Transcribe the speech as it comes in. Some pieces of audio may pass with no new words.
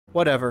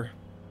Whatever.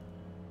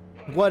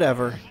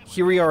 Whatever.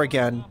 Here we are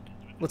again.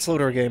 Let's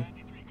load our game.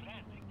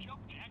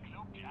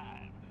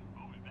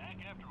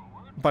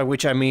 By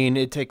which I mean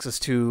it takes us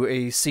to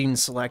a scene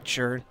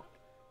selector,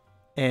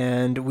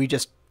 and we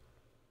just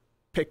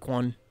pick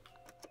one.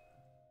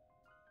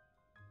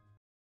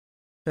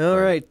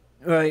 Alright,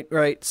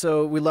 right.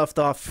 So we left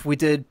off, we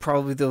did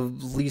probably the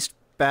least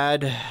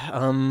bad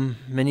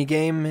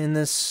minigame in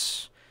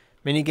this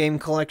minigame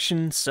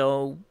collection,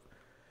 so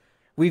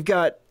we've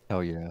got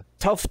Hell yeah.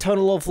 Tough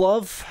Tunnel of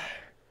Love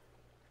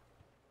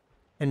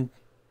and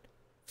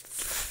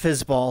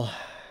Fizzball.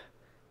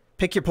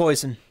 Pick your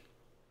poison.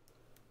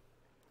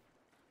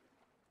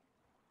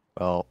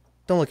 Well,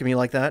 Don't look at me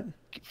like that.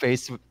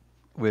 faced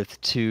with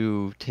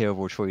two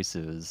terrible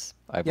choices,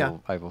 I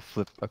will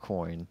flip a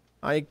coin.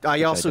 I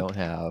I also don't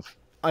have.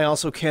 I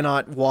also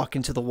cannot walk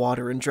into the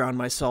water and drown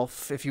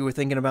myself. If you were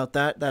thinking about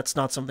that, that's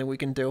not something we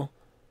can do.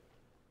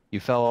 You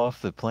fell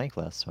off the plank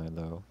last time,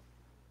 though.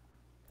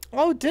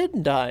 Oh,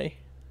 didn't I?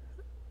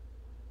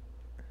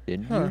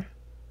 Didn't Huh. you? Am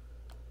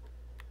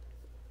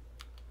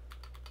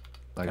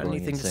I Got going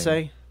anything to insane?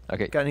 say?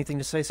 Okay. Got anything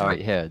to say, Sam?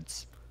 Alright,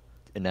 heads.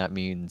 And that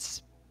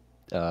means,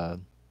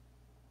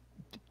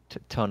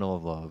 Tunnel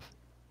of Love.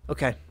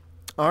 Okay.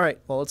 Alright,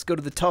 well, let's go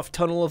to the Tough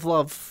Tunnel of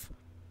Love.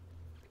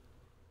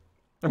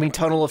 I mean,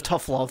 Tunnel of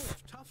Tough Love.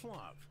 Tough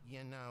love.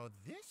 You know,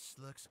 this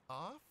looks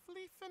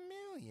awfully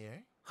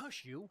familiar.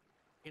 Hush you.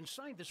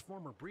 Inside this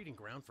former breeding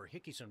ground for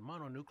hickeys and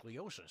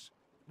mononucleosis,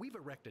 we've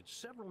erected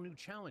several new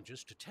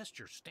challenges to test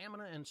your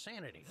stamina and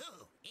sanity.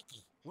 Ooh,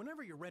 icky.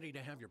 Whenever you're ready to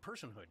have your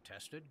personhood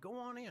tested, go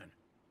on in.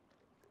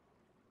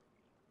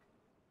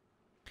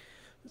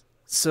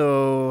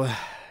 So,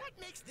 What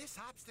makes this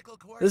obstacle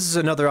course? this is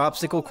another all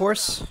obstacle other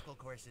course. Obstacle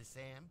courses,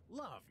 Sam.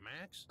 Love,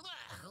 Max.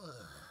 Ugh,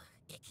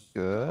 icky.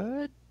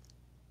 Good?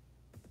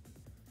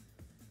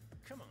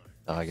 Come on.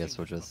 Oh, I You've guess seen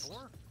we'll this just...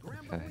 before.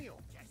 Grab the okay. wheel.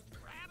 Just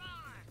grab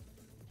on.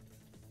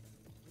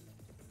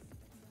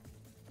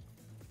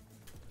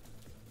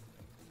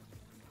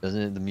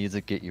 Doesn't the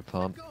music get you Go.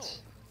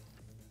 pumped?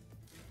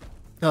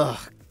 Ugh.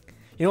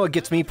 You know what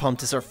gets me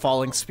pumped is our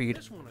falling speed.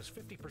 This one is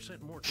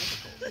 50% more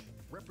difficult,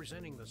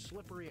 representing the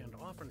slippery and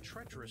often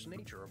treacherous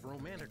nature of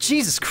romantic.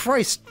 Jesus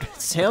Christ,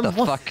 Sam. What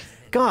the fuck?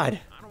 God.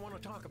 I don't want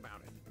to talk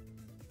about it.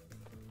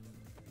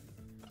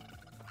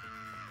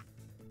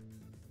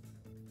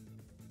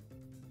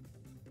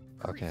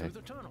 Hurry Okay. through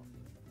the tunnel.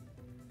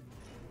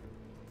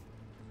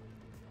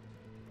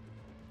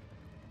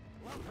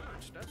 Love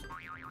hurts, doesn't it?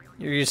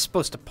 You're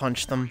supposed to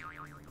punch them.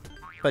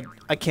 But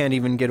I can't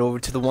even get over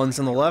to the ones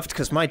on the left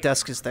because my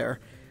desk is there.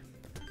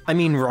 I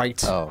mean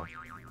right. Oh.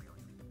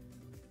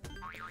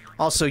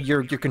 Also,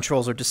 your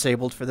controls are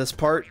disabled for this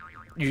part.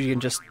 You can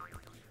just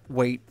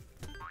wait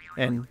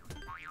and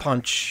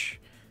punch.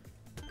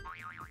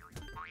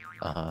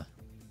 Uh-huh.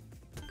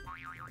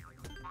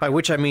 By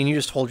which I mean you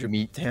just hold your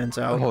hands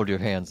out. Hold your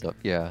hands up,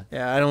 yeah.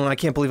 Yeah, I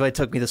can't believe it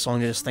took me this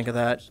long to just think of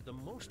that. The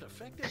most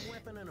effective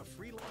weapon in a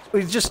freelance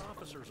We just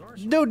officer's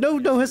arsenal.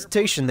 no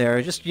hesitation there.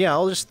 Just yeah,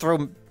 I'll just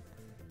throw.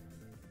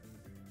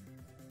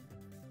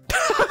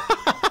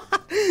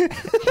 I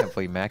can't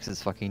believe Max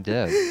is fucking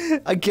dead.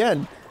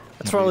 Again.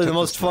 That's Nobody probably the took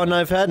most this fun one.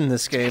 I've had in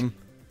this game.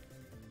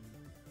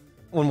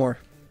 One more.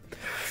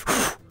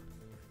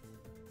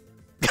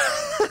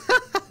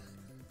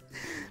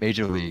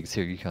 Major Leagues,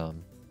 here you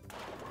come.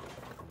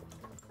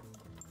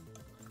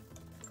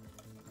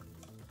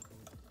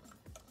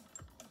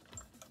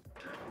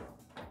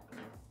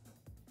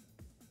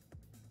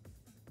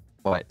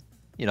 What?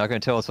 You're not gonna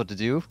tell us what to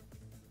do?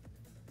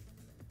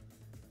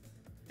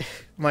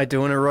 Am I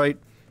doing it right?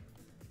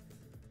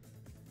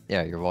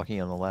 Yeah, you're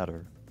walking on the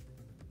ladder.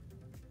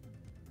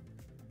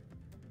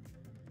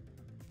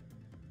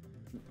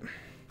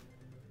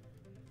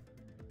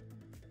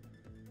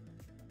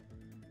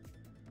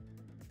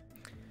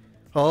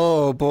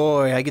 Oh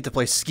boy, I get to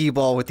play skee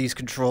ball with these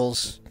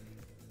controls.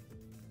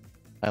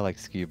 I like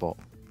skee ball,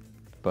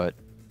 but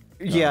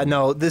Yeah,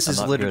 no, this I'm is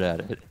not good literally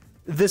at it.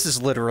 this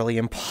is literally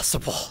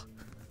impossible.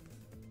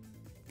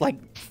 Like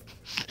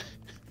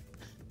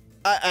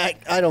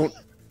I don't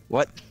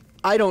What?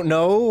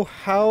 know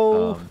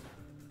how.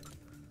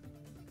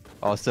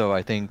 Also,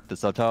 I think the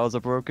subtitles are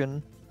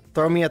broken.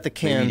 Throw me at the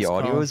cans. Maybe the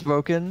audio is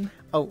broken.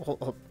 Oh,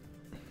 hold.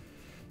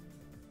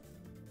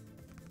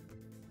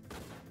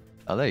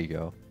 Oh, there you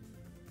go.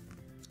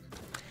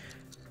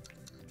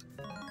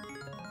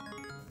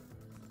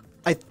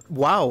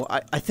 Wow,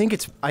 I think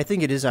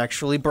it is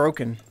actually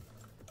broken.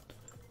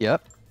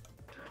 Yep.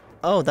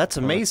 Oh, that's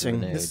it's a amazing.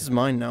 grenade. This is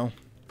mine now.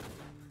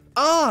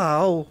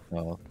 Oh!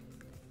 Oh.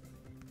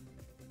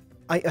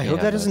 I hope Yeah,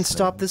 that doesn't that's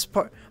stop this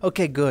part.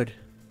 Okay, good.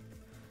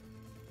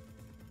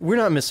 We're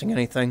not missing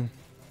anything.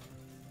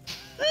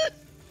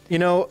 You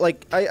know,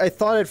 like, I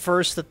thought at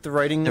first that the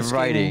writing in The this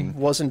writing game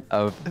wasn't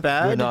We're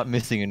bad, not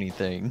missing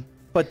anything.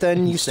 but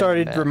then you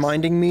started Sam&Max.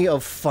 reminding me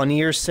of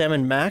funnier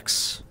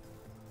Sam&Max.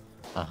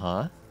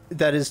 Uh-huh.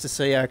 That is to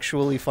say,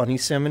 actually funny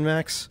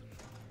Sam&Max.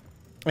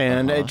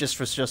 And Uh-huh. it just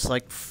was just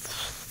like,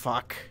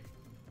 fuck.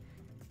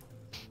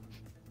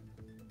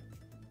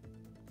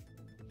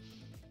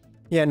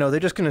 Yeah, no, they're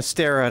just gonna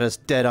stare at us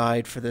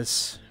dead-eyed for the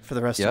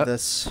rest of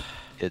this.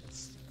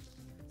 It's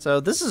So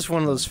this is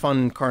one of those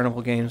fun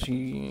carnival games.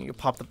 You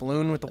pop the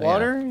balloon with the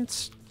water. Yeah.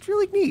 It's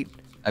really neat.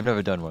 I've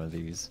never done one of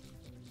these.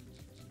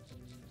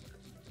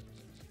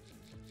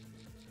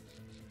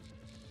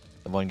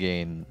 The one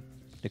game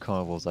the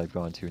carnivals I've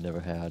gone to never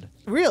had.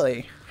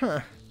 Really? Huh.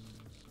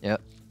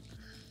 Yep.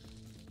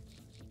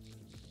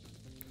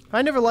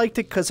 I never liked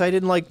it because I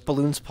didn't like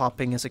balloons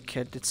popping as a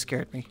kid. It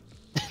scared me.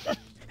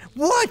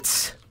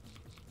 What?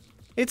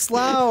 It's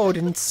loud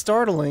and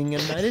startling,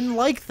 and I didn't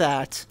like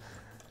that.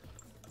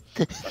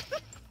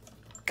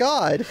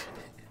 God.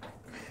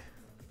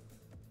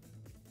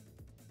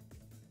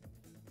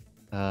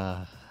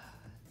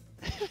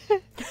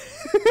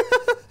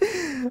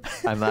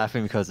 I'm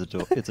laughing because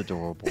it's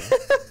adorable.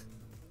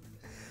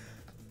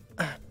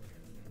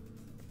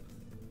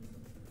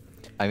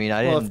 I mean,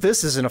 I Well, didn't if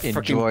this isn't a freaking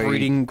enjoy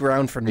breeding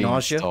ground for being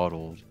nausea.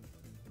 startled,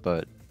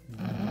 but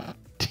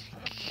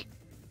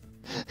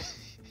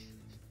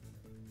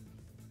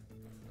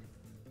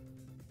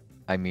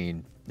I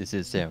mean, this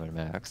is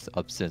Sam&Max,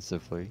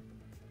 ostensibly.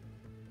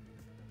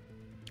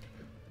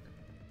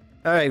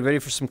 Alright, ready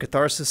for some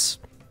catharsis?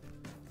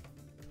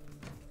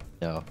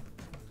 No.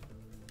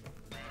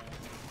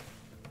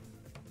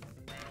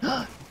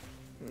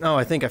 Oh,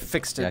 I think I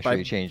fixed it Actually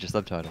by... change the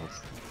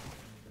subtitles.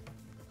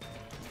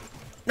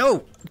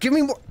 No! Give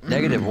me more...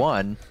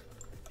 -1.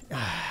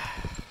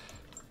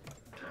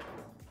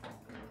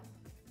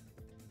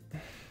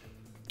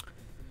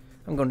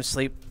 I'm going to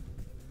sleep.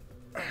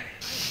 Run,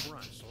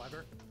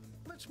 Slugger.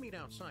 Let's meet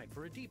outside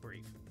for a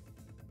debrief.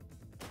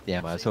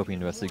 Damn, I was hoping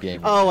the rest of the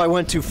game. Oh, I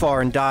went too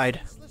far and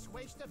died.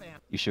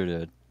 You should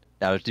have.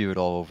 I would do it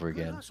all over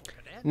again.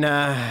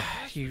 Nah,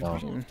 you...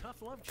 No.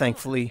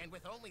 Thankfully,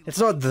 it's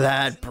not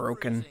that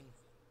broken. Grade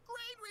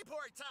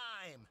report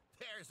time.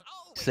 There's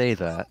always Say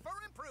that. room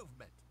for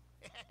improvement.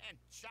 And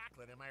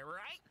chocolate, am I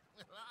right?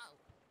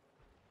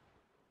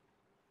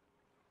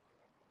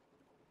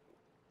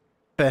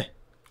 Beh.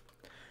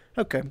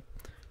 Okay.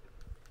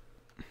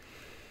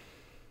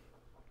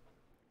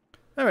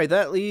 Alright,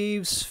 that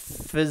leaves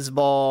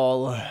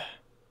Fizzball.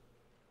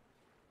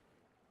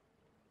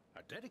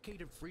 A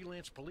dedicated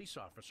freelance police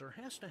officer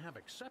has to have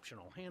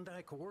exceptional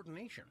hand-eye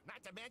coordination.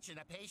 Not to mention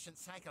a patient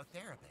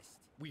psychotherapist.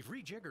 We've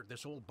rejiggered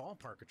this old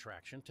ballpark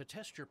attraction to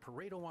test your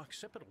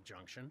parieto-occipital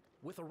junction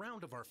with a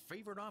round of our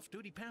favorite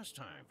off-duty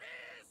pastime.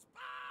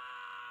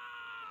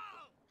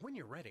 When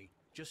you're ready,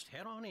 just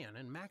head on in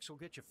and Max will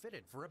get you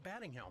fitted for a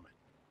batting helmet.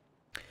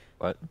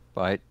 But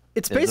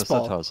It's there's baseball.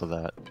 No subtitles of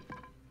that.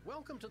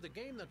 Welcome to the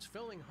game that's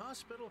filling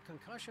hospital,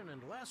 concussion,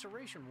 and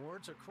laceration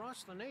wards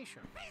across the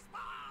nation.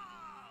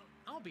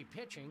 I'll be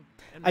pitching.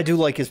 And I do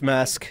like his Max will be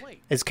mask. behind the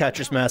plate. His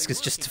catcher's Now mask we is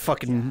work just if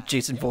fucking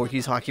Jason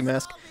Voorhees hockey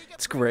mask.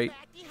 It's great.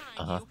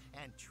 Uh-huh.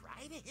 And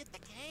try to hit the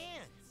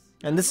cans.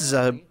 And this is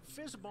a...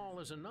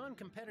 Fizzball is a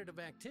non-competitive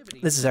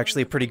activity. This is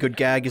actually a pretty good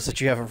gag, is that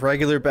you have a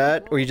regular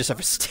bat, or you just have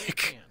a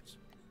stick.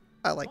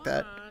 I like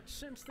that. But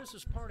since this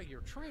is part of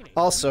your training,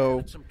 Also, we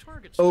added some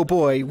targets oh to the-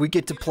 boy, we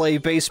get to play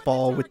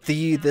baseball with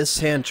this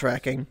hand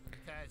tracking.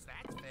 Because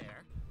that's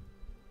fair.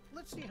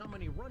 Let's see how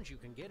many runs you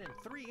can get in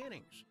 3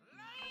 innings.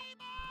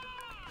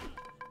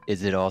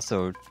 Is it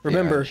also?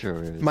 Remember, Yeah,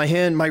 sure is. my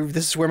hand,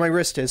 this is where my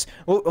wrist is.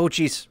 Oh,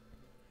 jeez.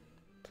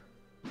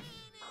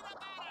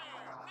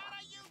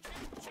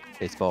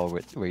 Baseball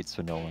waits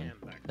for no one, And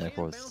the and of can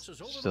course,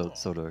 bounces over the so ball,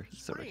 so do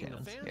spraying the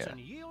cans. fans Yeah. and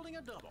yielding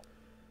a double.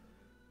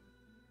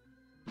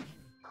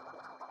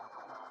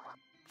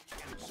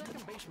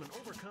 Second baseman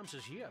overcomes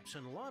his yips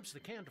and lobs the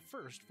can to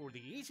first for the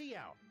easy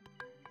out.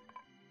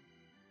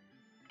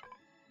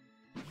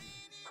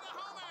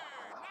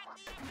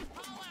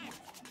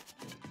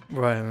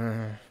 Right.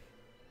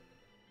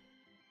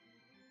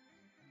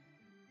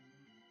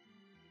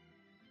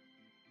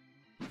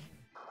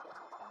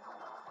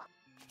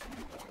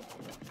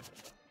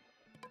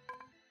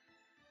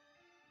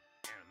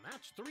 And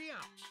that's 3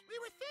 outs. We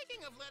were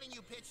thinking of letting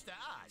you pitch to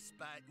us,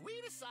 but we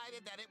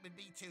decided that it would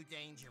be too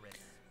dangerous.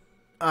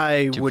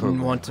 I To wouldn't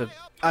program. want to.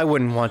 I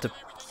wouldn't want to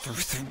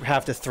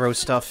have to throw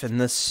stuff in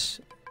this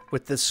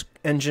with this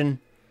engine,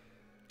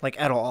 like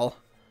at all.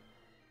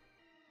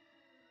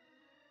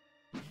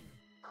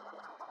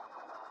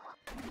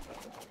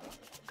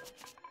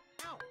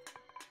 Out.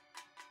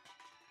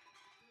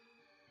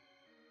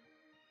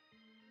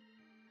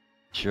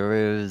 Sure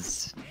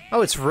is.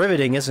 Oh, it's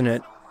riveting, isn't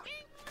it?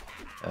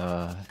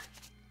 Uh,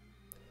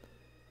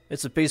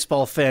 It's a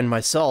baseball fan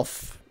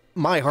myself.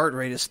 My heart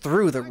rate is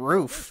through the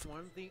roof. This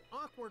one, the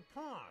awkward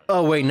pause.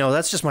 Oh wait, no,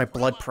 that's just my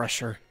blood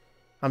pressure.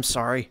 I'm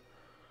sorry.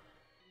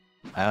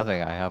 I don't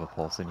think I have a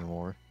pulse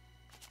anymore.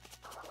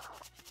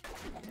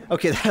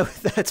 Okay,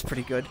 that's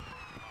pretty good.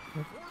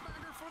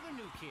 Four-bagger for the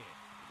new kid.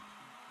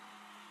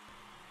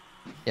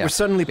 Yeah, We're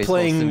suddenly Baseball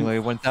playing-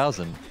 Simulator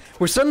 1000.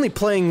 We're suddenly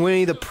playing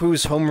Winnie the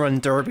Pooh's home run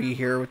derby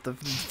here with the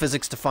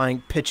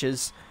physics-defying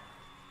pitches.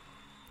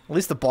 At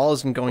least the ball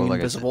isn't going Well,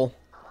 like I invisible.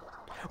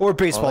 Or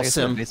baseball Well, like I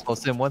said, sim. Baseball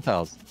Sim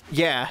 1000.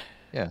 Yeah.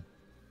 Yeah.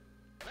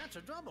 That's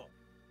a double.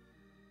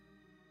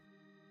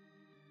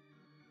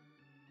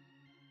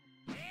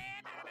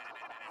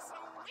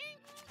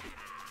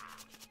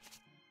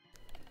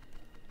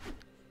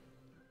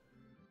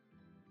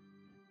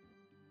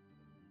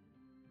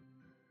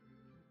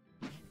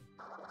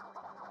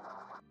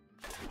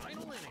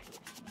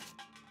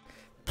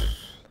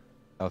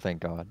 Oh,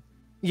 thank God.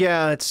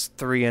 Yeah, it's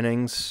 3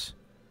 innings.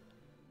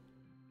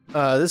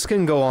 This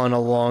can go on a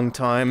long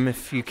time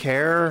if you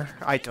care.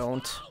 I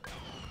don't.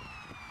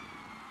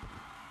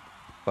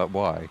 But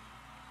why?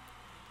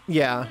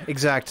 Yeah,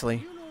 exactly.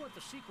 Do you know what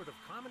the secret of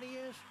comedy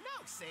is?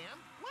 No, Sam.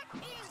 What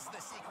is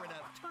the secret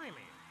of... Timing.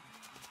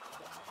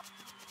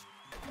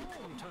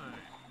 Home time.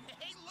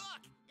 Hey,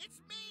 look!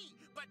 It's me,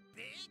 but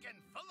big and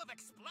full of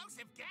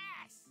explosive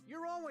gas.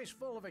 You're always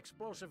full of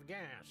explosive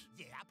gas.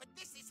 Yeah, but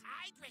this is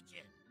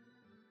hydrogen.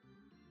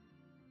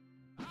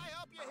 I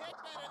hope you hit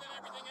better than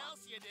everything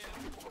else you do.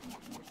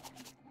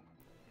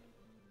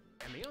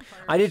 And the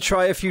umpire I did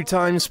try a few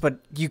times, but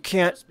you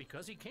can't. just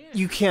because he can.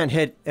 You can't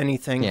hit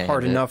anything Can't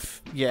hard hit it.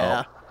 enough.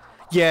 Yeah. Oh.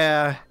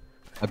 Yeah.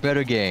 A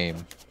better game.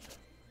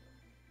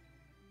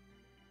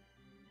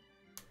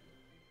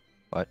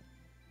 What?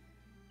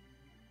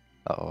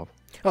 Uh-oh.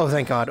 Oh,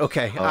 thank God.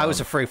 Okay, I was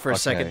afraid for a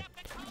second. Okay.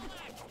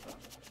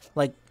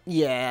 Like,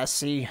 yeah,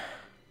 see.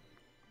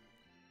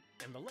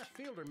 And the left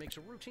fielder makes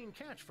a routine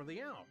catch for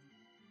the out.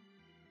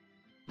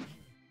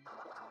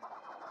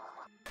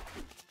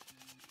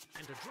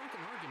 And a drunken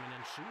argument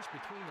ensues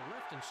between the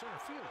left and center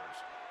fielders,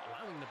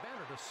 allowing the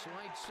batter to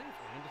slide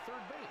safely into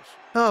third base.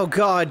 Oh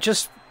God,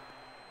 just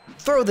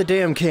throw the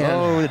damn can.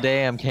 Oh, the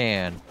damn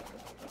can.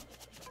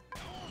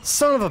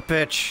 Son of a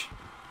bitch.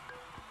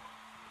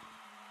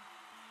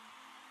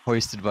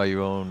 Hoisted by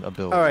your own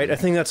ability. All right, I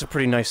think that's a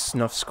pretty nice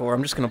enough score.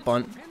 I'm just gonna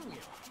bunt. Pinwheel.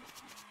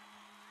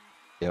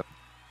 Yep.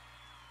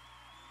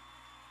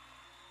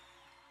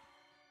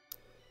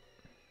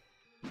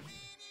 We need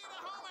a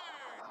homer,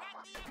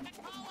 not the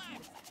epic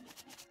poet.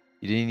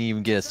 You didn't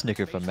even get a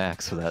snicker from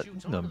Max for that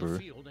Shoots onto the number.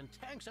 field and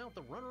tags out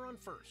the runner on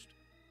first.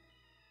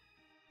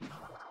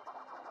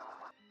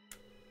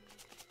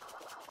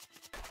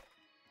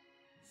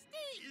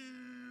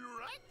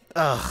 Right?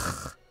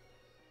 Ugh.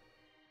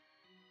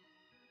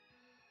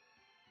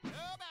 No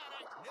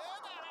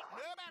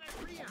batter,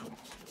 3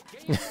 outs.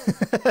 Game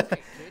over.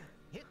 Okay, kid,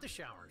 hit the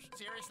showers.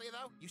 Seriously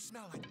though, you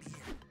smell like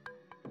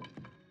beer.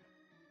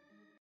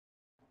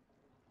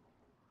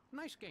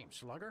 Nice game,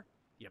 Slugger.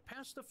 You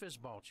passed the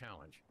fizzball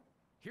challenge.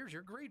 Here's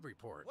your grade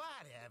report.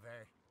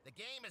 Whatever. The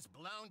game has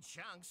blown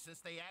chunks since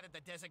they added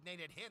the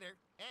designated hitter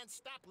and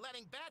stopped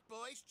letting bat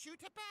boys chew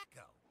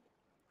tobacco.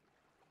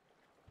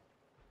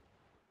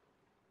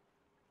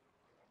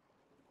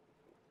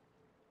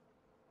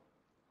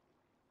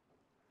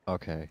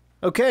 Okay.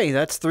 Okay,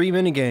 that's 3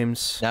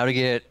 minigames. Now to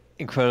get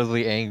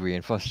incredibly angry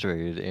and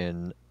frustrated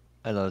in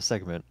another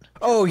segment.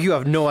 Oh, you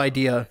have no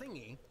idea.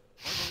 Thingy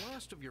are the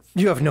last of your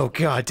You have no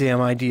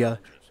goddamn idea.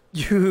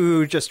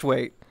 You just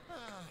wait. Oh,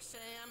 Sam,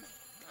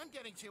 I'm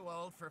getting too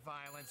old for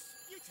violence.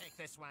 You take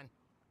this one.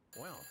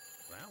 Well,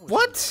 that was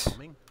What?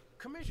 underwhelming.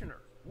 Commissioner,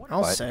 what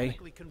I'll a say.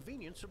 perfectly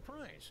convenient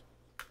surprise.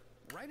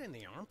 Right in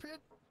the armpit?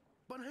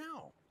 But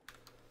how?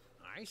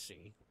 I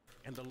see.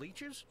 And the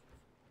leeches?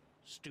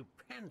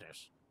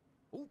 Stupendous.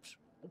 Oops.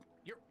 Oh,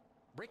 you're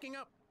breaking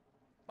up.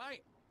 Bye.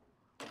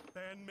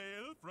 Fan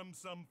mail from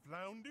some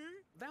flounder?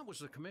 That was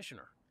the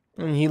commissioner.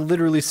 And he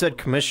literally said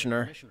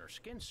commissioner. Commissioner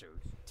skin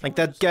suit. Like,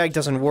 that gag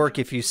doesn't work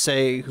if you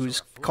say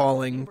who's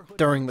calling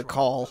during the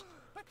call.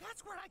 But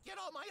that's where I get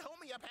all my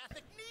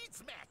homeopathic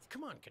needs met.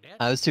 Come on, cadet.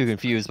 I was too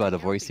confused by the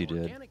voice he Empty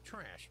did organic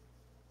trash.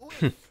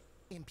 With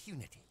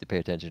impunity. to pay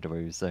attention to what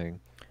he was saying.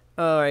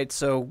 Alright,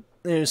 so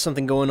there's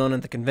something going on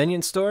at the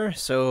convenience store,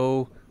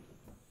 so...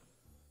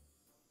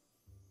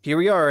 Here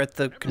we are at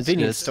the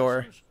convenience just-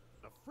 store.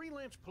 The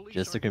freelance police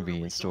Just are a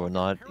convenience store,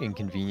 undergoing not parallel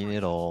inconvenient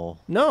at operations.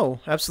 all. No,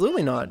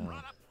 absolutely not. Brought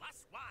up +1.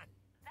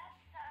 That's,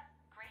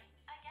 great,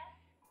 I guess.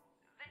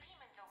 The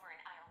demon's over in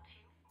aisle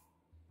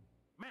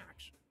 2.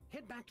 Max,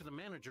 head back to the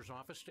manager's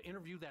office to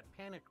interview that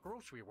panicked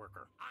grocery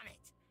worker. On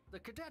it. The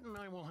cadet and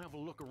I will have a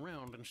look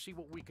around and see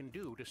what we can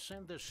do to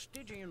send this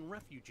Stygian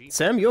refugee.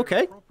 Sam, you to an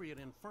okay? appropriate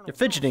infernal You're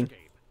fidgeting.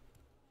 hellscape.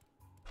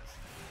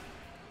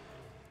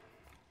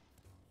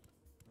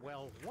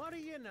 Well, what do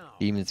you know?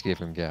 Demons gave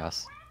him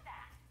gas.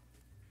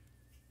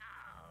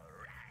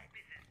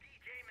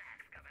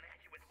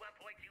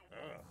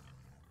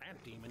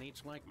 That demon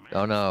eats like Max.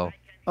 Oh no.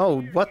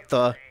 Oh, what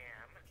the?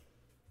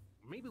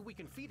 Maybe we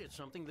can feed it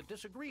something that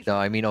disagrees. No,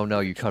 with I it. mean, oh no,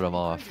 you cut him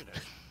off.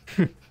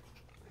 Prejudice.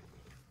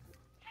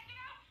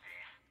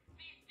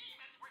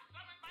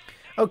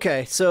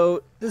 Okay,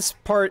 so this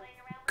part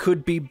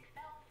could be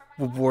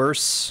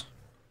worse.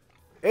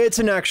 It's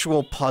an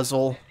actual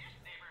puzzle.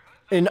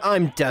 And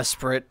I'm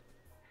desperate.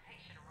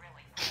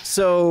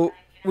 So,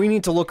 we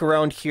need to look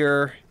around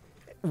here.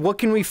 What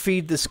can we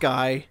feed this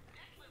guy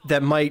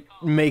that might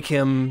make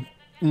him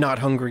not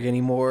hungry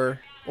anymore?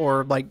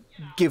 Or, like,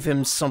 give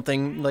him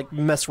something, like,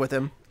 mess with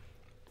him?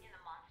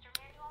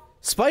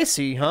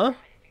 Spicy, huh?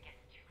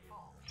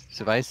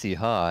 Spicy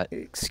hot.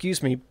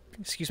 Excuse me,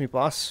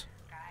 boss.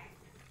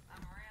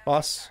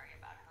 Boss?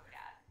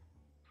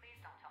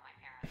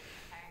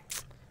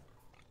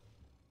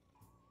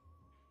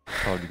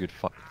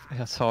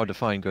 It's hard to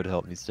find good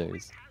help these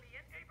days.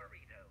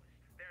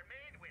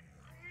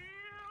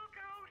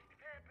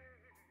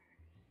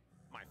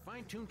 My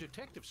fine fine-tuned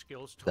detective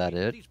skills taught That me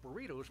it? these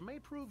burritos may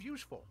prove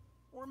useful.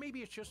 Or maybe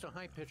it's just a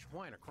high-pitched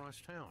whine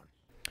across town.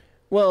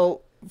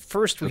 Well,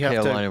 first we have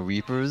Carolina to...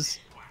 Reapers.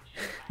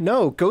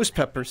 No, ghost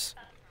peppers.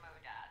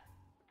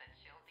 The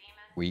chill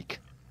demon. Weak.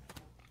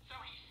 So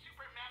he's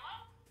super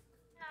mellow?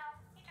 No,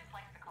 he just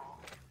likes the cold.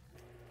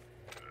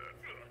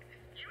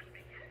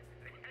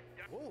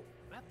 Whoa,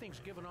 that thing's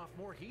giving off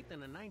more heat than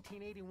a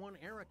 1981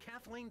 era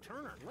Kathleen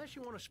Turner. Unless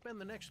you want to spend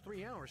the next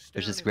 3 hours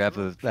Let's staring just at grab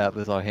your own that children,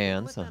 with our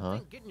hands, let that uh-huh.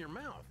 thing get in your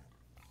mouth.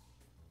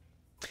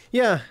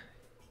 Yeah.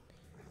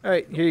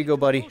 Alright, here you go,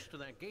 buddy. Close to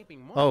that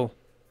gaping maw.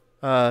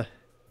 Oh.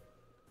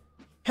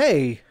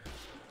 Hey!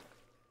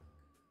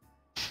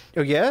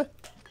 Oh, yeah?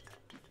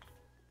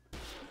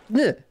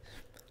 Nah.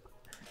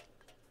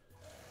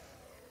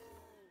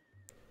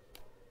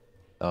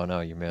 Oh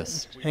no, you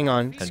missed. Hang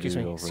on, Feet excuse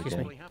me, over excuse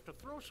again. me. have to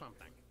throw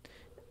something.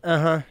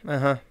 Uh-huh,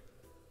 uh-huh.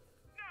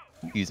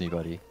 Excuse me,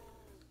 buddy.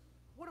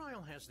 What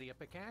aisle has the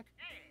Ipecac?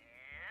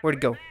 Where'd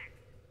it go?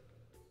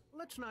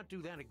 Let's not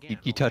do that again.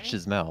 You touched okay?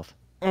 his mouth.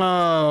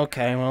 Oh,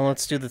 okay, well,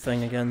 let's do the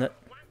thing again. That.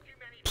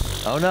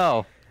 Oh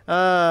no!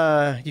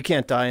 You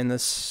can't die in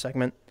this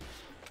segment.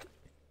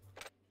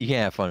 You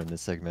can't have fun in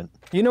this segment.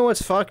 You know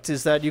what's fucked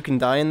is that you can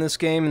die in this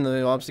game in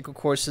the obstacle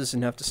courses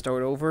and have to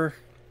start over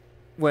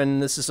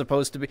when this is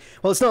supposed to be...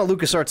 Well, it's not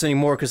LucasArts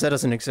anymore because that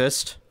doesn't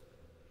exist.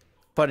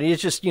 But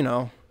it's just, you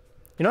know,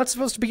 you're not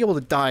supposed to be able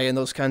to die in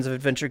those kinds of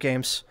adventure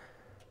games.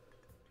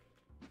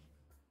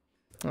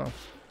 Oh.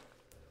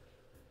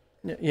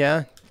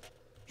 Yeah?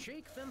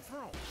 Shake, then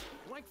throw.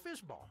 Like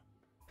fistball.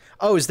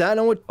 Oh, is that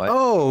what... What?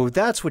 Oh,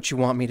 that's what you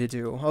want me to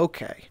do.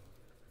 Okay.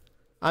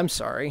 I'm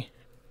sorry.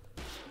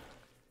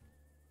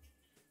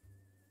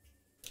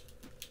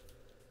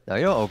 Now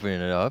you don't open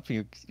it up.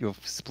 You'll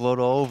explode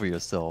all over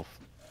yourself.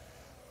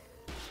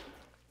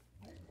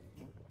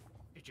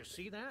 Did you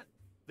see that?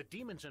 The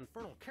demon's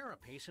infernal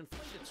carapace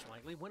inflated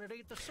slightly when it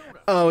ate the soda.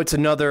 Oh, it's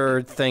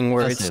another thing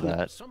where I'll it's... say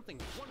that. Something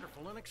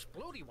wonderful and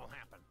explodey will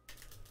happen.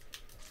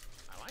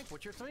 I like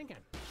what you're thinking.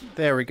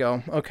 There we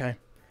go. Okay.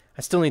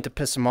 I still need to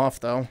piss him off,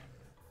 though.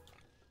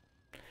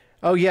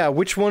 Oh, yeah.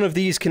 Which one of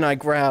these can I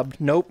grab?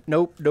 Nope,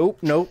 nope, nope,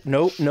 nope,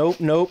 nope, nope,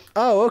 nope.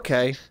 Oh,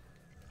 okay.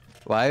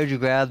 Why would you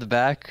grab the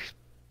back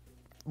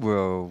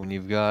row when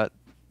you've got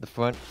the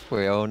front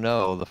row? Oh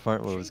no, the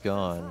front row is Shake, then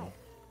gone. throw.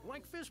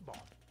 Like fistball.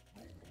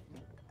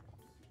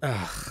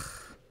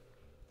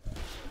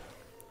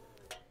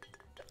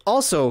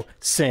 Also,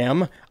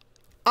 Sam,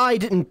 I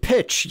didn't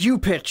pitch. You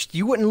pitched.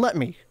 You wouldn't let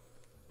me.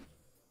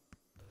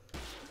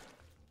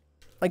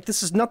 Like,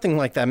 this is nothing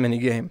like that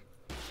minigame.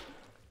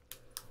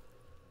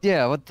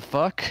 Yeah, what the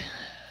fuck?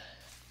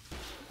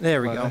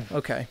 There we go. Okay.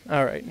 Okay.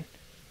 Alright.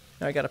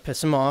 Now I gotta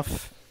piss him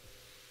off.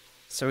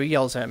 So he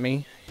yells at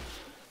me.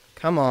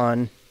 Come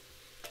on.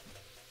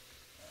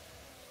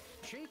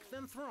 Shake,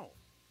 then throw.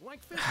 Like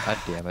fistball. God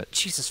damn it.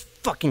 Jesus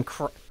fucking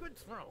Christ. Good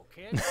throw,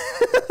 kid.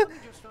 Let me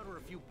just utter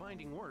a few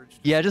binding words.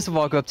 Yeah, just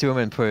walk up to him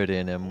and put it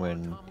in him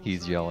when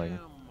he's yelling.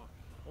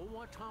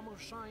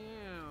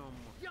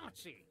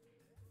 Yahtzee.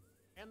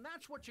 And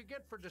that's what you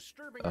get for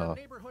disturbing Oh. our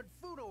neighborhood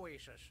food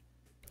oasis.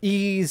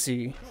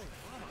 Easy.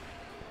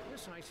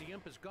 This icy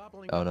imp is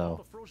gobbling Oh, up no. all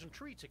the frozen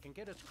treats it can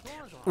get its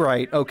claws on.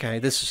 Right, okay.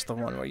 This is the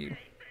one where you...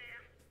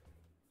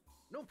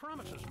 No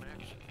promises,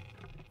 Max.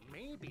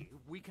 Maybe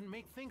we can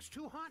make things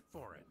too hot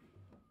for it.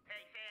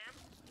 Hey, Sam,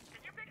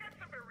 can you pick up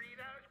some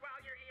burritos while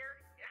you're here?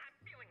 I'm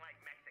feeling like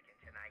Mexican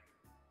tonight.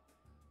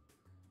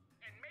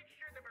 And make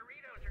sure the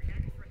burritos are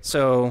extra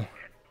So...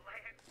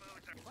 bland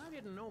foods are... If I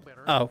didn't know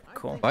better, Oh, I'd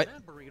cool. think What?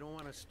 that burrito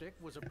on a stick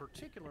was a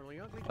particularly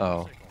ugly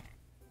Oh. bicycle.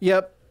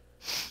 Yep.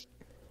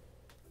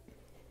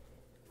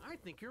 I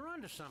think you're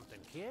onto something,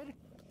 kid.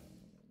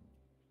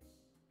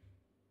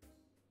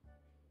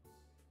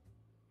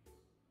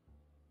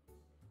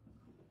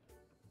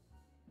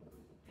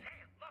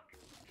 Sam, look!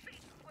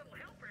 Satan's little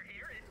helper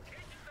here is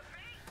taking the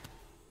bait!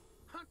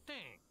 Hot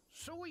dang,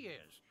 so he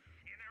is.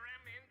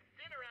 Cinerum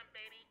incinerum,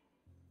 baby!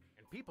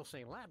 And people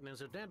say Latin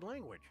is a dead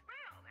language.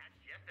 Well, that's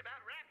just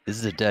about right. This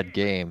is a dead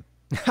game.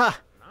 Ha!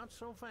 Not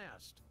so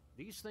fast.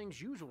 These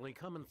things usually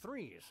come in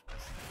threes.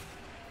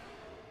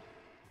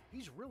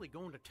 He's really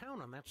going to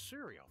town on that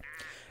cereal.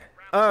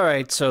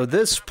 Alright, so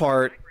this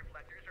part...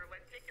 Reflectors are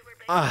lenticular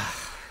baby.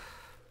 Ah.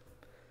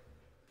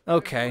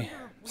 Okay. We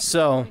could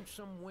So... find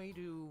some way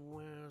to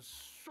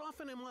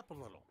soften him up a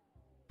little.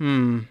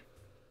 Hmm.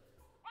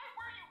 Why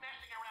were you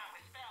messing around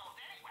with spells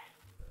anyway?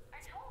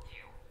 I told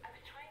you. I was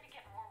trying to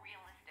get more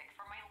realistic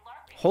for my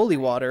LARPing. Holy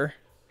water.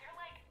 They're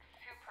like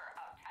super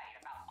uptight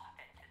about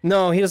authenticity.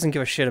 No, he doesn't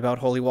give a shit about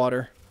holy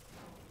water.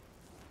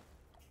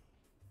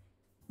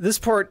 This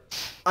part,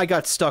 I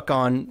got stuck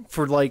on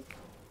for like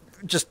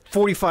just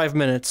 45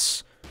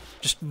 minutes.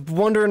 Just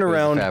wandering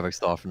around, Fabric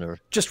softener.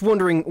 just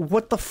wondering,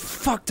 what the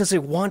fuck does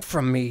it want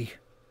from me?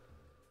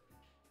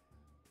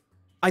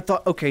 I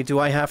thought, okay, do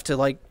I have to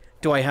like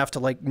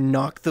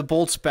knock the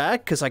bolts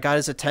back because I got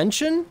his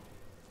attention?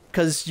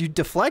 Because you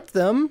deflect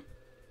them.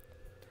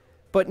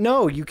 But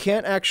no, you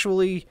can't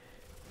actually...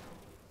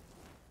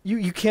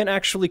 You can't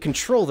actually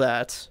control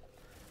that.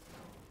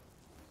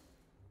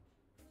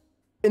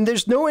 and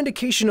there's no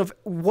indication of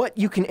what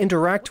you can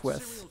interact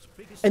with.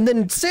 And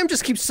then Sam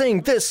just keeps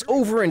saying this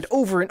over and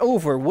over and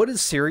over. What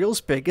is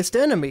cereal's biggest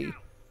enemy?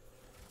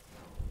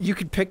 You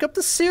could pick up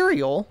the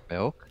cereal.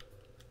 Milk?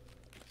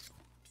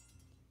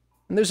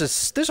 And there's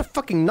a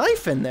fucking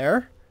knife in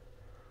there.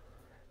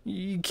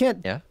 You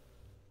can't. Yeah.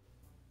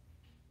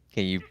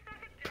 Can you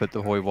put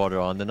the holy water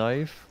on the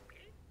knife?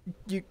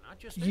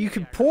 You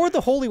could pour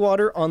the holy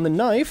water on the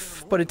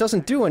knife, but it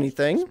doesn't do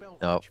anything.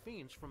 No.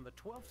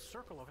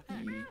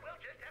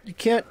 You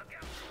can't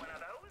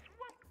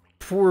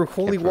pour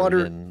holy Can't put it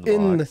water in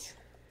in the... logs.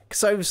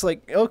 Because I was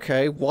like,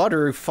 okay,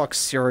 water fucks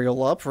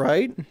cereal up,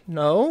 right?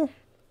 No?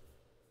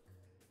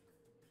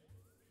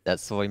 That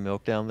soy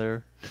milk down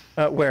there?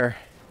 Where?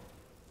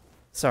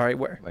 Sorry,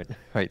 where?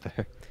 Right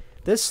there.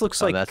 This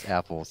looks Oh, like... that's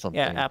apple something.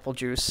 Yeah, apple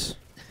juice.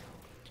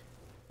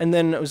 And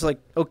then it was like,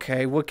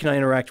 okay, what can I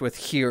interact with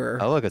here?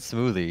 Oh, look, a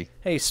smoothie.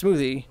 Hey,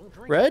 smoothie.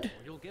 Red?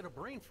 You'll get a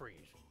brain freeze.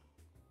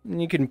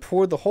 And you can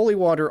pour the holy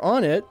water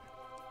on it.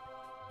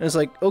 And it's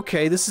like,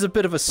 okay, this is a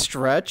bit of a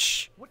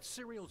stretch. What's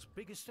cereal's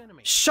biggest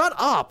enemy? Shut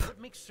up!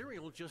 What makes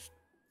cereal just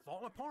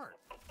fall apart?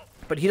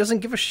 But he doesn't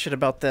give a shit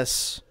about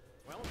this.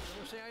 Well,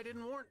 don't say I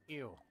didn't warn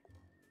you.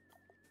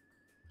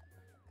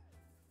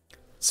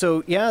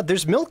 So, yeah,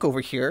 there's milk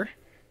over here.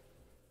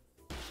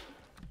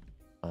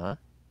 Huh?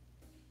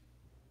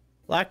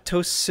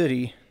 Lactose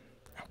City.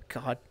 Oh,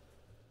 God.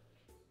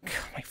 God,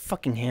 my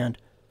fucking hand.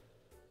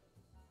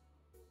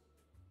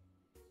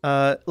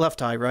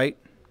 Left eye, right?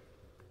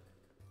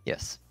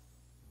 Yes.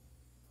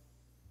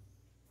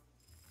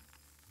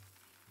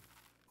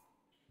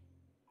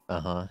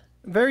 Uh-huh.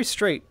 Very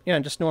straight. Yeah,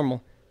 just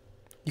normal.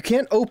 You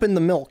can't open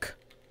the milk.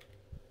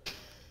 Of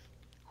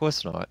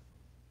course not.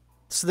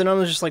 So then I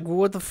was just like,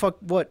 what the fuck,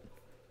 what?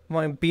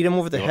 Want to beat him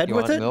over the head You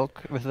with want it?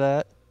 milk with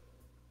that?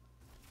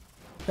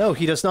 No,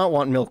 he does not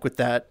want milk with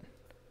that.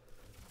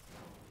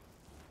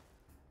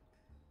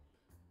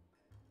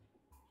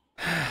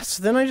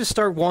 So then I just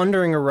start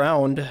wandering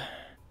around.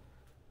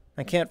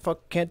 I can't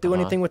do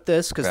anything with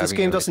this because this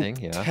Grabbing game doesn't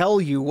everything, yeah. tell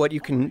you what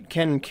you can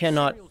and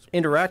cannot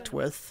interact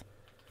with,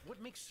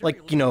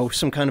 like, you know,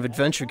 some kind of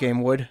adventure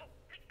game would.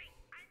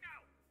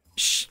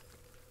 Shh.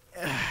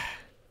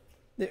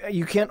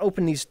 You can't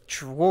open these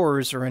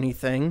drawers or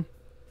anything.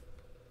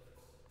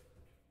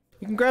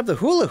 You can grab the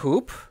hula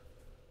hoop.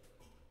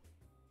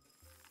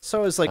 So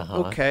I was like,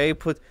 okay,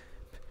 put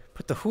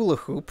the hula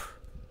hoop.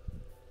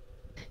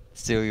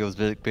 Cereal's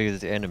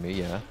biggest enemy,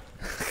 yeah.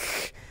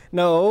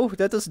 No,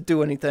 that doesn't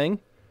do anything.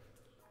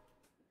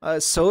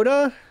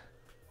 Soda?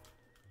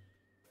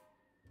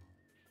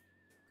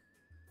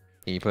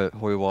 Can you put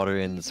holy water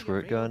in the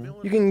squirt gun?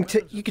 You can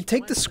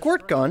take the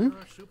squirt gun.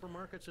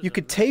 You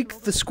could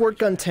take the squirt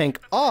gun tank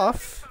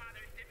off.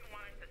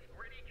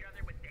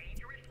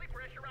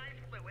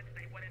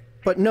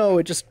 But no,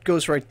 it just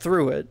goes right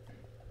through it.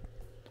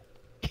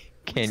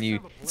 Can you...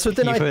 So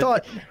then can you I put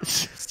thought...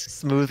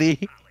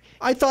 smoothie?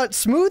 I thought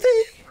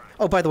smoothie?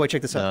 Oh, by the way,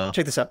 check this out. No.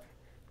 Check this out.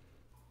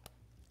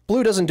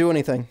 Blue doesn't do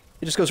anything.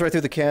 It just goes right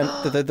through the can,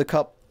 the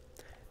cup.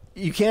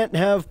 You can't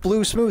have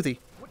blue smoothie.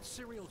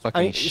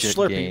 Fucking shit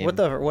Slurpee, game.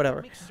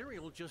 whatever.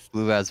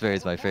 Blue raspberry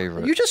is my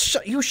favorite. You just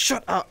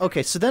shut up.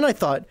 Okay, so then I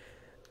thought,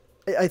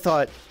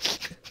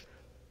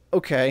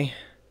 okay.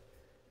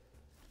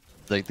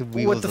 Like the What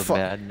wheels the of fuck?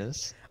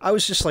 madness. I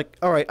was just like,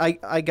 all right,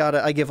 I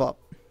give up.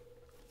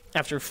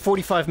 After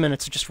 45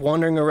 minutes of just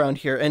wandering around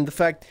here, and the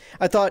fact,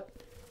 I thought,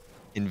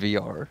 In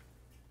VR.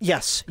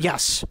 yes.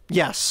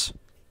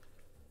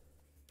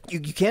 You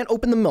can't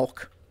open the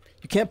milk.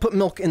 You can't put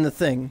milk in the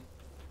thing.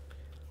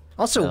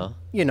 Also, No.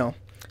 you know,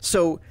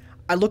 so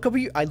I look up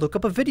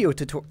a video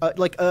tutorial,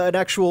 like an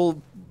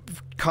actual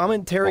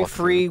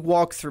commentary-free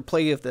walkthrough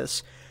play of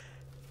this.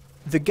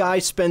 The guy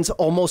spends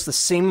almost the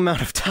same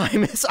amount of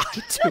time as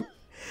I do,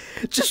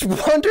 just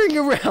wandering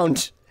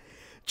around,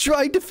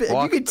 trying to.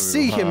 You could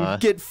see him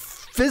get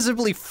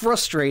visibly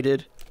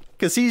frustrated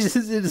because he's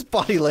in his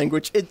body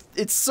language. It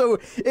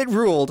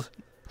ruled.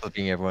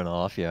 Flipping everyone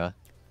off, yeah.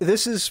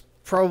 This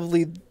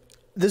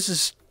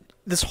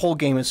whole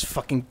game is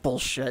fucking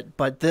bullshit.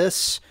 But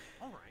this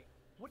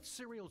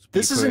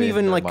isn't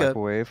even like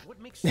microwave?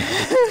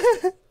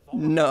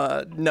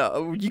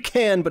 no, you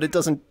can, but it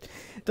doesn't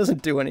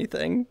do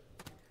anything.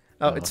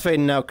 Oh, it's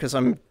fading out because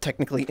I'm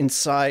technically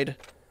inside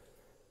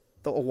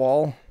the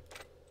wall.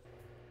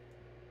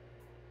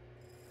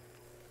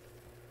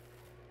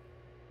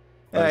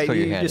 Just put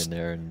your you hand just- in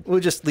there and We'll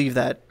just leave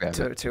that grab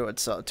to it.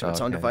 its own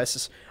Okay.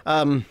 devices.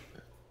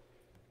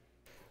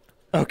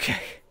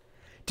 Okay.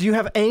 Do you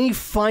have any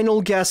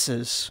final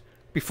guesses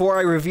before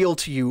I reveal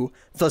to you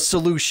the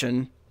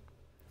solution?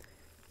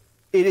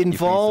 It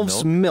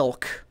involves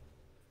milk.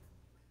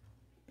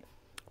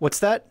 What's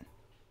that?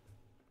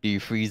 do you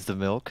freeze the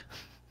milk?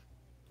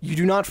 You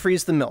do not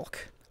freeze the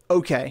milk.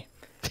 Okay.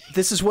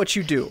 This is what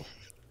you do.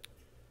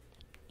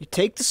 You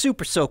take the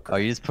super soaker. Oh,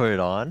 you just put it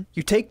on?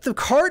 You take the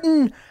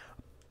cardboard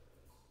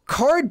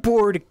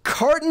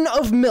carton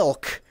of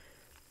milk.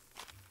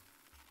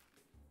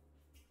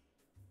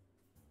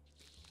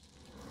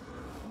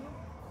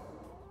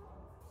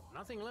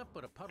 Nothing left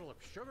but a puddle of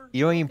sugar?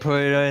 You don't even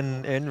put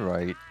it in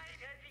right. Died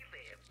as he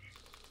lived.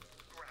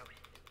 Gross.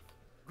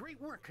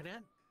 Great work,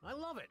 Cadet. I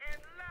love it.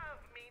 And love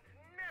means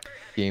never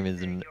having Game to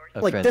is an say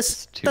your Like,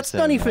 offense to that's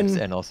not Sam&Max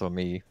even- and also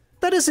me.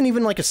 That isn't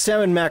even like a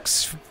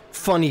Sam&Max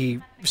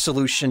funny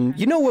solution.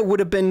 You know what would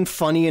have been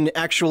funny and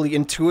actually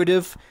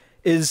intuitive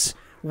is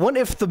what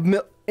if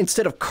the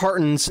instead of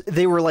cartons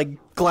they were like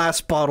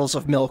glass bottles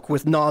of milk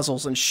with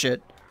nozzles and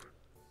shit?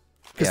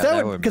 Because Yeah, that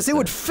that would would because make it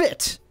would sense.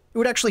 fit. It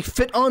would actually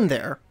fit on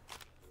there,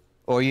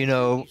 Or, you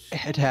know,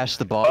 attach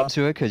the bottom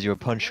to it because you're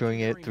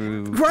puncturing it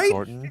through the right?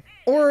 carton.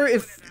 Or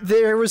if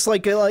there was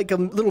like a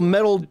little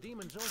metal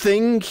Demons over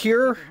thing keep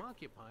here, them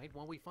occupied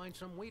while we find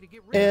some way to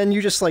get rid of and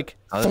you just like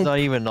Oh, there's thump. not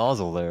even a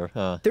nozzle there,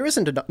 huh? There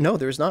isn't a no.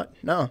 There's not.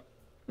 No.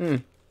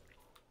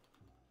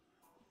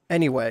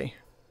 Anyway,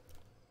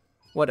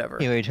 whatever.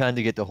 Anyway, trying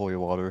to get the holy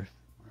water.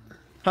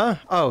 Huh?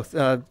 Oh,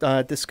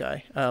 this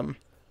guy.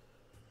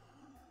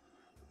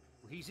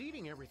 He's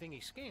eating everything he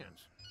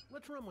scans.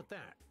 Let's run with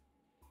that.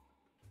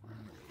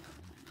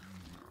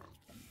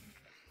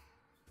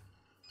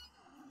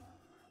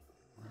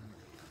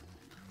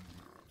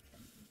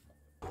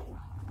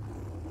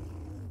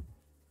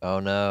 Oh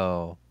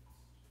no.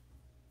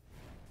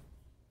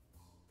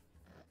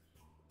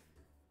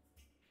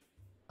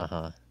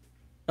 Uh-huh.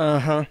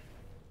 Uh-huh.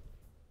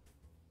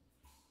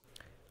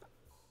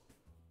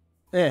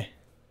 Eh.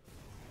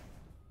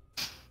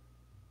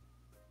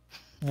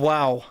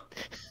 Wow.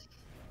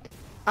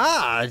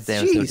 Ah,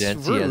 Sam's so jeez,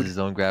 dense, he has rude. his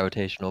own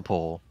gravitational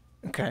pull.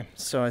 Okay,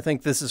 so I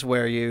think this is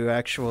where you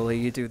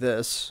actually do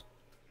this.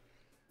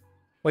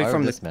 Wait Why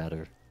from would the... this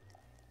matter?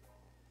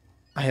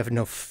 I have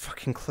no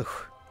fucking clue.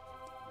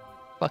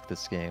 Fuck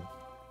this game.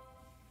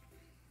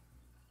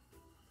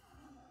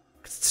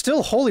 It's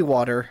still holy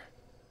water.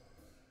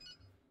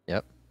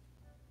 Yep.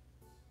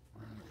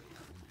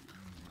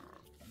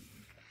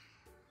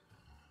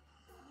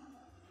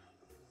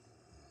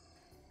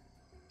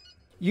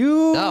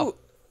 You... No!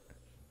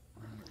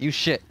 You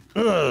shit.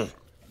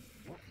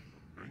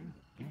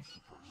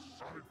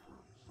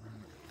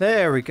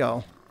 There we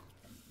go.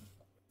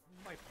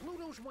 By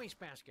Pluto's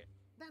wastebasket.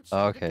 That's the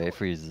Okay, way to it do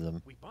freezes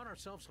them. We bought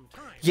ourselves some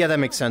time. Yeah, that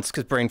makes sense,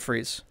 because brain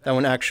freeze. That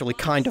one actually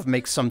kind of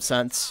makes some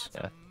sense.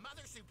 Yeah.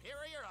 Mother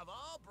Superior of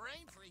all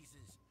brain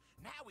freezes.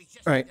 Now we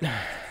just Right. need to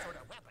find some sort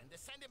of weapon to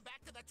send him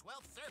back to the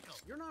 12th circle.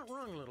 You're not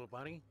wrong, little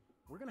buddy.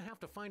 We're gonna have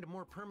to find a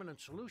more permanent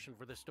solution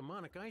for this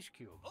demonic ice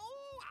cube.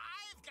 Oh,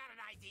 I've got an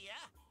idea.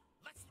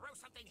 Let's throw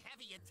something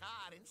heavy at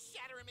Todd and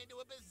shatter him into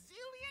a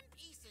bazillion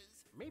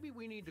pieces. Maybe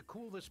we need to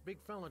cool this big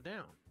fella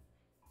down.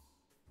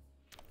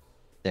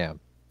 Damn.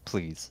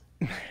 Please.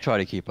 Try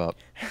to keep up.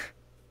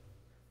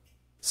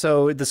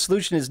 So the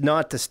solution is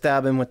not to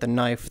stab him with the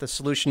knife. The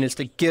solution is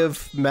to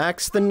give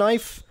Max the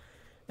knife,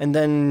 and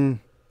then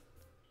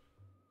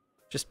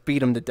just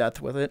beat him to death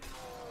with it.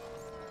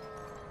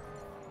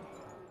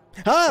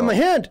 Ah, my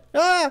hand!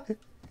 Ah!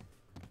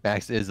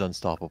 Max is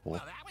unstoppable.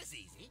 Well, that was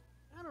easy.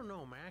 I don't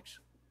know, Max.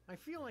 I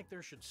feel like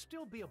there should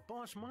still be a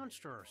boss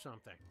monster or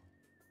something.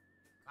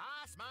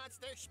 Boss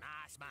monster,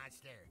 schmoss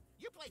monster.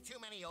 You play too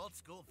many old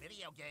school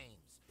video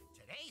games.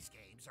 Today's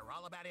games are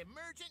all about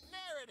emergent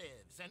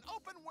narratives and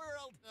open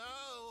world.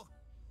 Oh.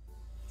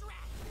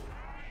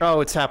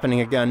 Oh, it's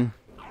happening again.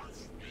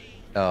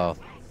 Oh,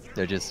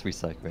 they're just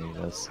recycling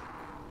this.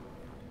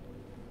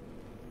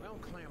 Well,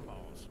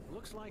 clamballs.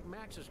 Looks like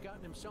Max has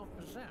gotten himself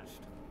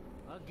possessed.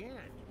 Again.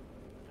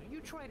 Now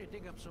you try to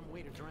dig up some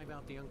way to drive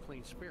out the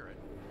unclean spirit,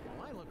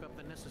 while I look up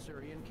the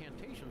necessary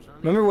incantations on...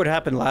 Remember what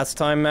happened last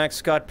time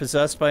Max got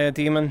possessed by a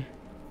demon?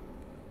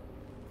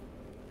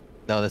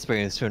 No, this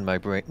brain has turned my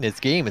brain. This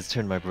game has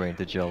turned my brain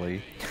to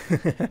jelly.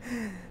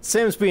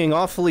 Sam's being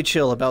awfully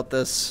chill about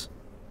this.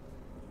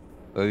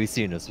 Well, we've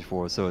seen this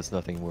before, so it's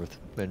nothing worth.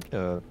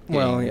 Well,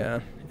 getting yeah.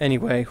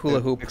 Anyway,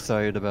 hula hoop.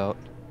 Excited about.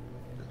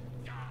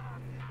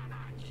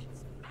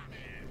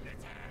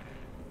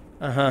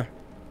 Uh-huh.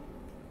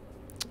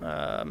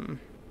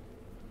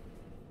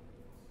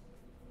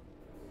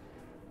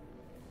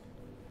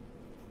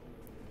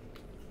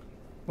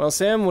 Well,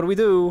 Sam, what do we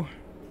do?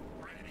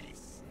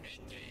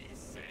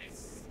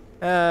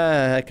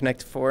 I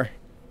connect to 4.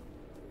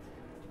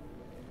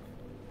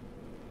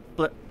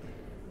 Blip.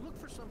 Look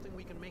for something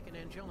we can make an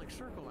angelic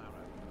circle out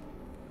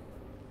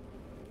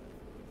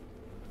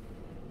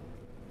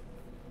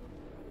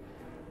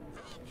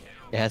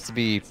of. It has to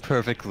be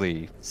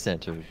perfectly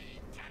centered.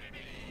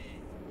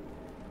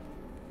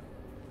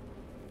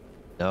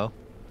 No?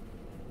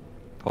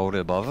 Hold it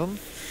above him?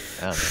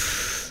 I don't know.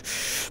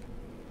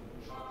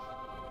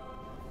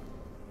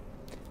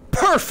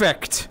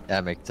 Perfect!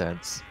 That makes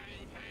sense.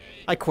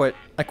 I quit.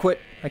 I quit.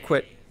 I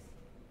quit.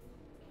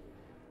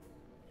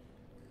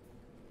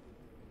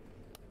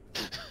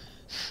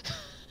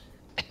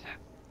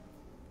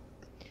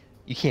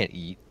 You can't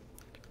eat.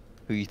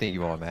 Who you think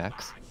you are,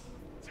 Max?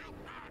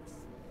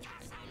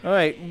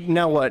 Alright,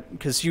 now what?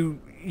 Because you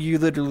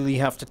literally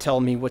have to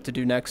tell me what to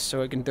do next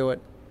so I can do it.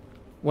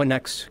 What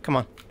next? Come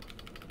on.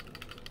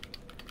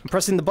 I'm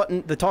pressing the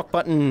button, the talk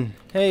button.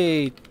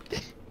 Hey,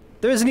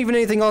 there isn't even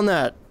anything on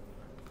that.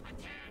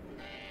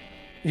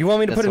 You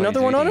want me to That's put why another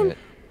he's one on reading him?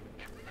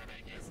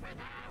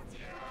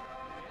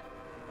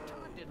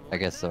 it. I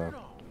guess so.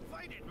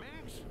 Fight it,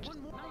 Max.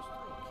 One more nice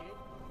throw, kid.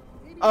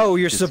 Maybe Oh,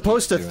 you're Just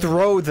supposed to keep doing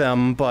throw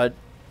them, but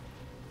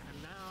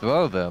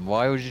Throw them?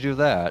 Why would you do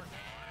that?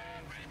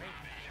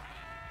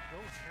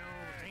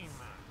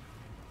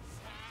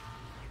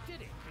 You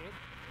did it, kid.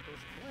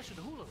 Those blessed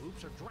hula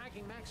hoops are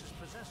dragging Max's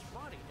possessed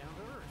body down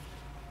to Earth.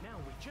 Now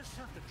we just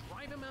have to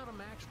drive him out of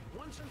Max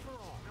once and for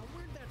all. Now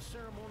where'd that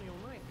ceremonial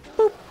knife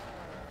go?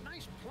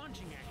 Nice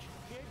plunging action,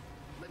 kid.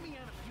 Let me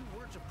add a few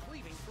words of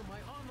cleaving from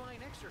my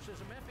online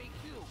exorcism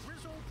FAQ.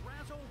 Rizzle,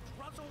 drazzle,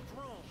 druzzle,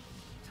 drone.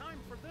 Time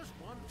for this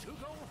one to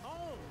go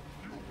home.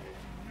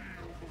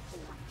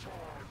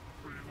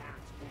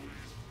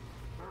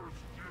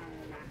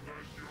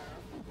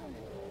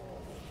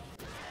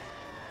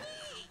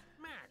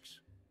 Max,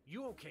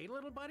 you okay,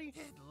 little buddy?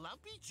 Did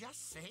Lumpy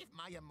just save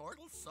my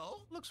immortal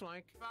soul? Looks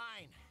like.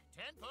 Fine.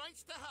 10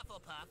 points to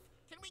Hufflepuff.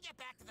 Can we get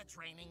back to the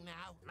training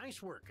now?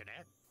 Nice work,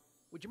 Cadet.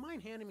 Would you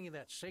mind handing me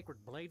that sacred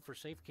blade for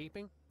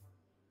safekeeping?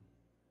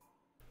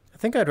 I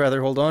think I'd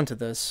rather hold on to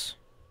this.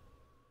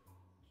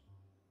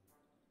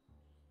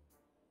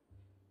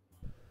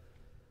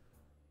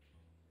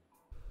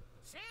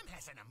 Sam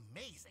has an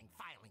amazing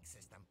filing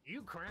system.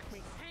 You crack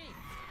me. Hey,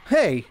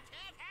 Hey!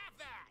 Can't have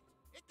that!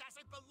 It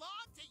doesn't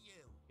belong to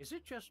you! is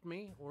it just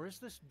me, or is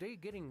this day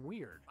getting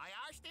weird? By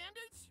our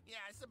standards? Yeah,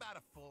 it's about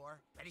a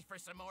 4. Ready for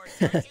some more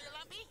torture,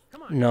 Lumpy?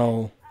 Come on.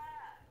 No.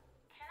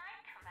 Can I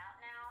come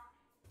out now?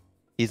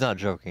 He's not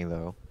joking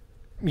though.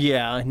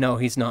 Yeah, no,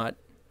 he's not.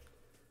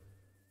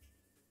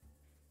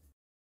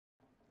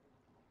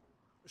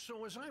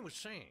 So as I was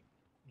saying,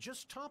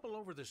 just topple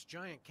over this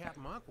giant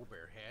Captain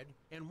Aquabear head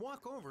and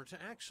walk over to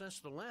access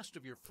the last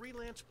of your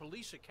Freelance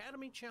Police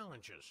Academy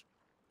challenges.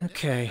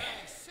 Okay.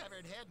 This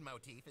severed head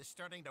motif is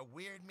starting to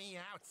weird me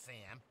out,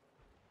 Sam.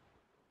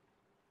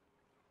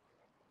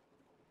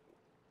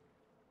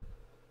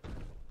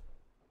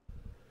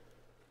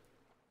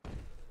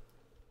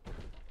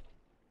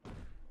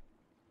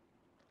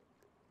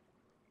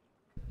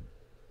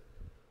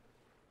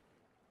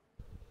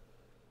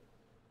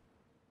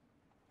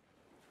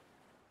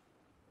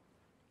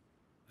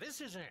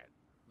 This is it.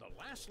 The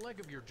last leg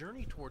of your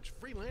journey towards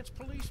freelance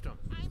policedom.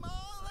 I'm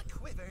all a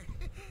quiver.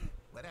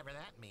 Whatever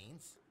that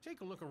means.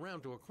 Take a look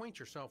around to acquaint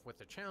yourself with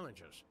the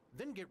challenges.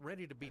 Then get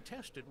ready to be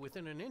tested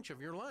within an inch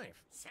of your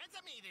life.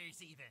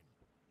 Centimeters, even.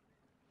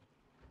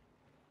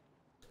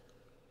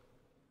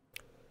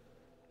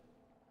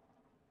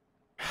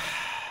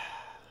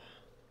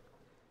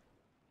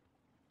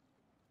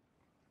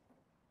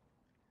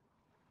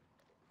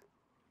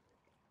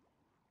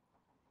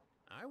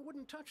 I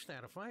wouldn't touch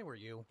that if I were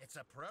you. It's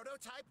a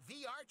prototype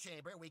VR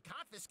chamber we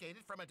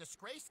confiscated from a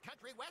disgraced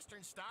country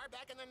western star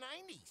back in the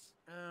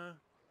 90s.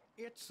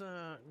 It's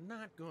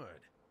not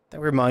good. That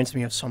reminds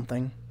me of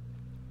something.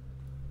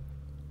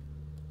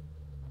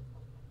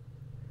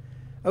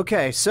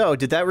 Okay, so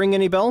did that ring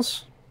any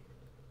bells?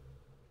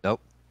 Nope.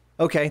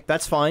 Okay,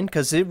 that's fine,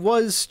 because it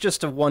was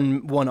just a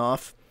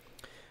one-off.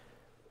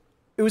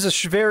 It was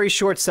a very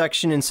short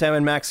section in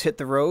Sam&Max Hit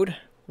the Road,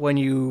 when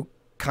you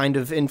kind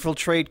of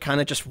infiltrate, kind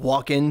of just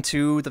walk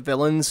into the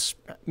villain's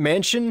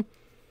mansion,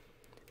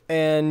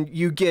 and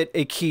you get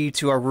a key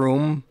to a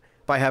room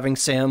by having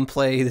Sam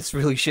play this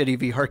really shitty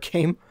VR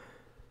game.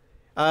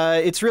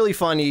 It's really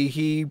funny.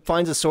 He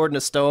finds a sword and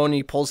a stone,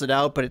 he pulls it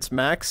out, but it's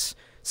Max.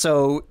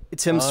 So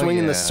it's him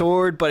swinging the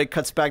sword, but it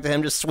cuts back to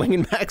him just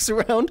swinging Max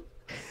around.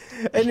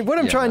 And what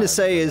I'm trying to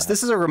say is,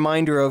 this is a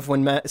reminder of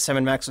when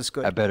Sam&Max was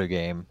good. A better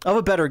game. Of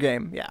a better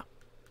game, yeah.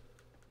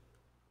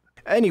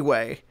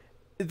 Anyway,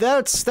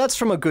 that's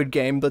from a good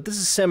game, but this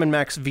is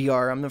Sam&Max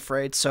VR, I'm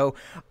afraid. So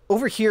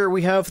over here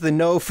we have the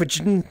No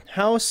Fujin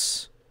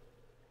house.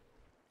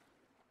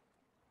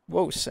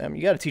 Whoa, Sam,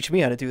 you gotta teach me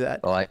how to do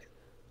that.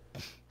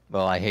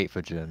 Well, I hate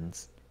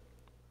Fujins.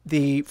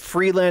 The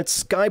Freelance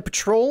Sky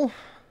Patrol.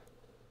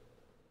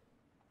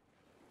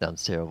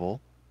 Sounds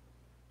terrible.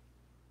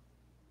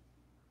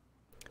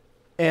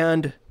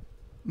 And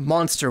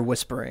Monster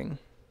Whispering.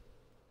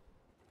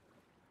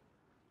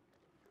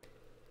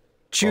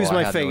 Choose I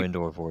my have fate. no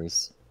indoor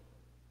voice.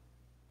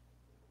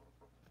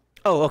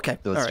 Oh, okay.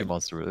 Those All two right.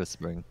 Monster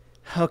Whispering.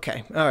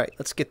 Okay, alright,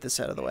 let's get this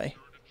out of the way.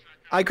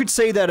 I could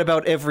say that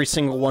about every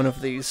single one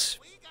of these,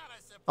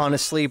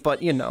 honestly,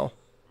 but you know.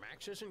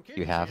 Max isn't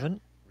kidding You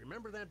haven't?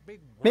 Remember that big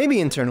Maybe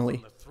word internally.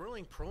 from the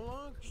thrilling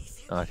prologue?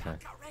 Okay.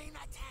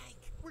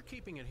 We're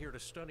keeping it here to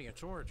study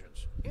its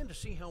origins and to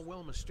see how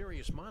well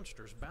mysterious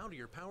monsters bow to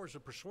your powers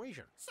of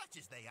persuasion. Such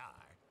as they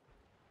are.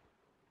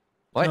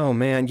 What? Oh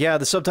man, yeah,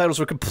 the subtitles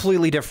were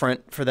completely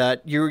different for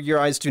that. Your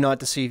eyes do not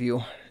deceive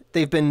you.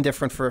 They've been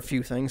different for a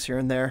few things here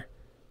and there.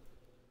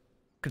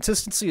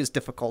 Consistency is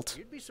difficult.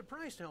 You'd be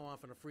surprised how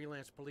often a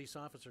freelance police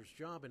officer's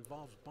job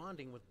involves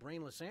bonding with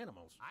brainless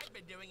animals. I've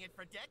been doing it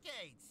for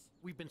decades.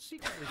 We've been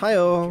secretly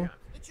Hi-oh. training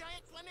Jeff The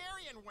giant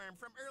planarian worm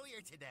from earlier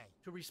today.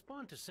 to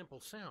respond to simple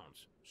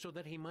sounds so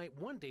that he might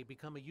one day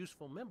become a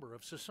useful member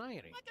of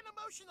society. Like an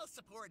emotional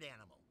support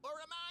animal. Or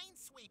a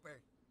minesweeper.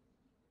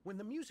 When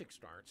the music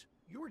starts,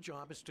 your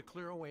job is to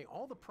clear away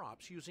all the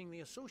props using the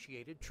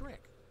associated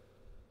trick.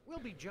 We'll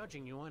be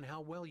judging you on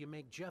how well you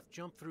make Jeff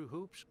jump through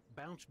hoops,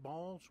 bounce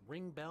balls,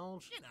 ring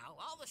bells. You know,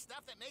 all the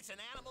stuff that makes an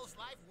animal's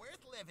life worth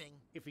living.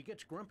 If he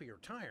gets grumpy or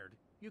tired,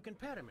 you can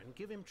pet him and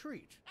give him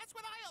treats. That's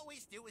what I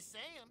always do with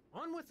Sam.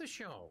 On with the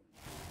show.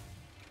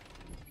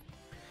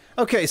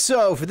 Okay,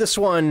 so for this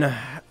one,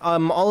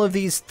 all of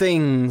these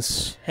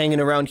things hanging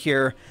around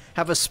here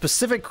have a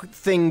specific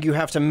thing you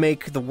have to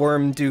make the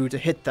worm do to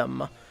hit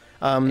them.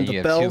 And The you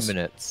have bells. 2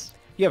 minutes.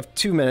 You have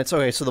 2 minutes.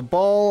 Okay, so the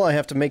ball, I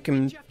have to make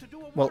him. Jeff to do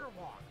a Well, water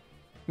walk.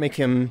 make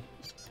him.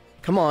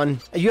 Come on,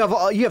 you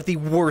have the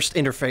worst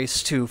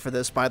interface too for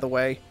this, by the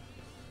way.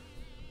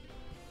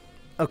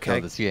 Okay.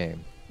 Oh, this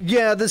game.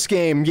 Yeah, this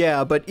game.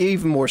 Yeah, but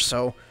even more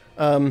so.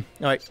 All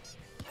right.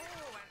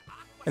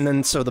 And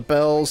then so the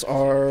bells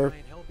are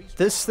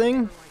this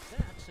thing.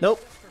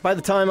 Nope. By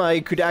the time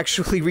I could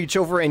actually reach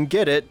over and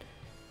get it,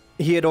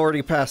 he had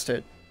already passed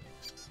it.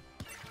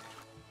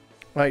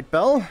 Right,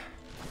 bell.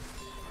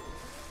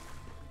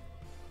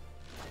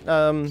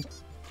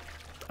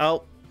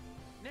 Out.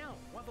 Now,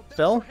 while the bells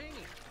Bell? are hanging,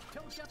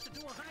 tell Jeff to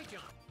do a high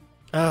jump.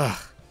 Ugh.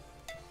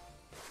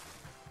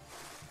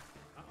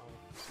 Uh-oh.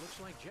 Looks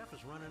like Jeff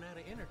is running out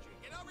of energy.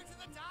 Get over to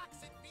the docks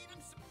and feed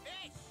him some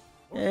fish.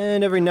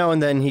 And every now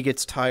and then he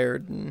gets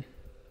tired.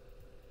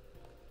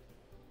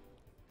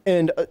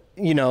 And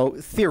you know,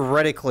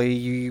 theoretically,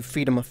 you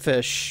feed him a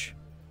fish.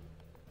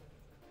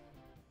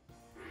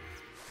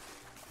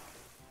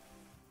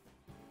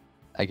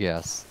 I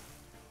guess.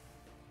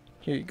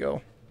 Here you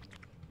go.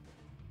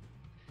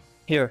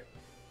 Here.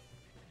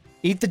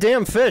 Eat the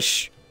damn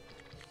fish!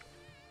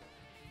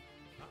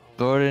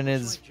 Throw it in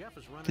Looks like Jeff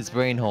is running his out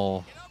brain of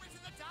hole. Get over to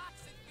the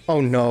docks and feed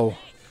Oh no.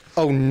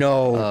 Oh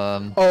no.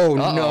 Oh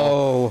uh-oh.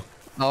 no.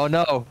 Oh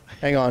no!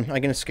 Hang on, I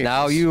can escape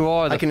Now this. you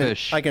are the I can,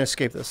 fish. I can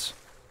escape this.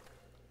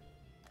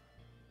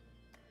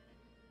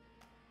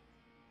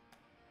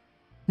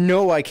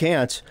 No, I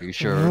can't. Are you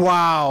sure?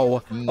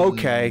 Wow.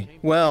 Okay.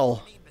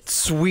 Well,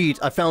 sweet.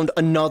 I found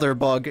another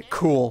bug.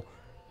 Cool.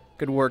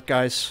 Good work,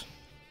 guys.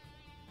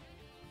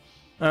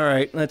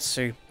 Alright, let's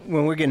see.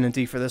 Well, we're getting a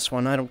D for this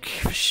one. I don't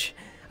give a sh-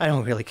 I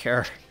don't really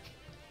care.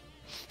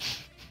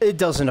 It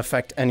doesn't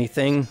affect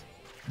anything.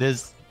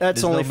 There's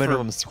That's there's only no for-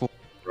 minimum score,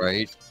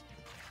 right?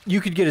 You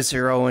could get a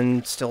 0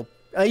 and still...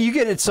 you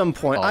get it at some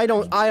point.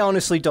 I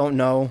honestly don't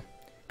know.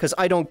 Because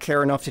I don't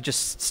care enough to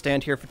just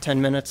stand here for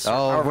 10 minutes. or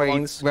Oh however long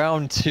wait, this-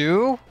 round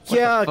 2?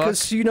 Yeah,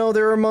 because, you know,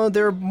 there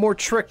are more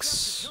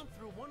tricks. jump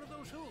through one of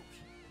those hoops.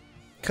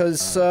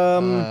 Because,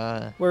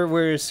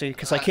 where is he?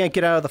 Because I can't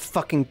get out of the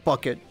fucking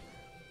bucket.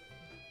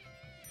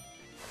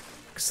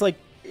 Because, like,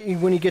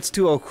 when he gets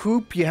to a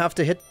hoop, you have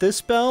to hit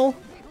this bell.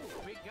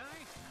 Big guy.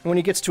 When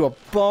he gets to a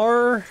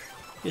bar,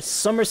 you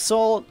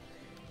somersault.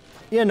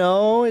 You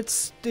know,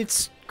 it's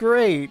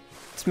great.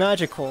 It's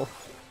magical.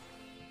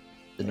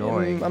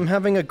 annoying. I'm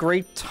having a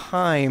great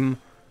time.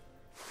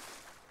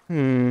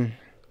 I'm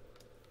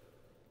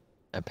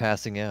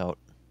passing out.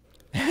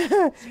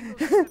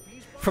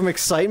 From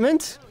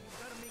excitement?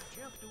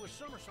 Jeff do a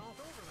somersault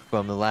over them.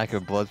 From the lack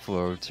of blood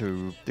flow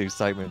to the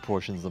excitement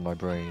portions of my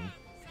brain.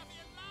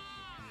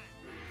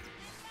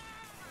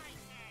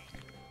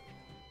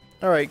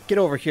 Alright, get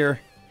over here.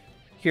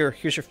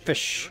 Here's your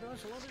fish. Sure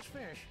does love his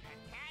fish.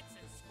 cats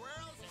and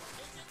squirrels and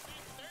pigeons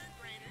and third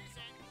graders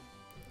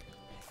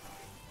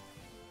and...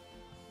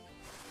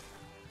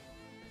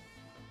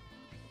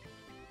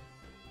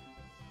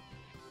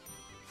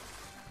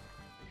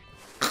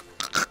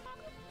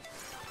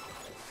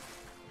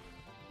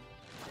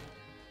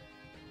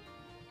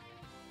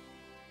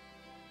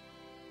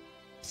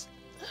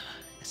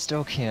 I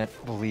still can't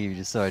believe you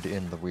decided to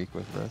end the week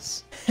with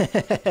this.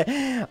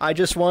 I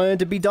just wanted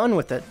to be done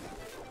with it.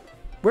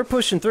 We're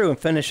pushing through and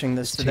finishing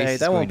this today. Taste is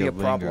That won't be going a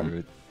to problem.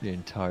 linger the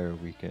entire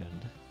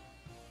weekend.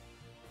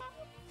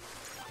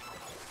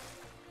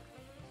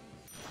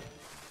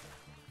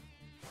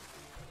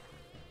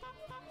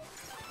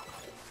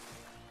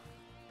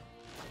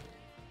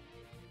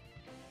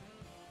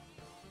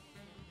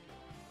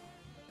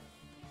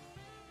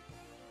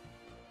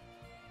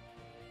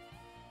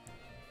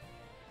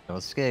 No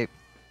escape.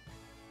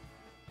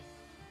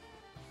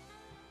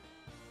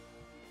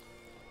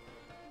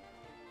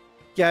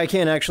 Yeah, I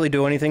can't actually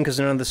do anything because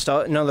none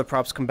of the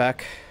props come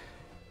back.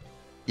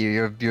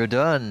 You're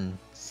done.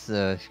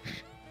 So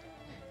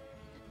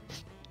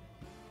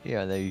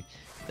yeah, they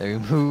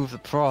remove the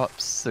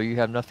props, so you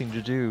have nothing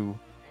to do.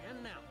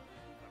 And now,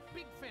 a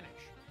big finish.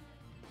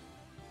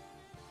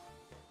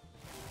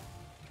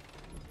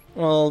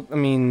 Well, I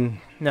mean,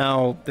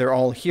 now they're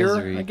all here,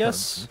 Misery I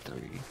guess.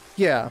 comes in 3.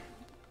 Yeah,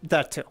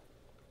 that too.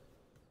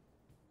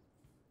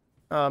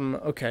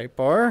 Okay,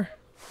 bar.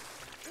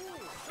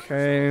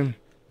 Okay.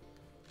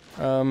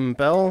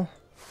 Bell.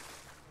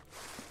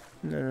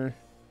 No.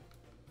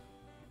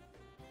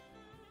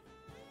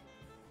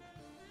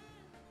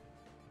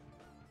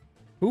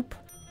 Hoop.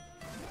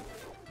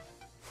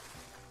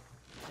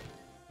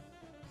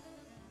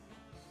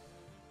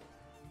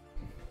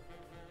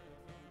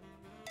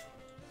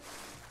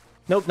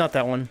 Nope, not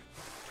that one.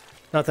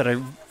 Not that I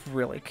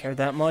really care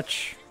that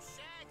much.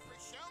 Shag for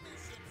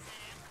showmanship,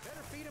 Sam.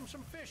 Better feed him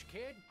some fish,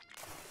 kid.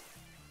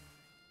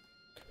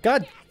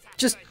 God,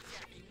 just... Good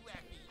Jeffy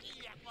Weffy,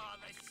 eat up all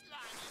the slimy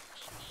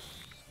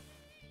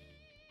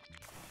pee-pee.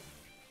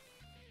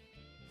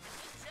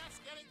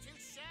 Just getting too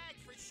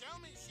shagged for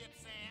showmanship,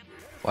 Sam.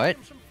 What?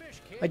 Some fish,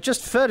 kid. I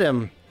just fed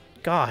him.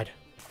 God.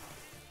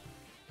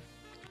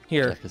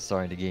 Here. Jeff is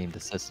starting to game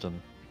the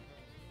system.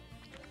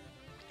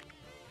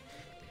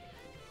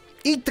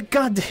 Eat the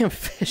goddamn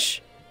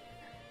fish.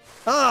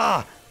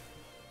 Ah!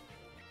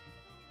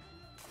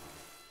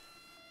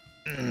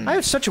 I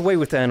have such a way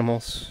with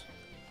animals.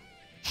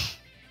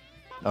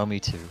 Oh, me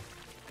too.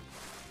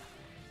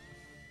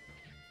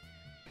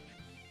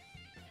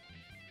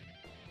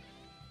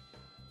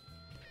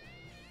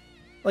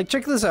 Like,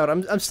 check this out.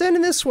 I'm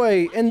standing this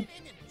way, and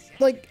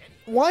like,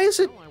 why is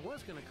it? Oh, I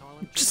was gonna call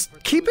him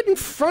Just keep it in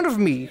front of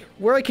me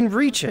where I can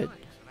reach it.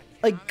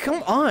 Like,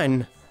 come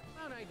on.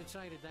 But I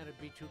decided that'd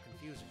be too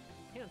confusing.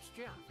 Hence,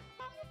 Jeff.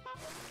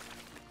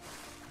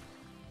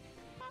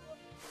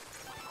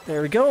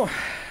 There we go.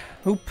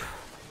 Oop.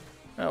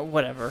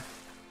 Whatever.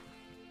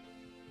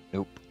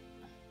 Nope.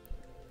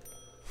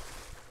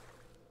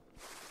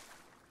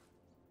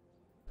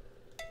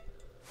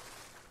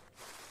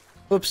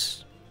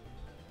 Oops.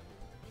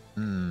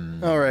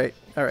 Hmm. Alright,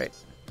 alright.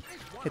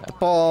 Hit the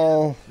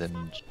ball.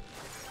 Them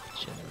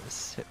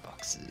generous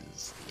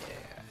hitboxes.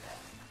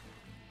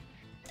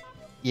 Yeah.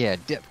 Yeah,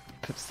 depth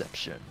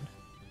perception.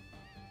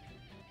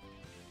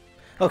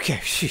 Okay,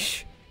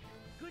 sheesh.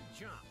 Good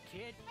job,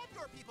 kid. That's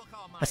where people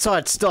call I saw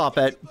it stop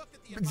at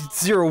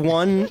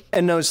 0-1,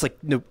 and I was like,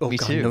 no, oh Me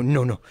god, too. no,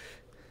 no, no.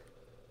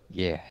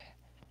 Yeah.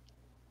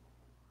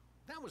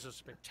 That was a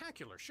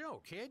spectacular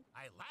show, kid.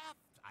 I laughed,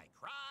 I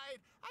cried,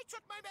 I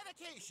took my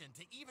medication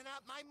to even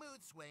out my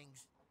mood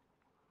swings.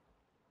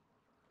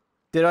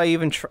 Did I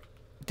even try?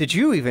 Did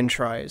you even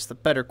try? Is the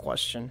better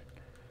question.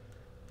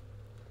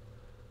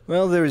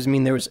 Well, there was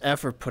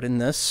effort put in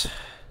this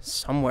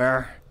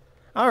somewhere.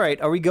 All right,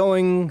 are we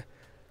going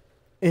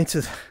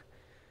into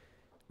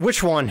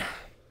which one?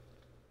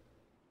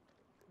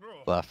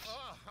 Left.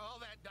 Oh, all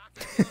that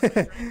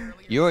Dr. earlier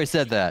You already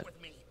said that.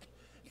 with me.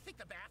 You think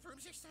the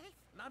bathrooms are safe?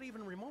 Not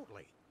even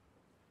remotely.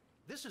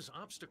 This is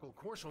Obstacle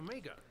Course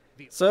Omega.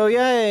 The So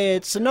yay,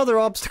 it's another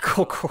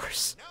obstacle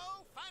course.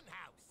 No fun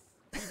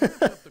house.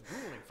 ramped up the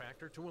grueling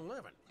factor to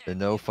 11. The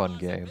no fun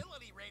game.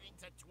 Impossibility rating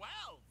to 12.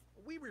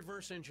 We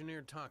reverse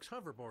engineered Talk's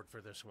hoverboard for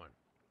this one,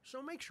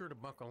 so make sure to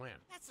buckle in.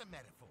 That's a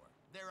metaphor.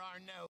 There are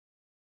no.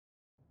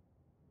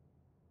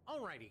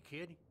 Alrighty,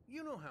 kid.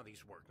 You know how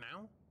these work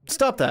now. Get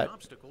Stop through the that.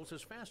 obstacles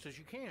as fast as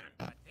you can.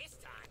 But this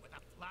time with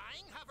a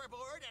flying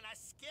hoverboard and a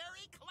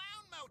scary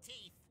clown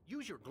motif.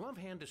 Use your glove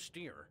hand to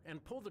steer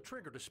and pull the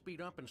trigger to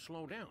speed up and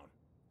slow down.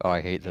 Oh,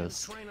 I hate And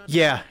this. try not to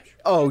Yeah. crash.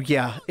 Oh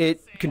yeah.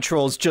 It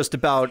controls just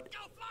about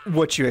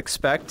what you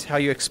expect, how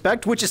you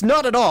expect, which is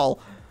not at all.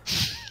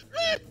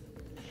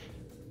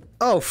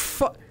 Oh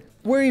fuck.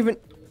 We're even.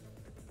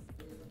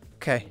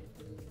 Okay.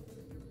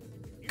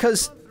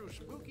 Cause Through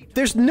spooky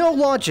there's no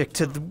logic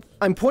to the.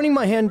 I'm pointing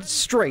my hand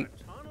straight.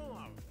 tunnel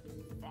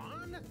of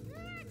fun.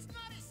 It's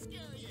not as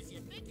scary as you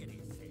think it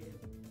is, Sam.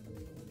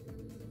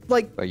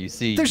 Like, But you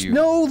see, there's you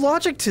no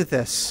logic to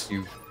this.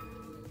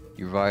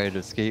 you ride a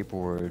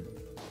skateboard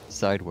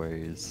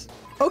sideways.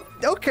 Oh,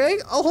 okay,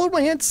 I'll hold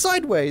my hand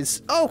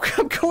sideways. Oh,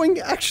 I'm going,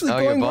 actually Now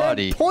your going where I'm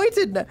body.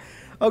 pointed now.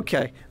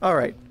 Okay,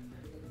 alright.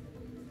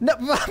 No,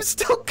 I'm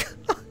still...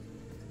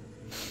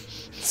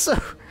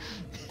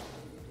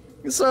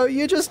 So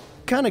you just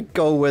kind of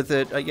go with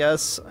it, I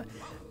guess.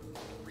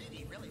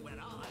 Really, really went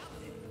all out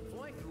there.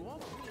 Fly through all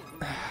the rules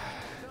and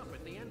up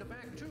at the end of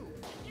Act 2. You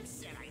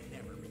said I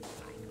never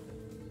recycle.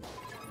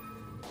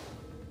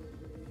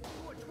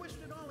 Do a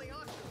twisted ollie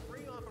oxen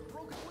free off a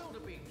broken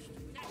wildebeest.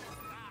 Stop,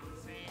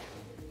 Sam.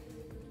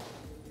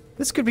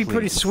 This could be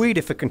pretty Please. sweet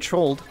if it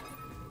controlled.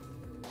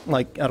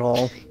 Like, at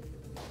all.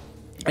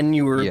 And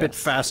you were a bit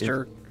Yes,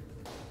 faster.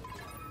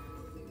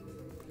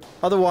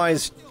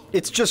 Otherwise,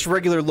 it's just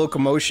regular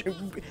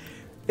locomotion.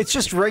 It's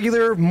just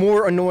regular,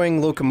 more annoying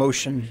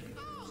locomotion.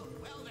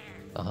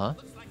 Uh-huh.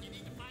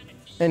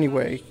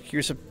 Anyway,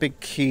 here's a big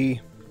key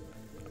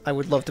I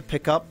would love to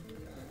pick up.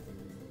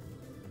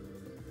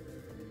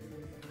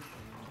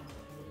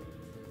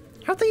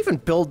 How'd they even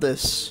build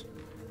this?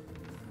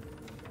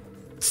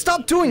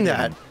 Stop doing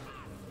that!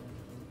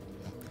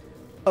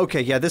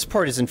 Okay, yeah, this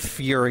part is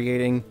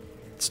infuriating.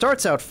 It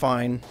starts out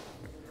fine.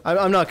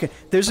 I'm not gonna...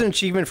 There's an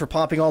achievement for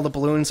popping all the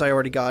balloons. I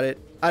already got it.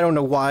 I don't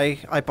know why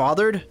I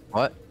bothered.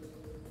 What?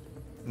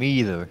 Me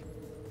either.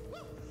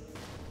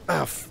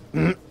 Ah,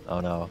 Oh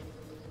no.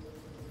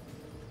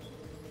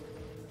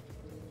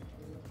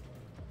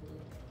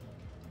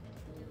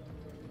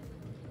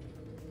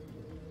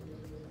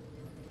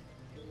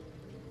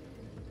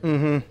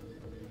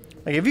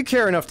 Like, if you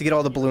care enough to get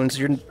all the balloons,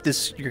 you're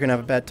gonna have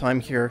a bad time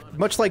here.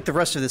 Much like the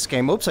rest of this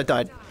game. Oops, I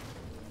died.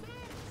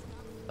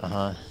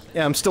 Uh-huh.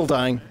 Yeah, I'm still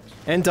dying.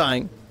 And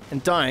dying.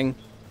 And dying.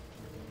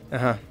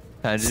 Uh-huh.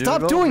 Time to do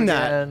Stop it doing over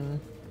that!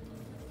 again.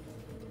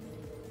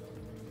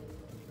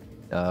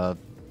 I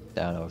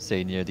don't know,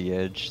 stay near the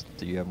edge.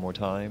 Do you have more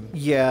time?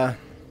 Yeah.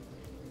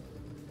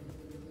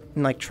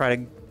 And like try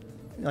to,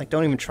 like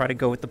don't even try to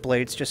go with the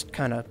blades. Just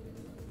kind of,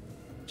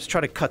 just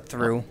try to cut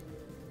through.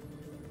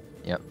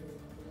 Yep.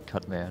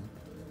 Cut man.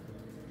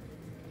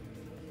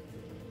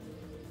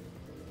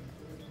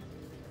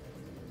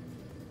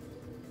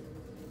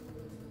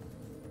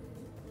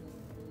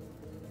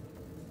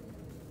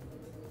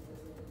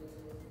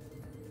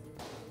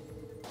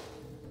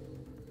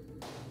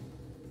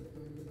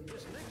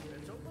 This next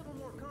bit's a little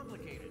more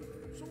complicated,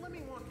 so let me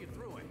walk you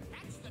through it.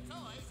 Catch the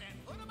toys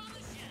and put them on the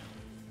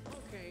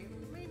shelf. Okay,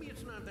 maybe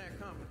it's not that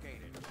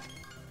complicated.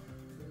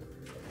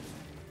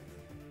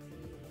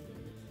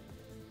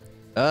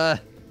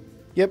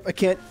 Yep, I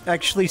can't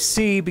actually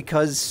see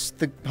because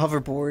the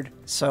hoverboard.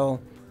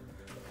 So.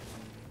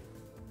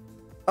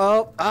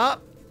 Oh, ah.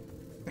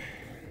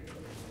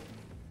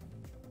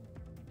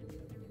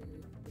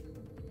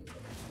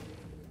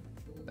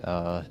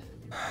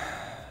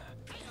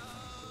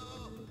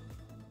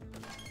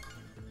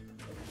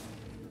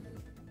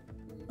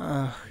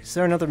 Is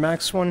there another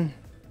max one?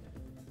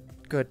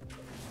 Good.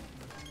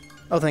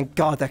 Oh, thank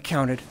God that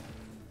counted.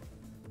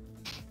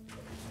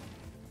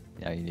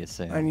 Yeah, you need to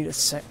say. I need a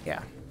set.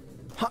 Yeah.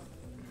 Huh.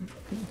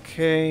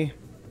 Okay.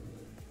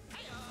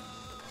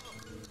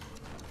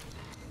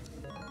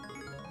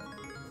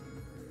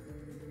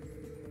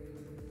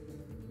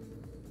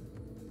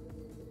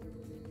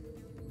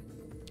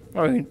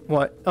 Oh,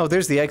 what? Oh,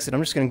 there's the exit.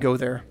 I'm just gonna go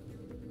there.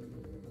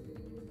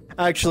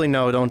 Actually,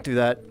 no, don't do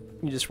that.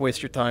 You just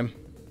waste your time.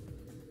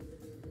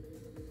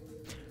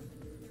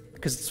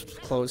 Because it's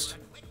closed.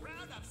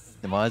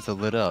 The mines are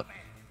lit up.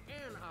 And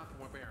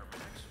Aqua Bear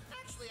Max.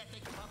 Actually, I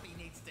think Puppy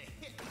needs to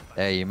hit me.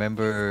 Hey, you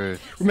remember?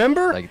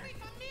 Remember Like,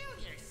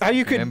 how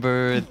you could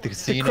remember the the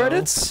casino?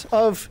 credits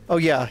of? Oh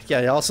yeah,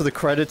 yeah. Also the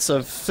credits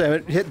of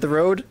Hit the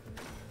Road.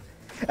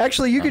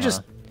 Actually, you could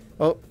just.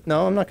 Oh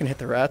no, I'm not gonna hit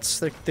the rats.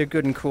 They're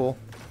good and cool.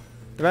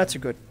 The rats are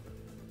good.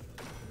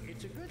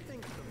 It's a good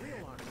thing the real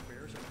Aqua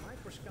Bears are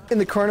microscopic. In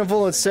the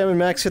carnival at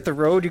Sam&Max Hit the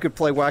Road, you could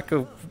play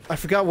Wacko. I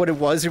forgot what it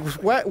was. It was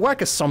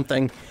Wacko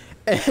something,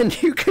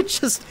 and you could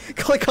just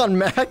click on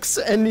Max,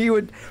 and you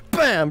would,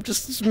 bam,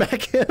 just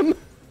smack him.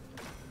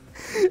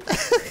 Sam, is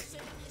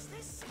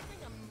there something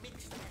a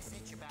mixed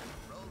message about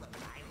the role of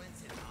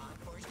violence in law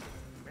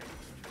enforcement?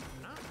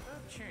 Not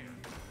a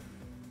chance.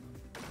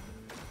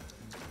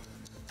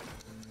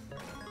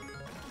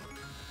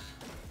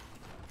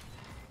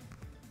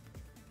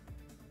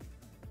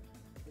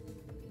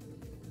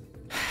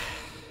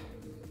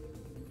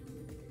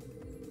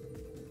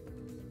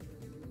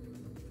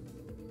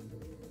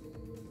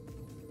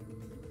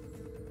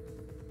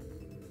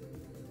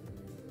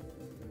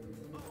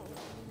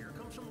 Here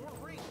comes some more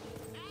rings.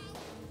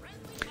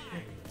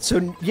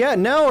 So yeah,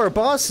 now our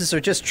bosses are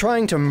just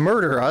trying to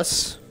murder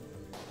us.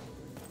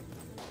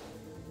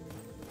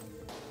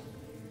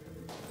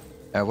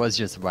 That was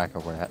just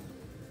Wacko Rat.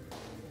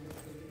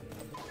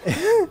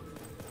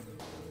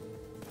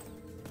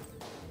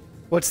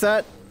 What's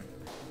that?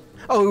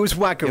 Oh, it was It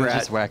Wacko was Rat.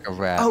 just Wacko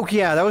Rat. Oh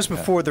yeah, that was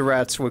before the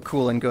rats were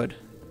cool and good.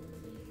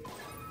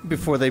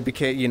 Before they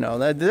became, you know,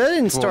 that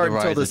didn't Before start the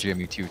until rise this. of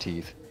Jimmy Two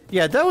Teeth.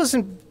 Yeah, that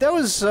wasn't. That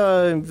was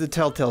the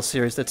Telltale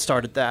series that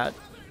started that.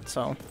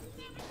 So.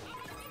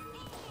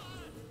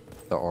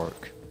 The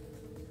orc.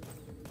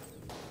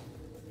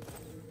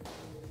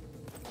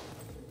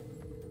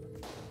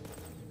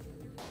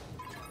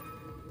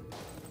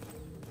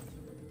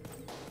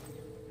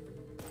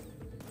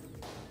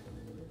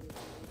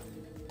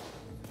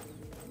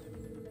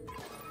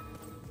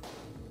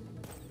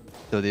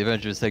 So the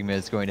adventure segment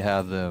is going to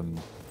have them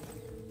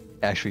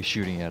actually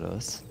shooting at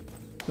us.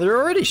 They're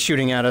already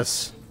shooting at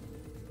us.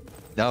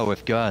 No,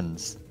 with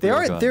guns. They Real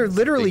are. guns, They're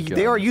literally. big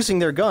They are guns. using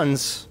their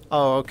guns.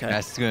 Oh, okay.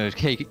 That's gonna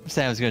take.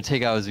 Sam's gonna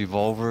take out his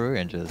revolver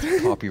and just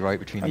pop you right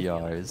between the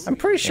eyes. I'm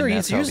pretty sure And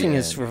he's that's how the using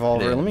his end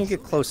revolver. Let me ends.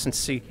 get close and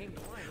see.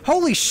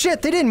 Holy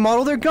shit! They didn't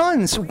model their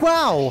guns.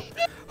 Wow.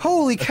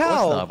 Holy Of course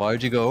cow. not. Why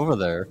would you go over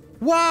there?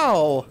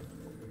 Wow.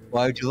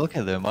 Why would you look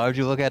at them? Why would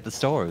you look at the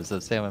stores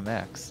of Sam and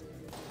Max?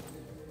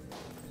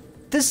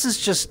 This is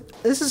just.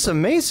 This is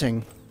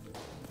amazing.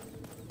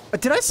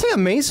 Did I say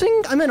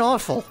amazing? I meant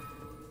awful.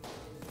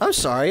 I'm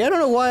sorry. I don't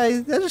know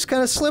why. That just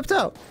kind of slipped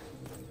out.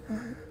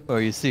 Well,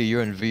 you see,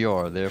 you're in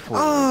VR, therefore.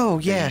 Oh,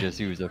 you yeah. can just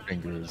use your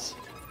fingers.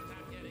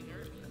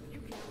 You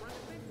can't run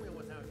a big wheel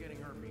without getting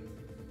herpes.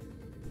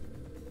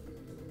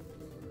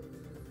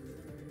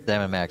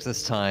 Sam and Max,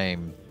 this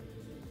time,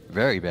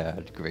 very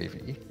bad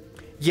gravy.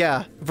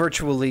 Yeah,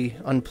 virtually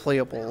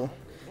unplayable.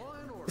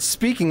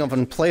 Speaking of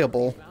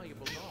unplayable,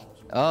 Valuable dolls.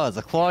 Oh, it's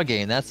a claw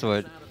game. That's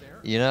what,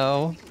 you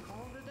know,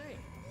 Call it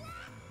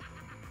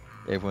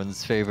a day.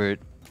 everyone's favorite,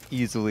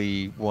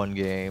 easily won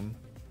game.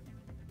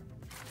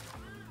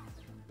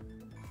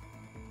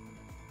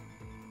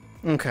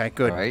 okay,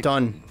 good, Alright.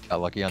 done.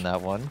 Got lucky on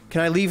that one.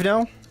 Can I leave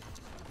now?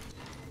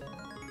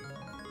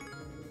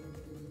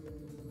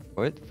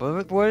 What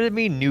did it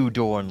mean, new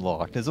door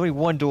unlocked? There's only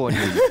one door in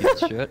here, you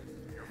piece of shit.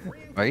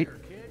 Right?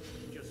 Kid,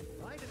 just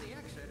fly to the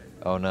exit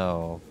and Oh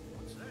no.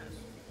 what's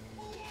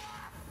this?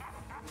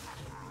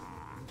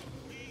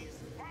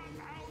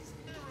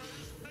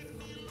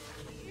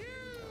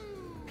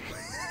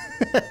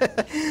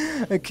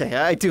 Okay,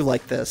 I do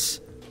like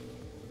this.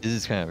 This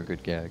is kind of a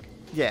good gag.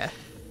 Yeah.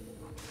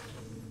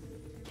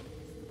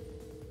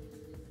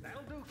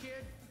 That'll do,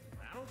 kid.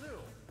 That'll do.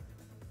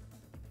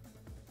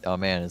 Oh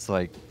man, it's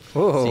like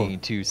Whoa. seeing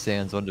two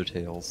Sans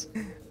Undertales.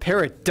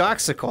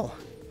 Paradoxical.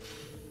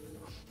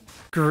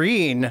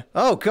 Green.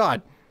 Oh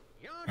god.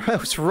 That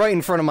was right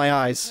in front of my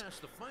eyes. Pass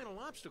the final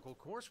obstacle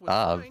course with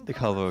Ah, flying the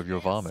color of your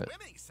vomit.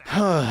 Swimming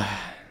sound.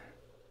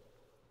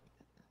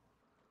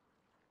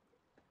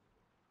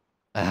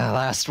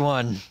 Last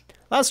one.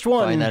 Last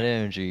one. Find that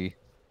energy.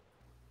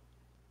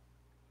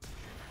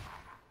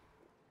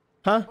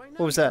 Huh? By now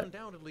What was you've that?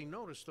 undoubtedly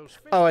noticed those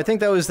fish Oh, I think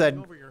that was that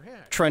flying over your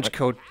head. trench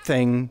coat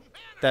thing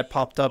that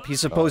popped up.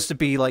 He's supposed to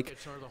be like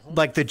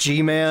the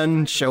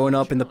G-Man showing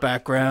up in the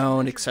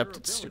background, except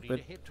it's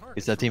stupid.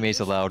 Is that he makes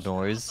a loud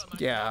noise?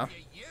 Yeah.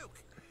 You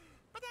uke.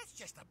 But that's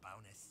just a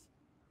bonus.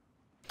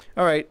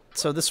 All right.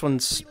 So this one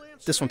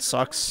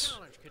sucks.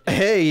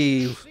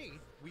 Hey.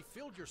 We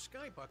filled your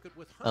sky bucket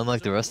with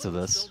Unlike the hundreds rest of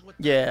balloons this. filled with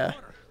Yeah. water.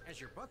 As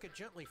your bucket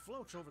gently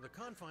floats over the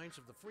confines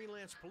of the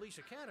Freelance Police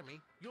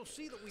Academy, you'll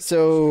see that we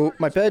So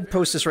my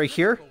bedpost is right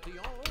here, difficulty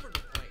all over the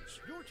place.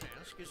 Your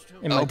task is to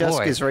and my Oh, desk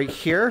boy. is right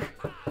here.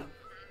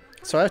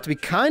 So I have to be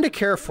kind of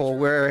careful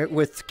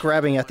with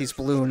grabbing at these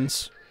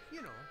balloons.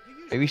 you know, you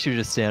use Maybe you should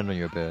just stand on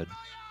your bed.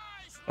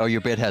 Oh,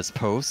 your bed has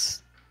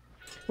posts?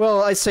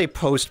 Well, I say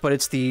post, but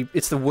it's the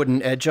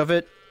wooden edge of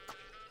it.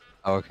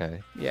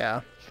 Okay.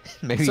 Yeah.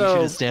 Maybe you So-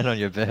 should just stand on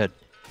your bed.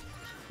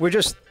 We're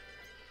just.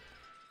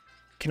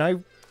 Can I?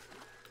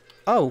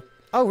 Oh.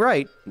 Oh,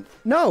 right.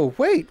 No,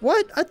 wait,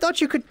 what? I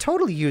thought you could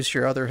totally use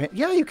your other hand.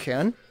 Yeah, you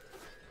can.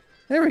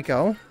 There we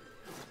go.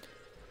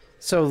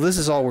 So this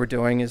is all we're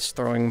doing is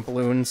throwing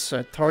balloons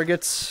at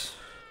targets.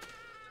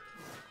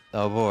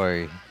 Oh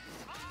boy.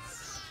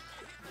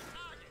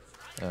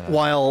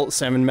 While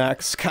Sam and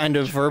Max kind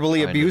of verbally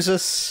Kind of. abuse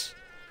us.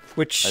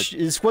 Which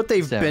is what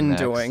they've Sam been and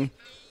Max. doing.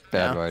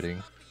 Bad Yeah.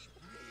 writing.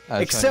 I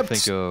was Except trying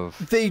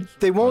to think of...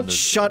 they won't the-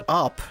 shut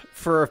up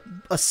for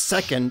a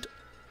second.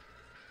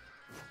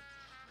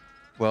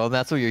 Well,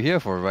 that's what you're here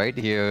for, right?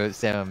 Here,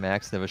 Sam and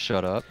Max never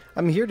shut up.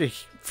 I'm here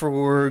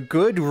for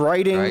good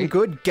writing, Right?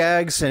 good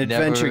gags, and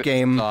adventure Never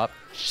game stop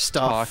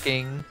stuff.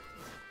 talking.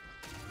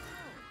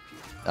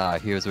 Ah,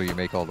 here's where you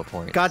make all the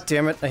points. God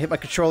damn it! I hit my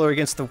controller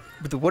against the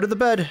wood of the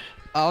bed.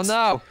 Oh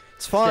no!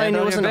 It's fine. Stand It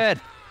on your wasn't.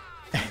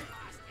 bed.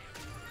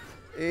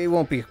 It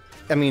won't be.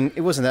 I mean,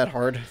 it wasn't that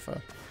hard if I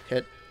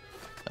hit.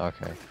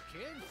 Okay.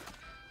 kid.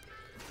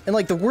 And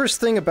like the worst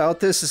thing about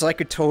this is I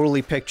could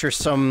totally picture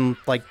some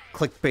like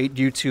clickbait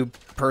YouTube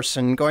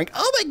person going,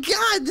 "Oh my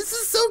god, this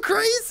is so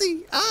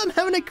crazy! I'm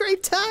having a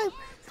great time."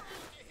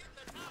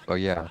 Oh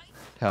yeah.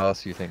 How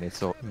else do you think they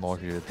so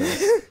marketed this?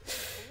 Balloons,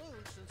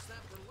 since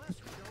that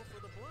burlesque show for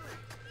the blind.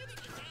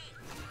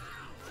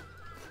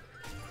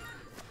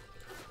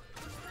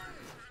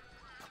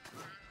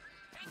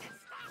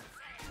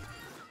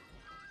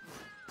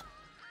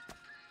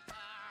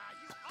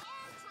 You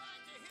are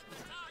trying to hit the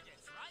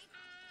targets, right?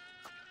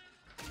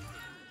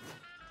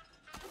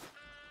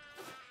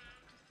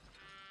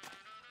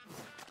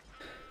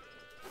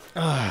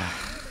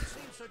 Haven't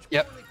seen such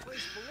Yep. poorly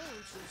placed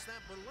balloons since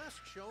that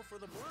burlesque show for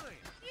the blind.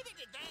 Neither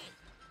did they.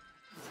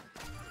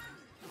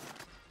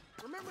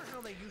 Remember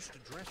how they used to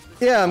dress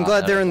this? Yeah, I'm Ah,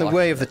 glad that they're in the blocked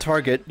way it. of the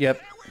target.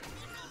 Yep.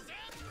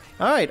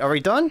 All right, are we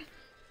done?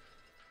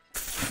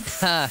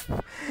 Ha!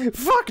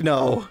 Fuck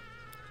no.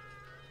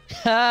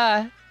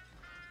 Ha!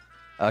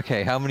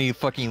 Okay, how many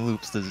fucking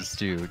loops does this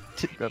do?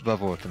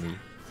 Level with me.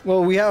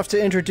 Well, we have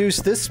to introduce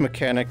this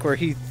mechanic where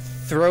he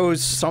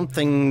throws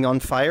something on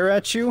fire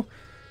at you.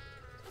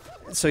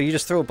 So you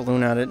just throw a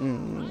balloon at it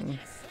and... You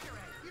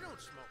don't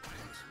smoke wax.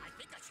 I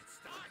think I should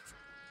start.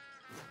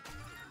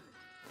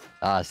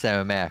 Ah, Sam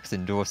and Max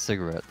endorse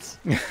cigarettes.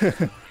 You might want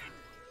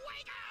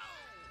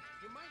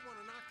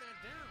to knock that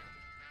down.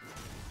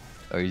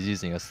 Oh, he's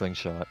using a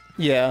slingshot.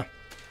 Yeah.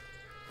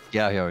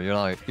 Yeah,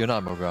 you're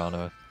not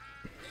Morgana.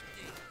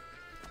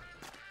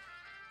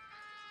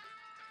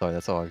 Sorry,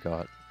 that's all I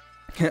got.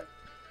 You are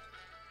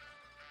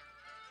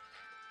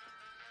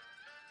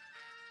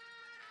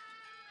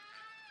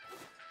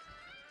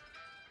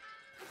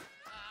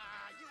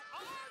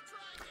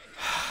trying to hit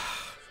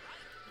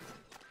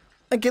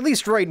Like, at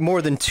least write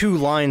more than 2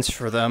 lines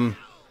for them.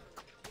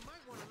 You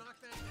might want to knock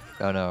that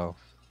down. Oh no.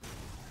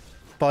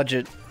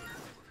 Budget.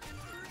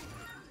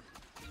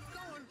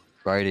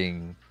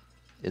 Writing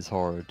is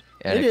hard.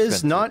 And It is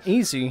expensive. not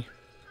easy.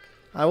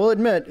 I will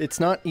admit, it's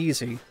not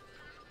easy.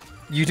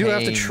 You do have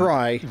to Paying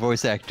try.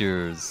 Voice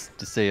actors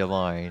to say a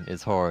line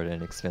is hard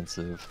and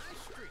expensive.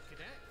 Street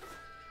cadet.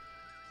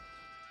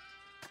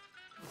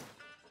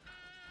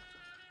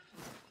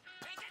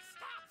 Make it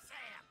stop,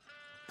 Sam!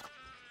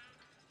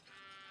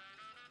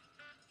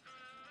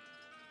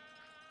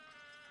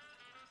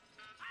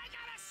 I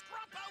got a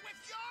scrumpo with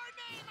your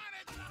name on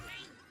it,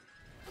 Lumpy!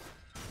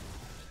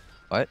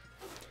 What?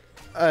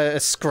 A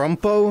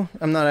scrumpo?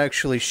 I'm not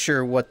actually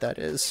sure what that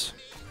is.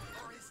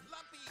 Or is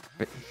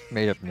Lumpy...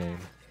 Made up name.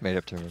 Made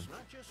up term. Not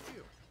just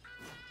you.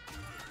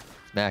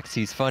 Max,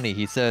 he's funny.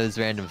 He says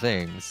random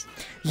things.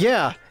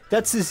 Yeah,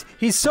 that's his.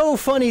 He's so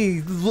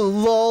funny.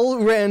 Lol,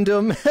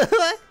 random.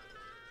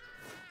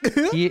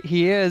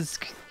 He is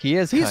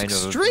He's kind of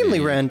extremely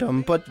maybe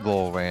random, but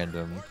lol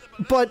random.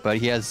 but But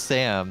he has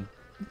Sam.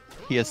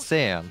 He has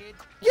Sam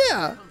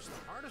yeah,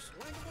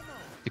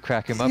 to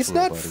crack him up he's a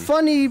little, not buddy.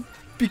 funny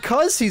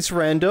because he's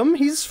random.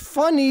 He's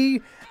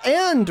funny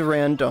and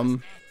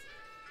random.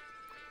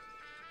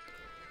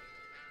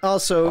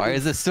 Also, Why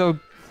is it so?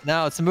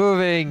 Now it's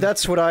moving.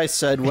 that's what I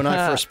said when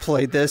I first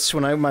played this.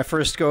 When my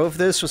first go of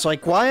this was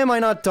like, why am I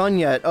not done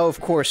yet? Oh, of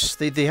course,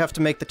 they have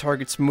to make the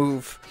targets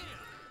move.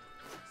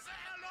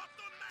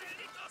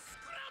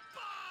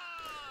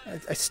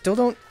 I still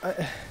don't.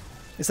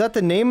 Is that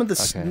the name of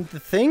the the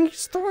thing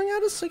he's throwing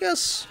at us? I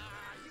guess.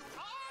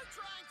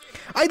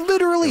 I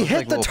literally hit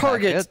like the little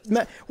target.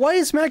 Why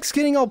is Max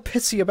getting all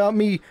pissy about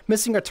me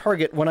missing a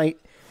target when I?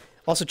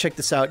 Also, check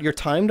this out. You're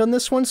timed on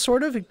this one,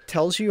 sort of. It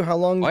tells you how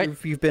long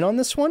you've been on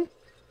this one.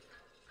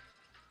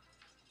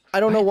 I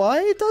don't know why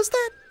it does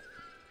that.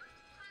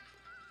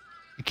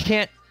 You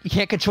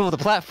can't control the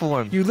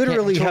platform. You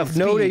literally have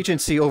no speed.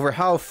 agency over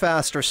how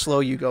fast or slow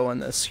you go on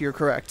this. You're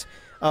correct.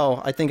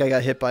 Oh, I think I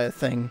got hit by a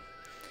thing.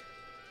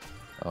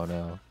 Oh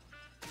no.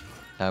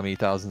 How many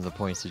thousands of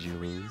points did you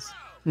lose?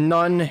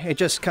 None. It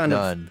just kind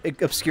None. of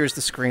it obscures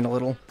the screen a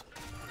little.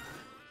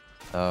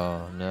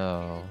 Oh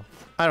no.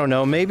 I don't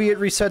know. Maybe it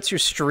resets your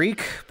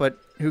streak, but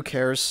who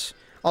cares?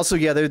 Also,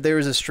 yeah, there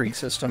is a streak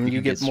system. You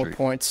can get get more streak.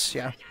 points.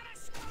 Yeah.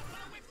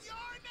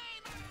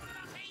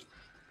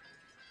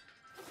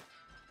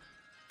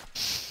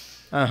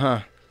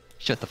 Uh-huh.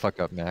 Shut the fuck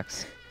up,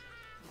 Max.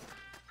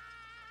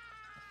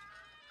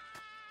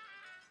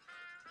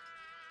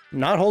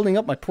 Not holding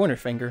up my pointer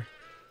finger.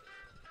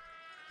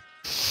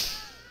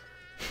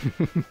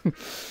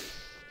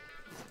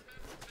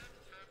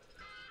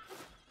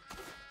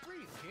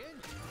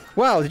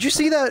 Wow, did you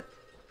see that?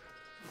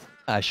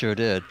 I sure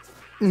did.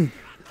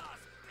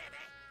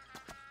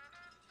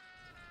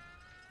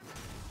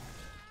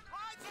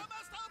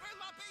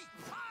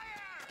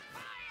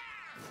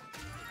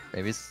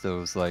 Maybe it's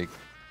those like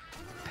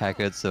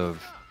packets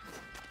of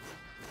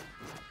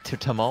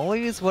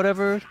tamales,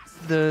 whatever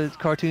the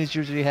cartoons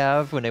usually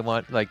have when they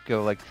want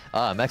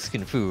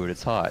Mexican food.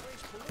 It's hot.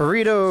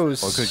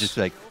 Burritos. Or it could just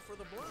be like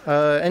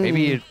and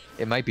maybe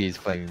it might be his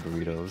flaming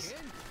burritos.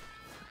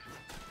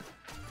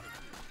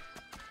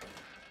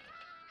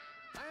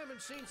 I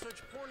haven't seen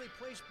such poorly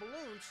placed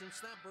balloons since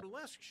that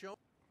burlesque show.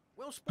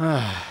 Well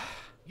spotted.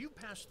 You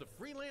passed the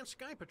Freelance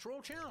Sky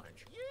Patrol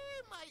Challenge. You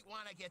might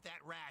want to get that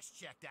rash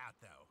checked out,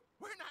 though.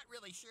 We're not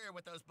really sure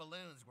what those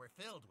balloons were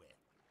filled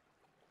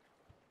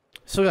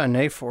with. Still got an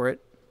A for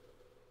it.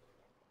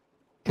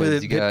 With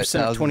Because a you hit got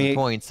percent of thousands 28. of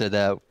points at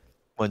that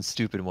one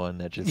stupid one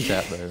that just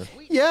sat there.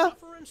 Sweet Yeah.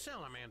 sulfur and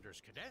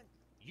salamanders, cadet.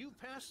 You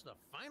passed the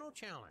final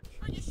challenge.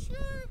 Are you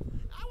sure?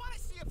 I want to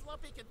see if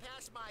Lumpy can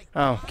pass my...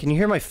 Oh, can you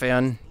hear my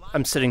fan?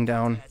 I'm sitting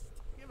down.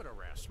 Give it a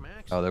rest,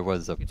 Max. Oh, there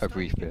was a It's time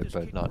brief to get bit, this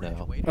but kid not now.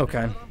 graduated Okay.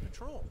 and out on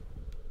patrol.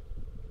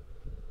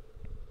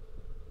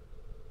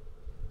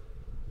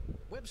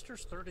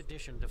 Webster's third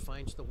edition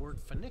defines the word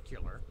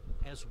funicular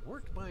as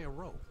worked by a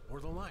rope or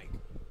the like.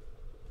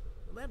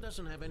 Well, that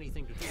doesn't have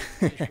anything to do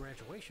with today's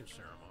graduation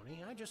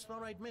ceremony. I just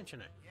thought I'd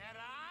mention it. Get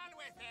on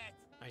with it!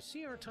 I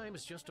see our time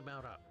is just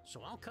about up,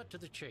 so I'll cut to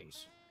the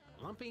chase.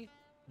 Lumpy,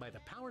 by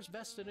the powers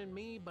vested in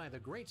me by the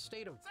great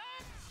state of...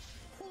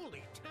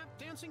 Holy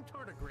tap-dancing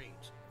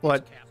tardigrades!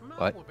 What? It's Captain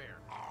What?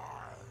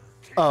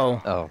 Aquabear.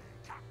 Oh. Oh,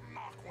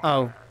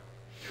 Oh.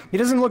 He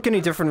doesn't look any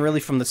different really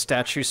from the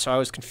statue, so I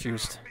was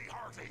confused.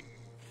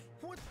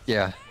 What?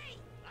 yeah.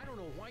 I don't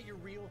know why you're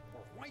real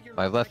or why you're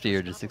My not left like ear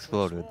a just stopper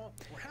exploded. small,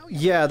 or how you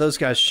Yeah, got those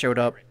guys so showed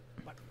up. for it,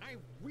 But I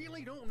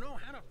really don't know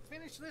how to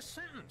finish this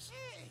sentence.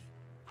 Hey,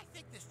 I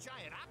think this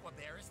giant aqua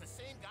bear is the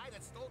same guy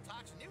that stole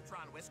Tock's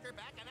neutron whisker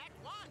back in Act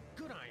 1.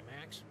 Good eye,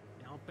 Max.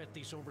 I'll bet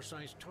these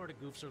oversized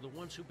tardigoofs are the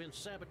ones who've been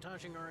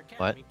sabotaging our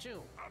academy,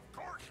 too. Of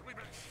course we've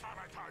been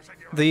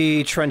sabotaging you.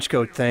 The trench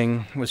coat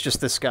thing was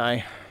just this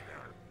guy.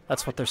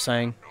 That's what they're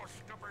saying.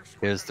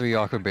 There's 3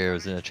 aqua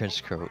bears in a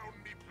trench coat.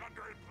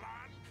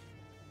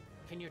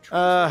 Can you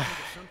translate into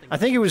something I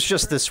think it was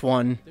just this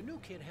one. the new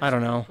kid I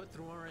don't hasn't been know. put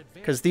through our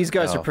advanced 'Cause these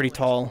guys are Oh. pretty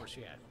tall. course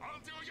yet. I'll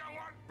do you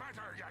one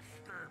better, you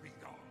scurvy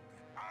dog.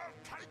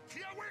 I'll take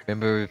you with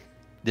Remember,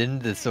 didn't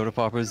the soda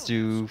poppers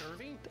do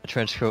a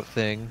trench coat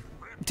thing?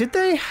 Did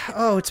they?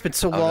 Oh, it's been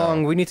so Oh,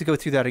 long. no. We need to go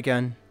through that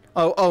again.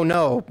 Oh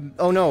no.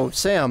 Oh no,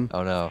 Sam.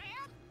 Oh no.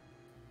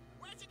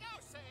 Where'd you go,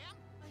 Sam?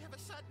 I have a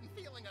sudden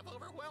feeling of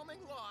overwhelming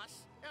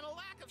loss and a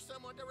lack of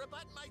someone to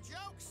rebut my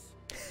jokes.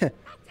 I'll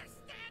just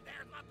stand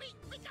there, Lumpy.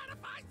 We gotta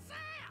find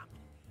Sam.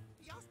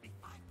 He owes me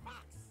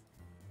 $5.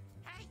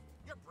 Hey,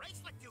 your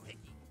bracelet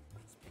doohickey.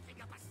 It's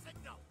picking up a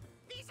signal.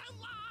 He's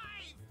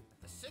alive.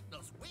 The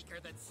signal's weaker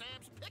than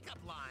Sam's pickup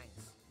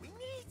lines. We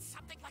need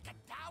something like a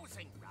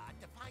dowsing rod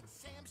to find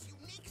Sam's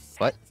unique scent.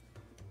 What?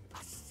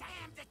 A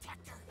Sam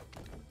detector.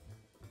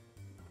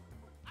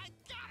 I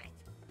got it.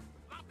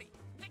 Lumpy,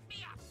 pick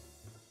me up.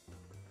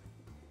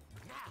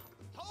 Now,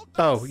 hold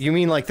Oh, you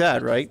mean like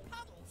that, right?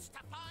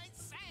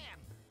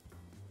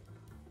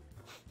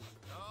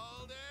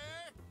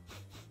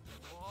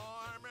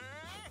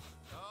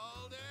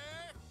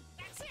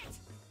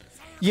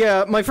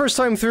 Yeah, my first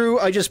time through,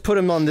 I just put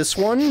him on this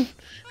one,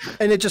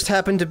 and it just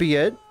happened to be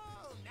it.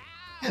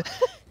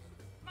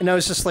 And I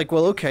was just like,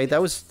 well, okay, that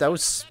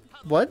was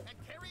what?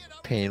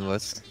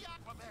 Painless.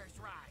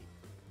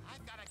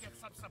 I've got to get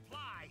some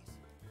supplies.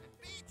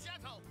 Be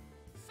gentle.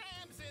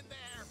 Sam's in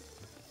there.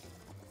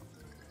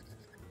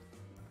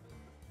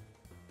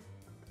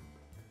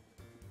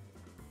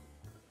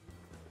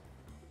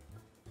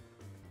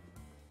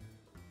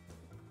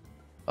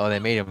 Oh, they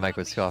made him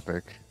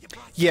microscopic.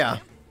 Yeah.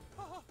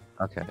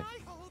 Okay. I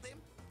hold him.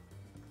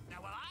 Now,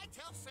 while I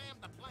tell Sam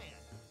the plan,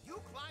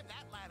 you climb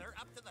that ladder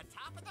up to the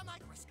top of the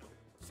microscope.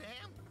 Sam,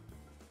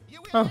 you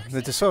in Oh,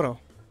 there, the Sam? DeSoto.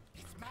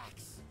 It's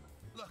Max.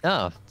 Look,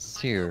 Oh, it's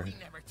I know here. we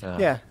never talk.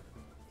 Yeah.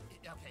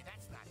 Okay,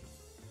 that's not it.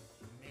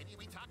 Maybe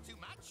we talk too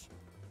much?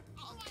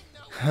 All I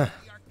know is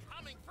we are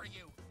coming for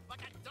you,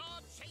 like a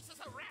dog chases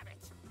a rabbit.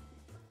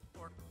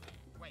 Or,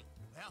 wait,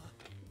 well,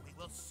 we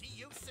will see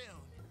you soon.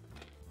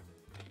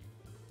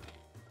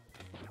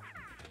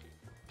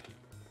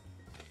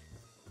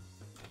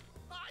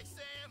 Bye,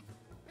 Sam.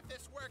 If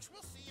this works,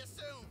 we'll see you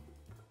soon.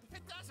 If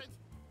it doesn't,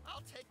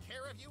 I'll take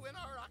care of you in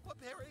our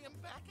aquarium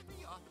back in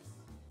the office.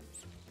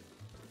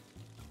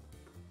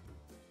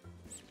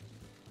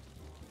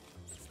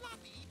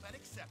 Sloppy, but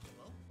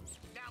acceptable.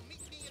 Now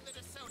meet me in the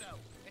DeSoto.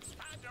 It's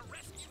time to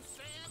rescue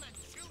Sam and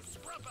chew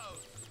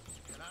Scrumpos.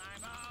 And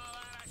I'm all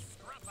out of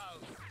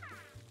Scrumpos.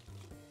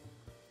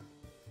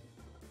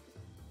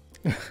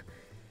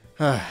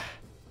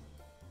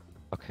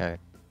 Okay.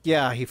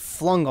 Yeah, he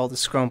flung all the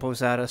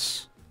scrumpos at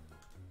us.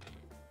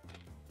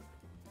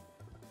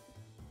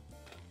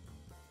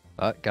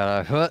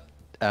 Got a hut.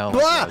 Oh,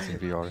 Blah! that's in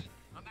VR. On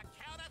the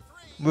count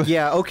of 3.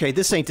 Yeah, okay,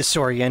 this ain't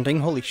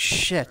disorienting. Holy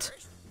shit.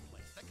 First,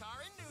 place the car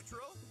in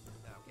neutral.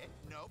 Okay,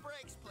 no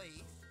brakes,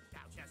 please. Now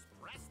just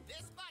press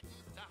this button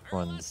to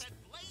hurl One's- us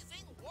at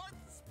blazing warp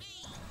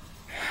speed.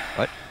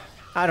 What?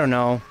 I don't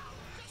know.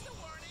 Just a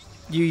warning.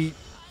 You...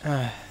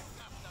 Up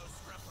those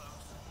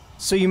Scrumpos.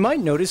 So you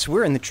might notice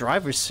we're in the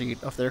driver's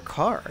seat of their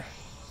car.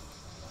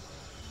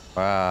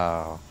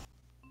 Wow.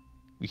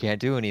 We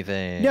can't do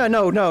anything. Yeah,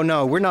 no,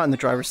 we're not in the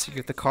driver's seat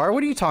of the car.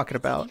 What are you talking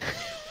about?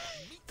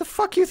 The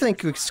fuck you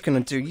think it's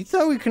gonna do? You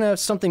thought we could have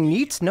something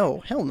neat? No,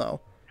 hell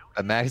no.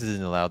 But Max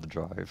isn't allowed to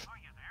drive.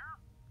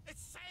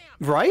 It's Sam.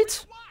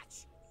 Right?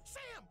 Watch.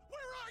 Sam,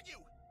 where are you?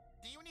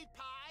 Do you need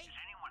pie? Is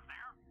anyone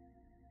there?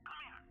 Come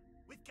here.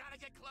 We've got to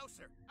get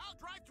closer. I'll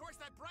drive towards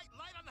that bright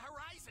light on the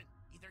horizon.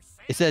 Either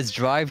Sam It says or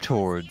drive the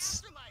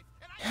towards. afterlife,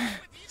 and I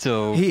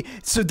go with either. So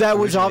So that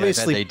was originally, I bet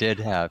obviously... they did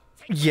have.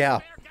 Yeah.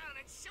 Bear gun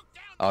and shoot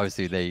down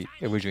Obviously, they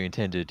originally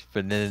intended,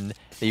 but then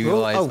they Oh,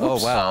 realized, oh, oh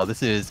whoops. wow,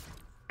 this is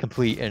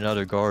complete and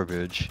utter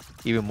garbage,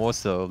 even more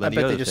so than I the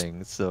bet they other just-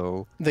 things.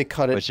 So They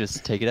cut let's it.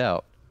 just take it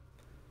out.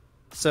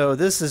 So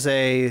this is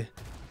a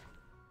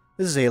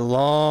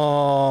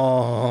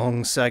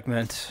long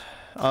segment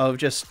of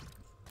just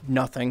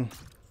nothing.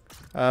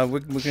 We're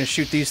gonna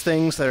shoot these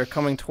things that are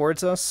coming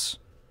towards us.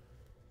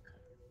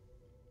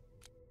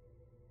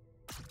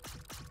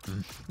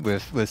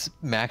 With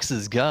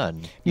Max's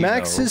gun. you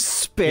Max's know,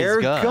 spare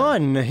his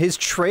gun, his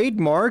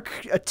trademark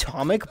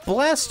atomic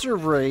blaster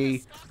ray.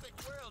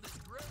 Celtic world is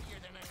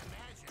grodier than I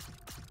imagined.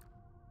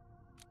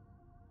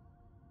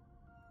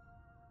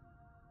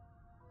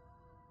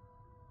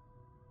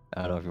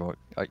 I don't know if you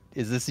want.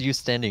 Is this you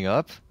standing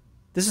up?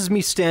 This is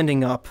me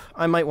standing up.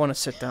 I might want to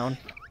sit down.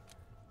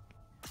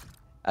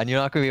 And you're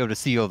not gonna be able to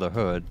see over the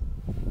hood.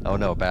 Oh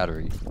no,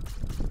 battery.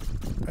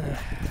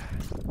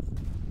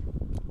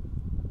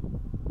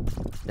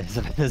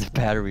 There's a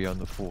battery on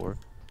the floor.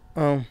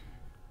 Oh.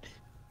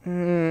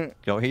 Don't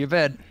hit your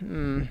bed.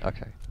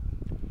 Okay.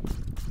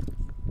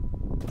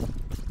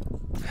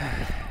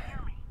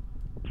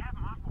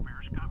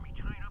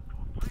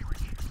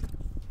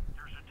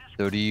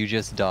 So do you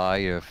just die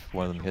if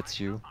one of them hits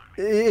you?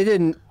 It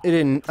didn't.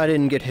 I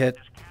didn't get hit.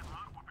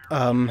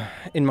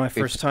 In my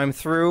first time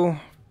through.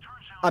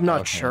 I'm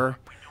not Okay. sure.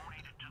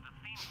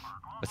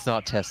 Let's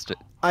not test it.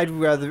 I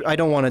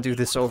don't want to do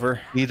this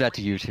over. Leave that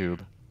to YouTube.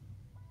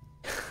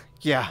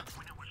 Yeah.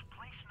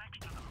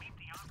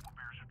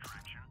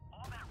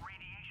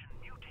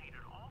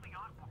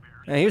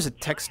 And here's a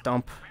text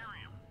dump.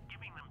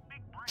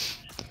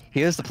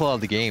 Here's the plot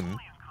of the game.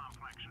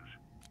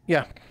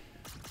 Yeah.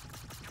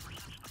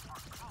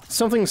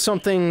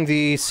 Something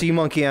the sea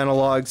monkey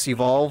analogs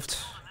evolved,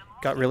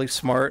 got really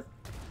smart,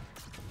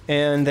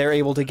 and they're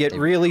able to get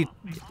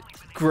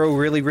grow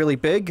really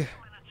big.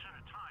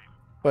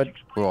 But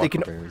We're they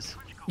can, bears.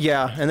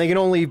 yeah, and they can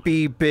only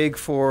be big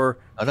for.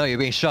 Oh no, you're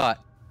being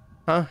shot.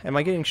 Huh? Am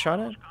I getting shot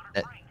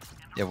at?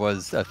 It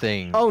was a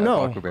thing. Oh, a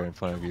no. aqua bear in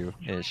front of you,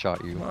 and it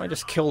shot you. Oh, I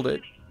just killed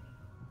it.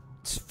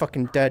 It's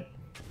fucking dead.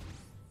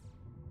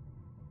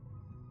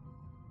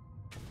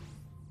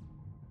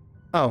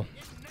 Oh. In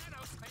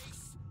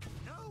nanospace,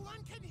 no one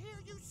can hear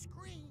you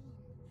scream.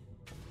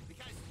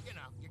 Because, you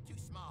know, you're too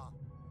small.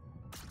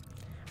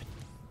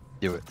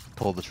 Do it.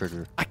 Pull the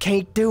trigger. I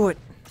can't do it.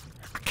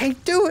 I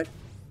can't do it.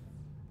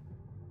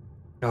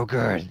 No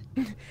good.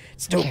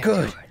 It's no Can't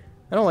good. do it.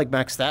 I don't like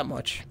Max that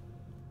much.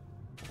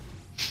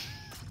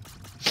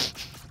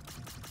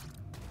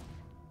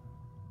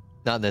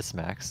 Not this,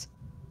 Max.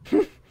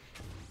 That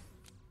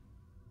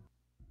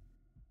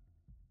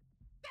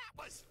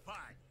was fun.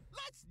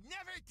 Let's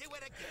never do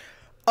it again.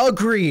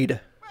 Agreed.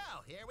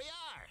 Well, here we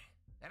are.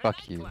 At Fuck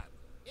a you. nightclub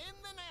in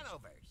the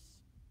nanoverse.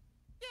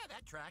 Yeah,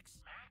 that tracks.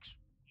 Max,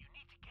 you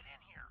need to get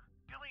in here.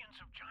 Billions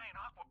of giant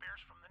aqua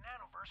bears from the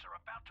nanoverse are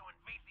about to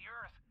invade the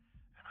Earth,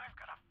 and I've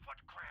got a foot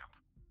cramp.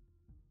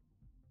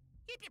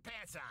 Keep your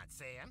pants on,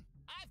 Sam.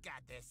 I've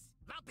got this.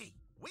 Lumpy,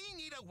 we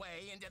need a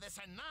way into this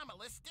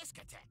anomalous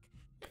discotheque.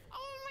 If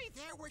only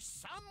there were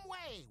some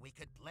way we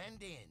could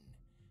blend in.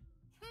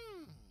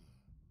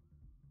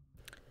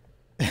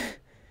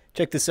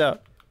 Check this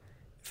out.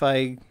 If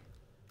I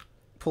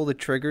pull the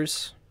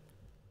triggers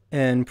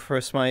and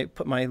put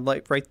my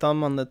right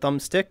thumb on the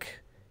thumbstick,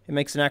 it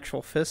makes an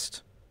actual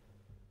fist.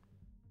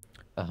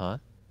 Uh-huh.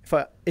 If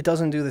it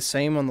doesn't do the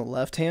same on the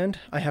left hand,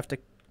 I have to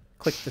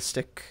click the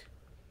stick.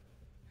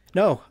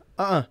 No,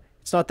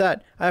 it's not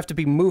that. I have to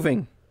be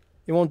moving.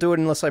 It won't do it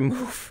unless I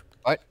move.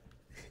 What?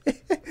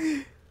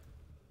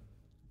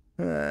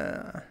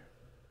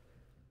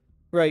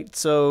 Right,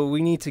 so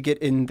we need to get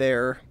in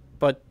there,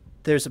 but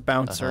there's a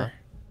bouncer.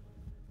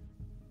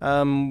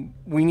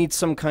 We need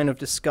some kind of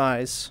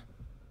disguise.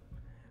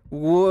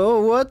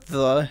 Whoa, what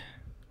the?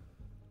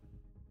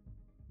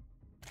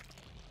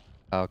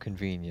 How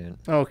convenient.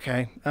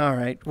 Okay,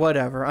 alright,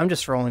 whatever. I'm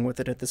just rolling with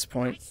it at this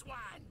point. Nice one.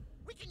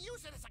 We can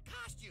use it as a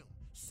costume.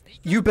 Sneak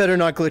You up better on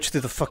not the glitch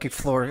through the fucking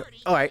floor. dirty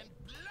Alright, and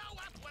blow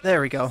up whatever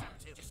there we it go. is up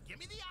to. Just give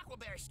me the aqua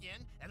bear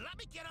skin and let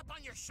me get up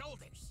on your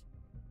shoulders.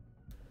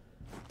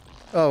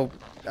 Oh,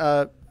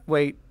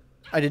 wait.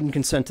 I didn't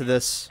consent to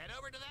this. Head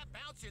over to that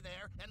bouncer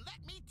there and let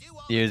me do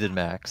all Neither the did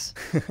Max.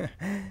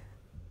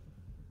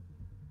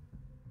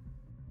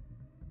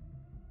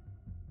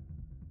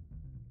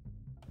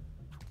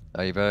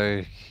 Oh, you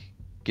better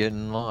get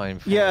in line.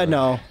 Yeah,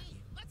 no.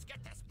 Let's get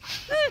this.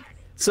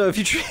 So if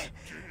you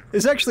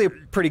it's actually a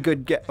pretty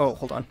good get. Oh,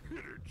 hold on. Hit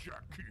it,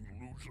 Jack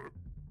King loser.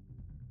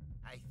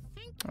 I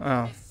think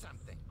Oh. there's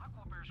something.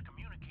 Aqua bears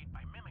communicate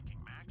by mimicking,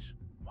 Max.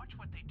 Watch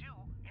what they do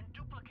and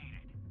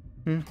duplicate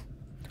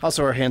it.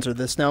 Also, our hands are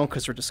this now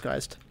because we're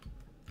disguised.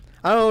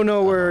 I don't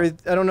know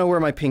where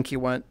my pinky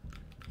went.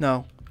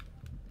 No.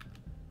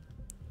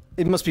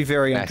 It must be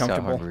very Max got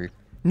uncomfortable. hungry.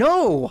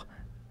 No.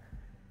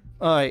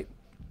 All right.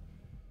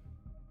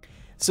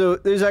 So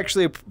there's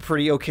actually a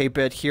pretty okay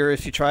bit here.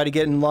 If you try to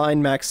get in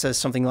line, Max says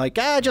something like,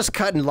 just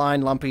cut in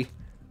line, Lumpy.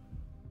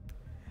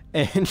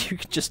 And you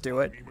can just do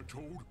it.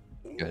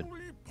 Nematode, Good.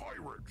 only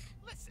pirates.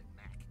 Listen,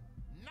 Mac.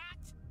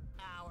 Not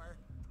our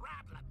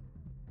problem.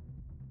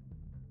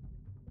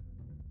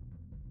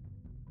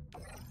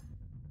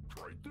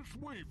 Right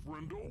this way,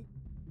 friendo.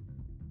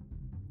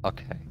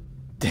 Okay.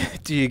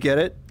 Do you get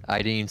it?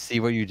 I didn't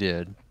see what you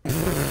did.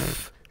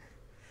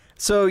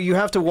 So you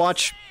have to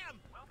watch.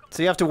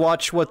 So you have to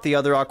watch what the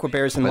other aqua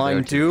bears in What line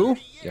they're do,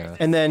 Yeah.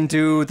 and then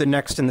do the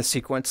next in the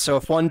sequence. So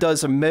if one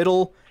does a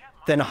middle,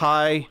 then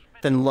high,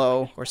 then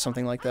low, or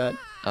something like that.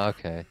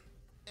 Okay.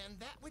 And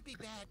that would be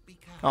bad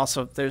because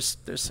Also, there's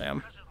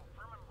Sam. President will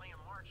permanently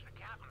enlarge the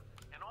captain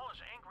and all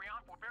his angry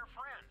aqua bear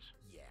friends.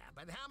 yeah,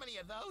 but how many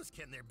of those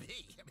can there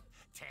be?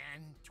 10,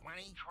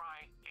 20?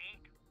 Try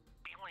 8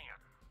 billion.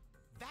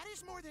 That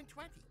is more than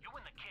 20. You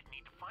and the kid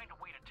need to find a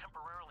way to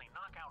temporarily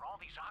knock out all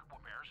these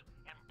aqua bears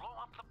and blow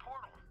up the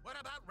portal. What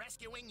about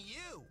rescuing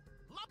you?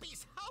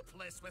 Lumpy's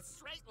hopeless with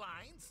straight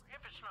lines.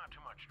 If it's not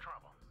too much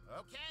trouble.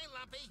 Okay,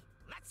 Lumpy,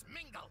 let's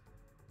mingle.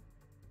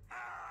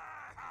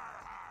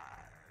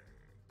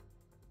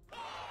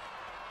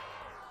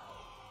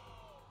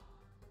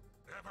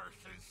 Ever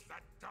since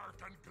that dark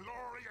and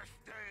glorious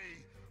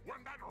day when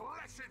that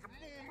wretched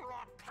moon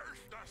rock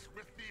cursed us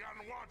with the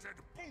unwanted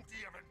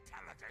booty of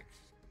intelligence,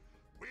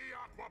 we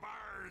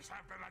Aquabars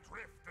have been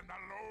adrift in the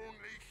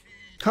lonely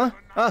seas. Huh?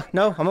 Ah,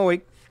 no, I'm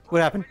awake.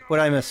 What happened? What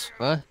did I miss?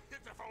 What?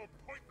 Pitiful,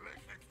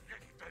 pointless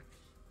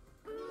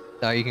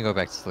existence. Now you can go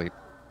back to sleep.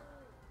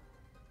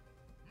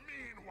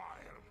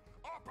 Meanwhile,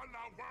 up in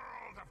the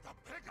world of the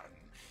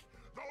piggins,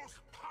 those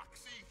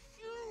poxy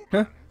humans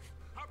Huh?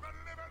 have been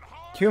living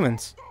hard.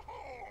 Humans.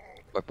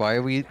 But why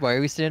are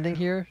we standing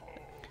here?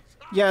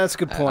 Yeah, that's a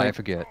good point. I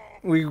forget.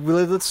 We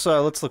let's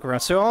look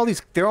around. So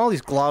there are all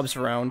these globs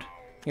around.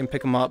 You can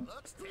pick them up.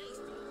 Looks tasty.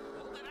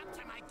 Hold it up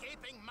to my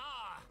gaping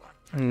maw.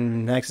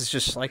 And Max is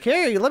just like,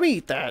 hey, let me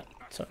eat that.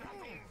 So,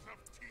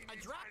 A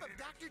drop of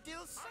Dr.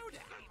 Dill's soda.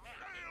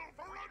 Sail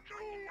for a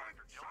new and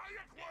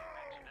giant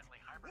world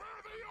where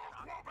the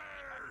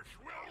Aquabears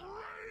will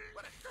reign.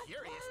 What a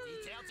curious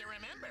detail to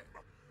remember.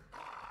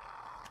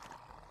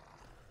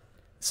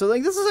 so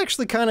like this is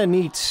actually kind of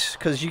neat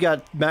because you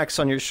got Max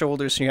on your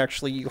shoulders and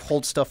you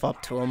hold stuff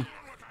up to him.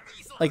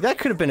 Like that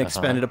could have been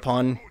expanded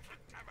upon.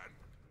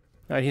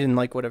 He didn't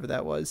like whatever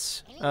that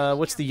was.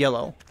 What's the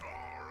yellow?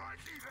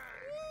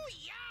 Ooh,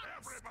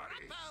 yum!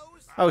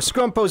 Scrumpos. Oh,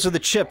 scrumpos are the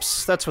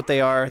chips. That's what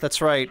they are.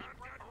 That's right.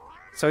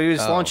 So he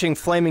was Oh. launching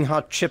flaming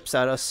hot chips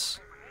at us.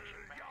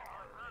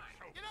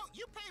 You know,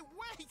 you pay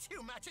way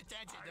too much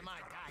attention to my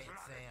diet,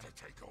 Sam.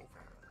 Take over.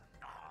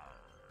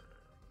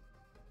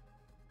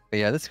 But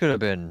yeah, this could have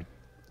been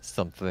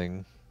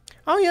something.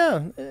 Oh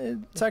yeah,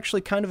 it's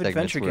actually kind of Segments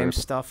adventure game where-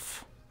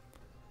 stuff.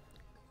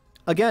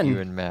 Again, You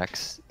and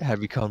Max have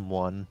become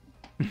one.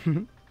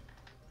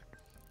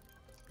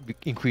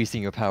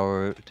 Increasing your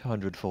power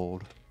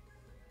 100-fold.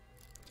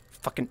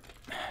 fucking.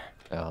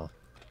 Oh.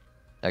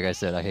 Like I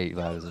said, I hate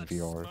ladders in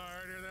VR.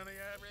 Smarter than the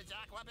average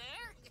aqua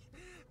bear?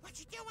 What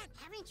you doing?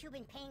 Haven't you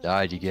been paying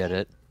Died, you get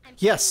it? I'm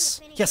Yes,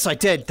 trying to yes, I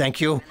finish did. the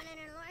Thank you. permanent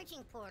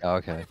enlarging portal. Oh,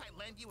 What okay. if I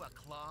lend you a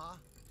claw?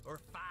 Or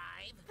 5?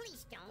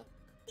 Please don't.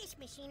 This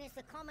machine is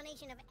the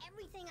culmination of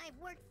everything I've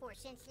worked for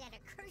since that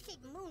accursed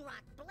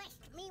moonrock blessed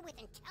me with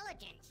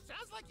intelligence.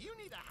 Sounds like you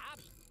need a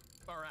hobby.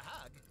 Or a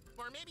hug.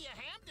 Or maybe a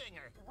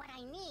hamdinger. What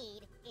I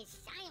need is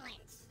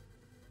silence.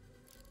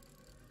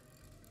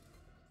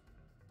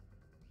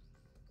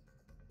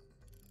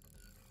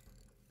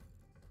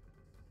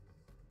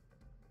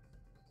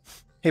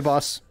 Hey,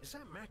 boss. Is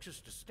that Max's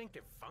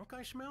distinctive funk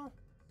I smell?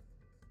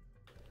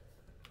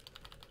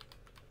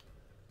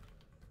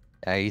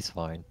 Yeah, he's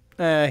fine.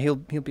 He'll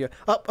be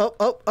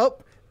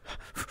up.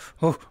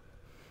 Oh.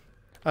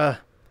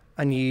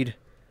 I need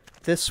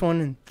this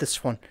one and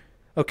this one.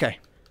 Okay.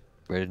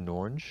 Red and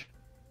orange?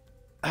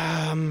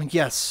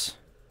 Yes.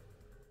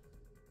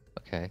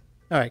 Okay.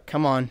 All right,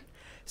 come on.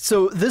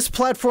 So this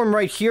platform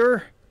right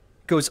here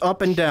goes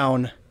up and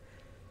down.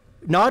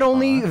 Not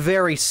only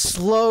very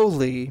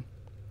slowly,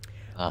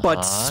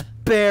 but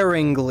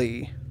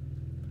sparingly.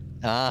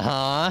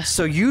 Uh-huh.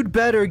 So you'd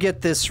better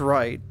get this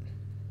right.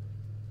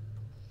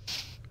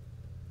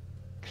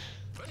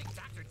 Putting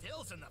Dr.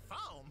 Dills in the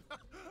foam?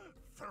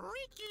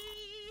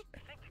 Freaky!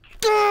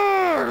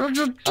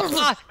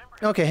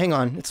 Okay, hang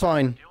on. It's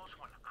fine.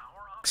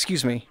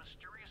 Excuse me.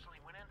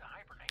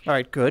 All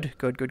right, good.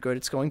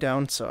 It's going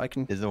down, so I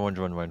can... There's the orange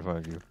one right in front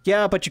of you.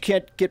 Yeah, but you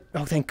can't get...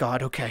 Oh, thank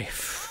God. Okay.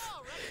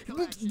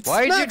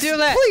 Why did you Max, do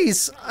that?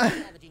 Please!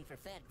 Ravaging for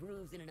fat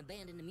grooves in an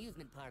abandoned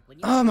amusement park when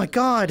you Oh my can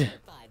God.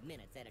 for 5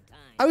 minutes at a time.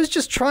 I was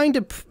just trying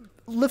to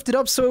lift it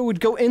up so it would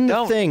go in the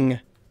Don't. thing.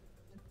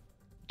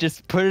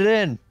 Just put it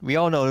in. We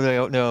all know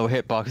there are no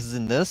hitboxes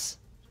in this.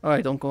 All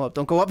right, don't go up.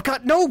 Don't go up.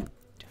 God, no!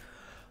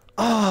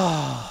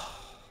 Oh.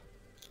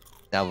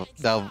 Now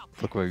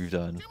look what you've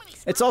done.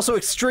 It's also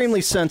extremely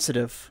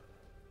sensitive.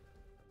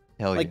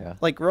 Hell Like, yeah.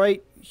 like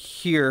right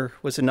here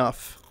was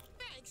enough.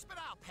 Thanks, but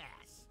I'll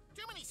pass.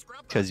 Too many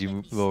scrub Because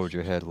you lowered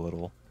your head a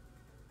little.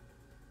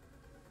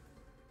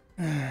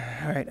 All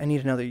right, I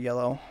need another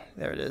yellow.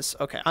 There it is.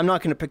 Okay, I'm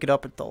not gonna pick it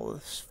up until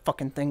this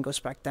fucking thing goes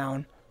back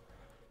down.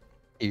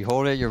 You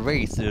hold it at your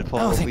waist and it'll Oh,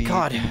 probably thank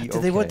God. be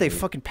Did they what? They okay.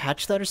 fucking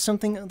patch that or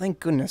something? Oh, thank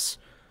goodness.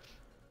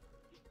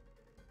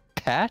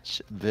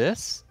 Patch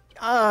this?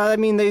 I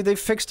mean, they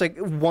fixed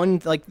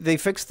they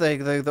fixed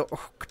the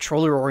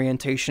controller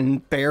orientation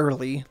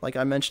barely, like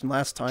I mentioned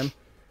last time.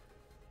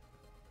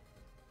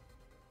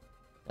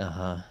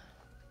 Uh-huh.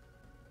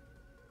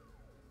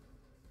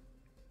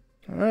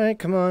 All right,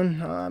 come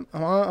on.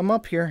 I'm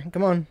up here.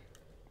 Come on.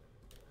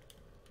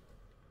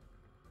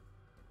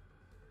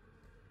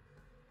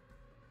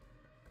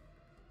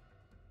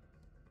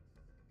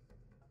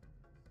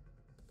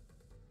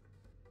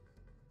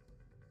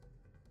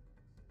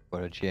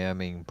 What a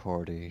jamming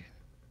party.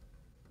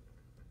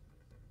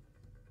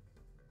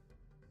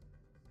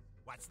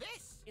 What's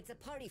this? It's a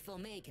party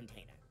foam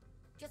container.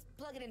 Just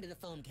plug it into the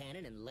foam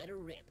cannon and let her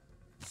rip.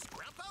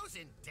 Scrumpos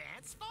in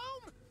dance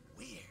foam?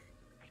 Weird.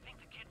 I think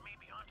the kid may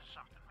be onto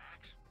something,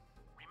 Max.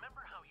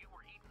 Remember how you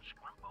were eating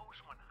Scrumpos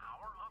when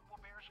our aqua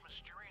bears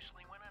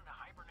mysteriously went into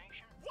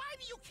hibernation? Why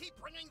do you keep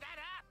bringing that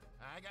up?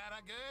 I got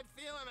a good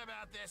feeling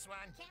about this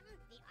one. Captain,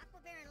 the Aqua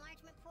Bear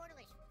enlargement portal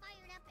is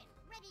fired up and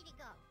ready to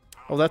go.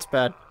 Oh, that's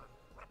bad.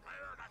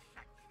 Prepare to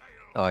set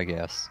sail Oh, I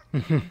guess.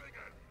 where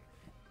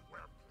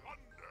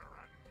plunder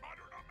and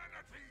modern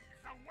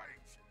amenities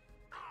await.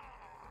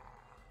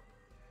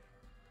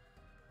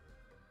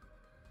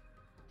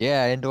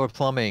 Yeah, indoor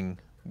plumbing.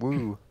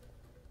 Woo.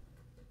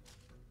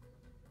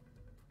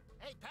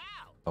 Hey, pal.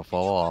 I'll can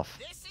fall you put off.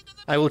 this into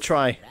the I will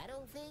try. That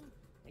old thing?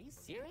 Are you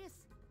serious?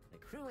 The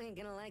crew ain't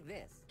gonna like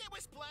this. It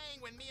was playing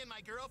when me and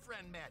my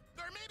girlfriend met.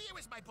 Or maybe it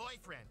was my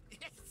boyfriend.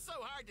 It's so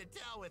hard to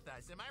tell with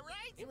us, am I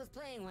right? It was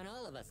playing when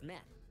all of us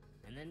met,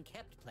 and then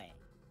kept playing.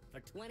 For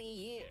 20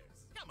 years.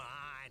 Come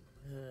on.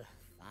 Ugh,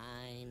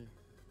 fine.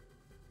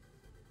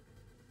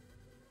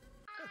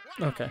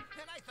 Wow. Okay. And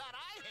I thought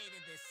I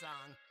hated this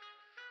song.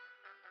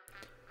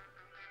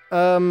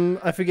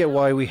 I forget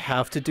why we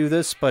have to do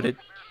this, but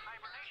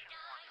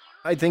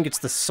I think it's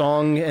the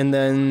song and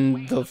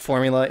then the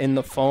formula in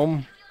the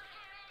foam.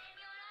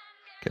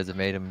 Because it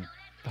made him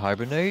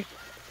hibernate?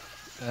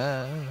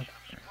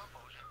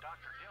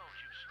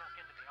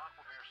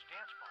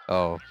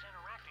 Oh.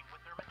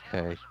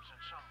 Okay.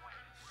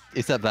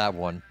 Except that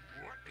one.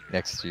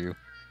 Next to you.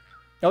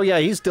 Oh yeah,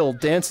 he's still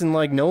dancing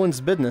like no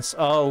one's business.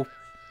 Oh.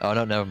 Oh,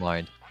 no, never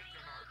mind.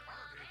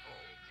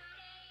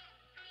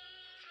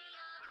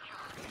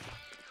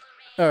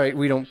 Alright,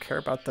 we don't care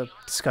about the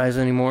skies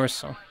anymore,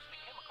 so...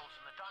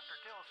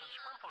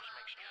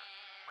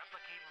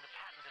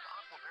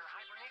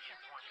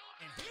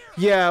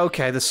 Yeah,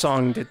 okay, the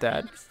song did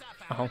that.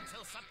 Oh.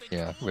 Until something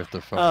Yeah, with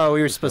the front. Oh,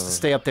 we were supposed to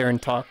stay up there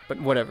and talk, but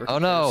whatever. Oh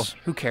no!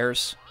 Who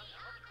cares?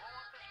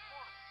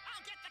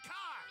 I'll get the car.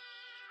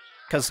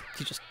 Because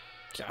he just...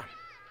 Yeah.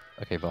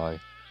 Okay, bye.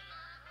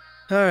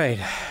 Alright.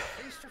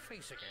 Face to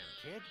face again,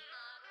 kid.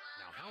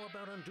 Now how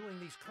about undoing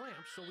these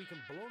clamps so we can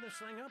blow this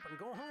thing up and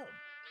go home?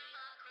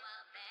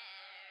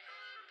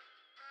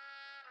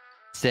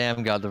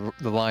 Sam got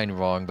the line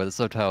wrong, but the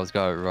subtitles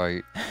got it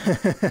right.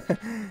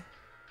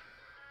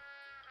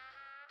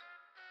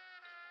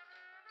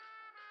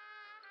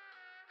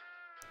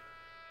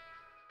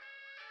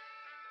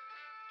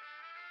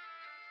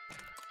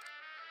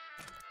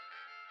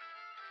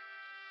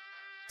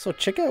 So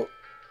check out...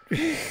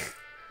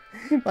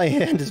 My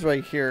hand is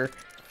right here.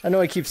 I know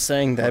I keep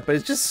saying that, but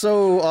it's just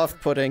so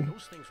off-putting.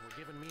 Those things were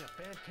giving me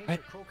a bad case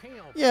of croquet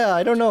all Yeah,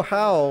 I don't know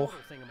how.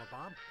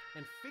 thingamabob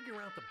and figure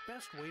out the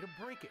best way to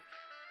break it.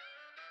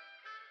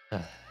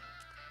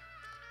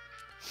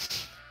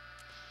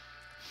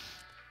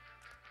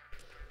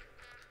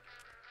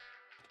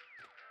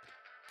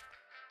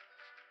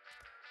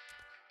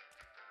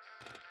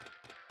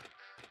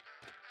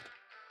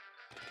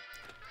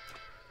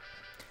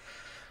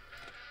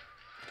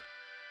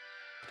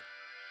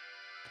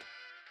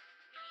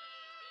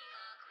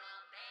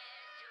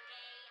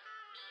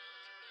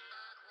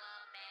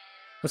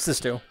 What's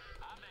this do?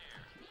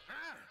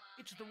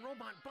 It's the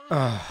robot bomb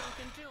Ah.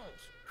 Duncan Dills,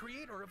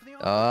 creator of the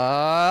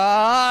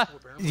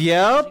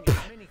Yep.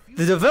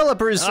 The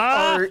developers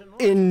are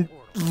in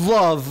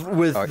love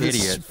with Are this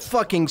idiots.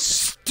 fucking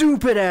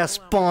stupid-ass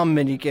bomb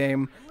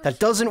minigame that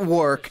doesn't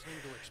work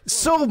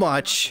so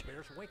much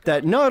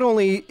that not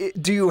only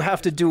do you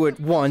have to do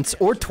it once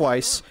or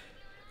twice,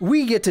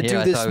 we get to Yeah, do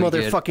I this thought we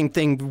did motherfucking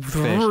thing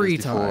Finish 3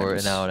 this before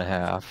times. an hour and a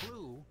half.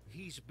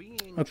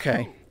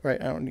 Okay,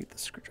 right, I don't need the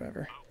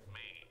screwdriver.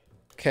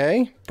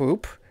 Okay,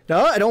 boop.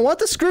 No, I don't want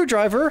the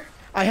screwdriver.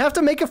 I have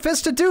to make a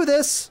fist to do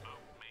this.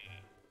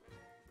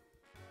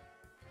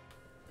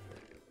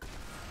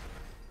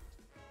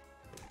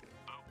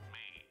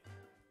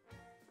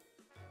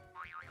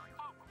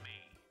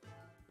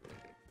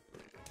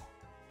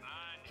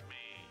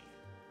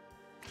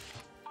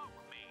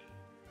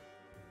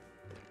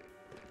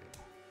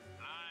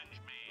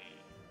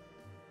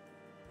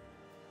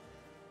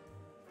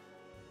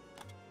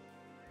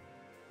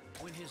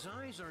 When his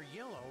eyes are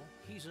yellow,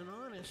 he's an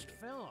honest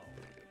fellow.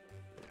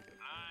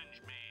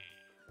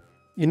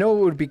 You know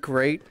what would be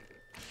great?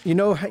 You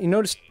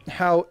notice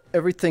how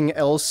everything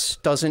else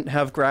doesn't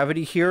have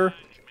gravity here?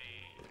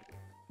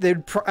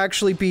 They'd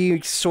actually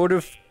be sort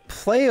of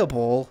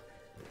playable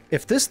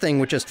if this thing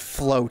would just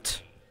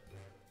float.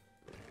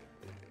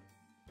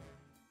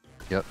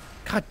 Yep.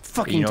 God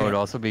fucking You know damn. what would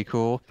also be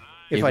cool?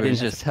 If It I was didn't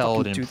have just to held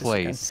fucking in do this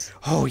again. place.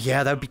 Oh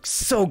yeah, that'd be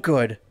so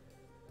good.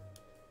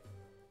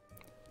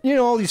 You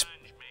know, all these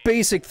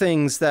basic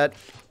things that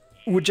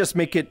would just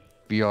make it...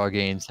 VR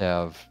games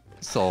have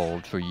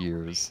sold for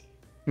years.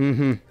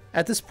 Mm-hmm.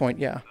 At this point,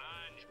 yeah.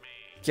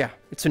 Yeah,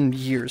 it's been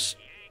years.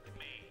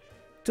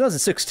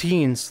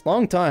 2016's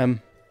long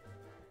time.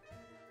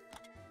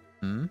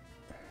 Hmm?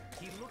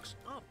 He looks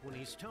up when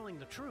he's telling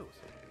the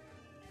truth.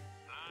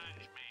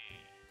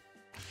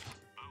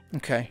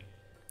 Okay.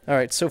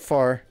 Alright, so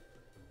far...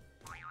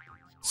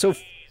 So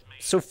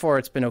far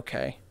it's been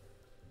okay.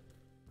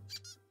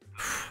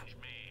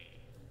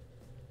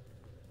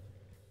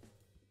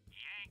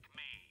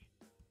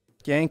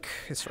 Yank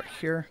is right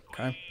here.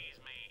 Okay.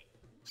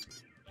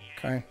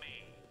 Okay.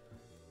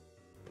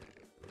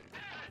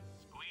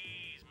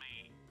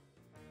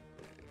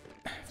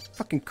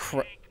 Fucking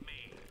crap.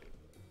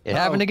 It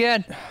happened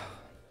again!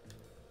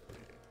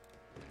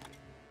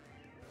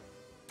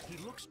 He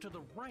looks to the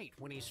right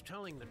when he's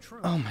telling the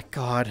truth. Oh my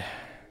god.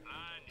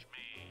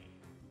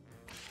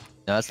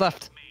 No, it's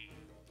left.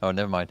 Oh,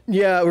 never mind.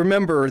 Yeah,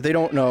 remember, they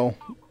don't know.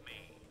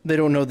 They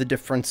don't know the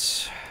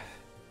difference.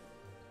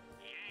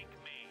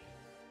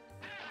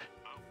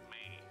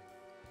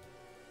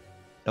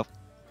 Nope.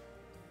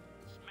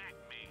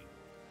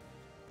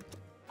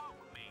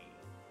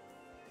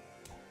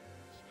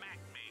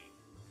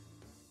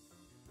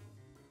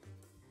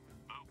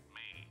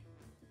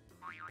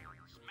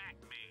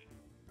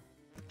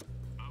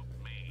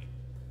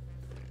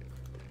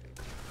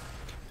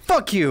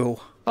 Fuck you!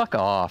 Fuck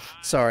off.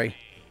 Sorry.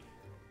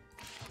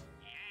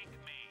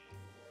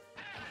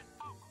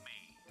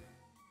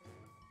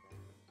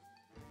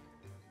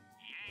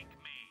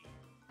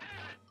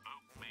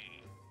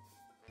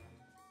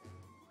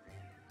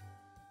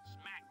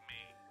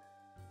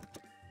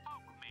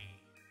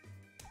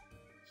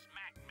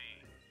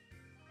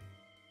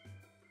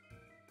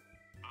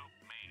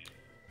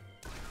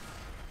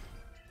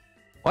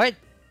 What?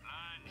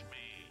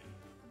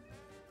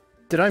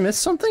 Did I miss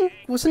something?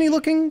 Wasn't he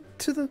looking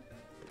to the...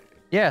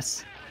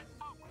 Yes.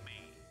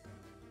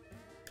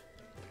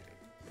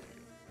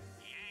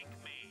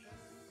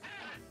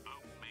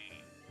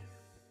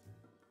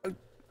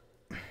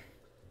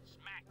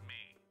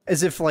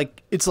 As if,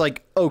 like, it's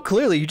like, oh,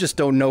 clearly you just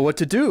don't know what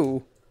to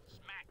do.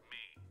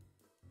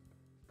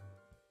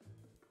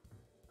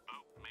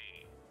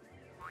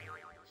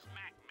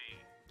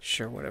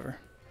 Sure, whatever.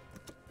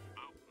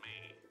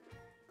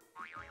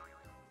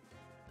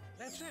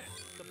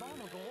 bomb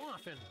will go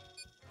off in...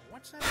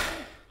 What's that?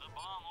 again? The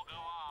bomb will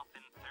go off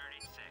in 30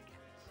 seconds.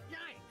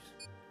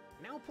 Yikes!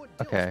 Now put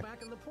Dills Okay.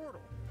 back in the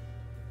portal.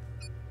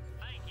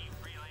 Thank you,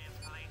 Freelance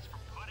Police, for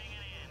putting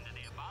an end to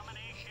the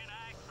abomination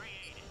I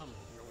created.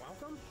 You're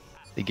welcome?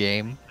 The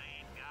game.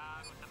 Played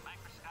God with the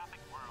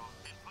microscopic world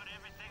and put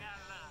everything I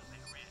love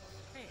at risk.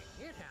 Hey,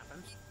 it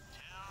happens.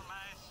 Tell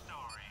my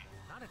story.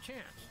 Not a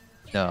chance.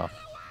 No.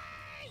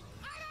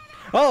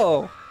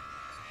 Oh.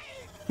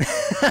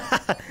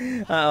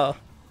 Oh.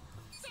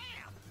 Sam!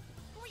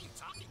 Who are you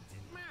talking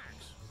to? Max!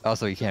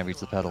 Also, you can't reach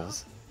the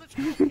pedals. Let's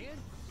go, kid.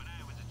 When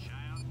I was a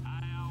child,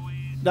 I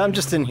always I'm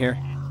just in here.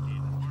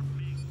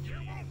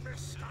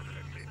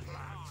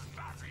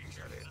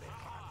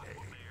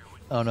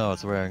 Oh no,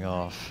 it's wearing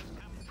off.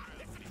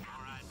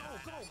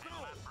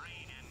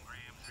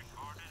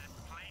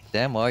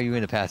 Damn, why are you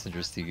in the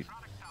passenger seat?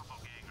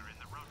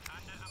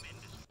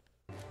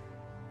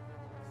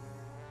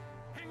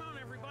 Hang on,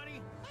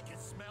 everybody. I can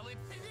smell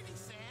infinity,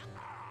 Sam.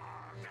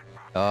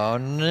 Oh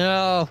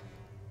no!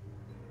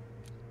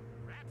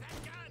 Grab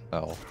that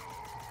gun. Oh,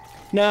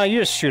 Nah, you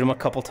just shoot him a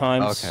couple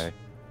times. okay.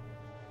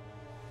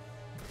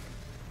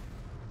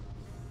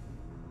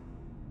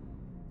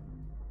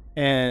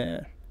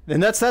 And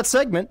that's that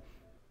segment.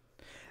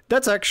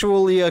 That's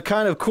actually a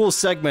kind of cool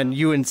segment.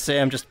 You and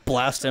Sam just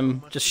blast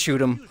him, just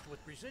shoot him. Used with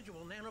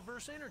residual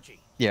nanoverse energy.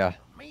 Yeah.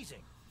 Amazing.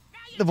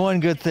 The one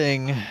good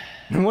thing.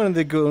 One of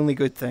the only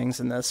good things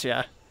in this,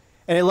 yeah.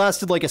 And it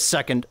lasted like a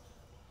second.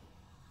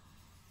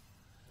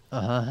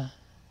 Uh-huh.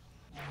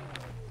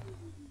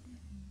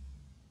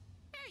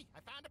 Hey, I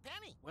found a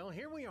penny. Well,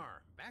 here we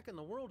are, back in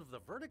the world of the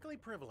vertically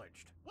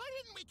privileged. Why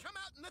didn't we come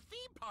out in the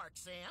theme park,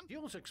 Sam?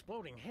 Dills'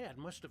 exploding head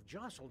must have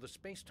jostled the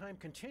space-time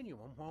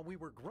continuum while we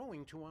were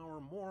growing to our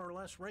more or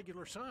less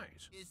regular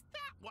size. Is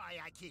that why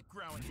I keep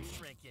growing and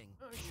shrinking?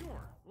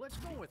 Sure, let's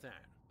go with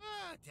that.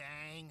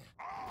 Dang.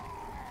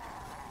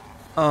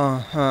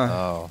 Uh-huh.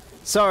 Oh.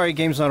 Sorry,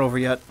 game's not over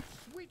yet.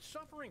 Sweet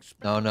suffering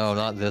No, no,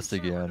 not this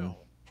sourdough. again.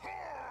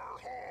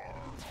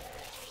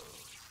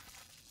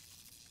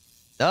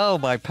 No,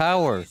 my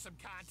power. Need some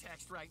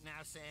context right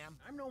now, Sam.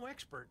 I'm no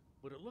expert,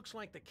 but it looks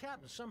like the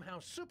captain somehow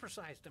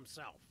supersized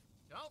himself.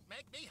 Don't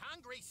make me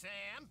hungry,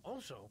 Sam.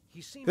 Also,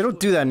 he seems They don't to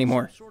do have that some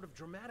anymore. sort of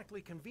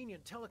dramatically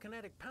convenient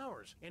telekinetic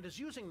powers and is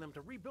using them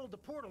to rebuild the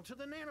portal to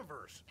the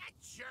nanoverse. That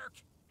jerk.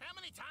 How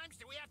many times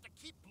do we have to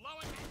keep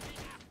blowing that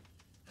thing up?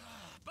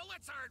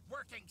 Bullets aren't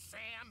working,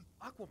 Sam.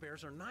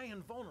 Aquabears are nigh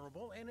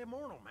invulnerable and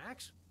immortal,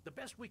 Max. The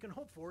best we can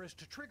hope for is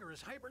to trigger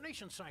his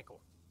hibernation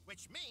cycle.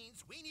 Which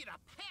means we need a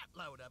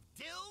pantload of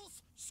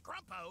Dills,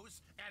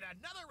 Scrumpos, and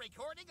another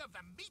recording of the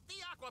Meet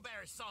the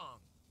Aquabears song.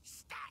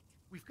 Stat!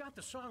 We've got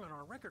the song on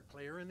our record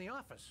player in the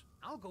office.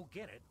 I'll go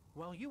get it,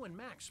 while you and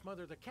Max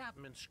smother the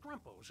captain in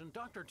Scrumpos and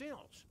Dr.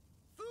 Dills.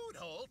 Food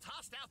Hole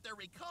tossed out their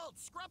recalled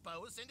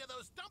Scrumpos into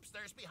those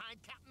dumpsters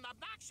behind Captain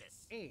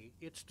Obnoxious. A,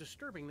 it's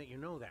disturbing that you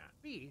know that.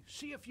 B,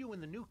 see if you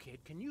and the new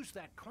kid can use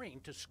that crane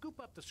to scoop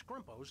up the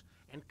Scrumpos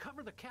and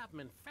cover the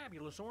captain in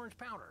fabulous orange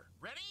powder.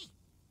 Ready?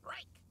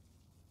 Break!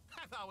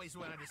 I've always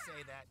wanted to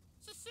say that.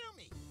 So sue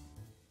me.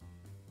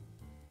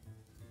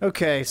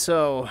 Okay,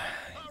 so...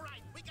 All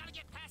right, we gotta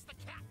get past the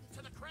captain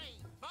to the crane.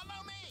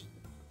 Follow me.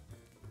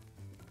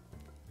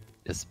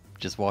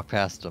 Just walk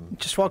past him.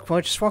 Just walk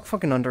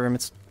fucking under him.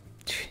 It's...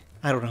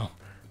 I don't know.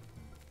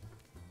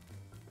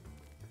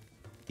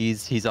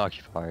 He's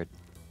occupied.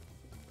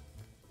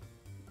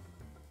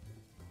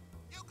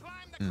 You climb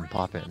the crane,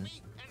 Pop in.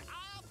 Lumpy, and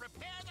I'll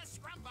prepare the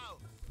Scrumpo.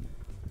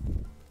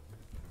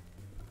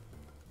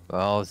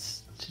 Well,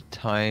 it's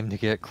time to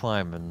get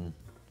climbing.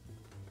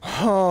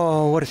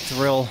 Oh, what a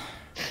thrill.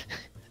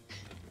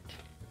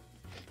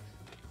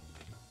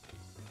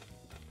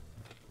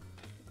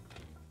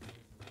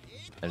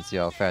 And see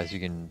how fast you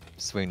can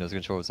swing those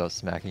controls without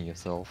smacking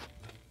yourself.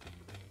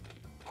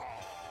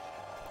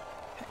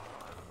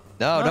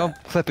 No,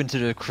 don't clip into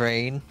the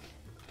crane.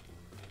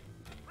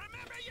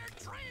 Remember your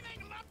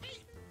training, Lumpy.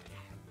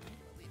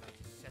 I believe I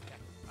just set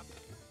that up.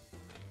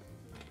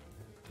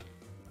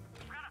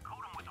 Gotta coat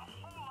 'em with a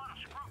whole lot of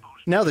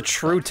Scrumpos. Now the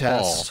true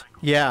test.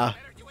 Yeah.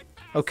 Better do it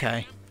fast,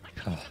 Okay. Sam. I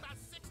can use about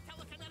 6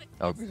 telekinetic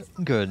Oh, pieces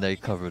good, they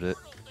covered it.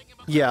 portal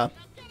thingamabobs. Yeah. Now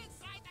get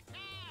inside the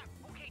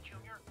cab. Okay,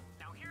 Junior.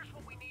 Now here's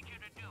what we need you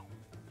to do.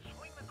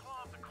 Swing the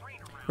claw of the crane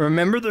around.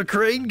 Remember the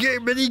crane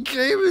game mini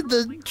game with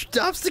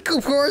the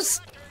obstacle course?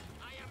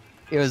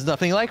 It was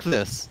nothing like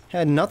this.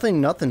 Had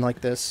nothing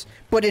like this.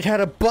 But it had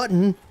a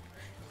button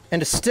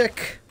and a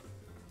stick.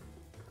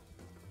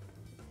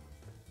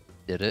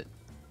 Did it?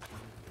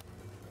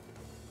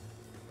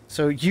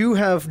 So you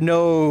have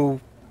no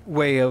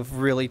way of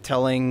really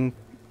telling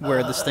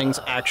where this thing's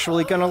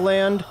actually gonna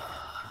land.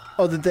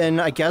 Other than,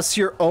 I guess,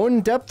 your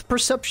own depth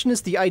perception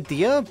is the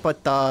idea,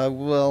 but,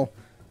 well...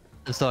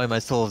 I'm sorry, my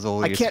soul has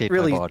already can't escaped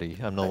really- my body.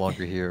 I'm no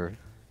longer here.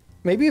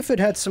 Maybe if it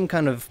had some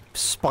kind of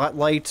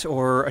spotlight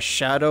or a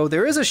shadow.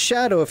 There is a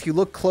shadow if you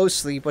look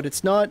closely, but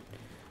it's not,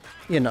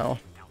 you know.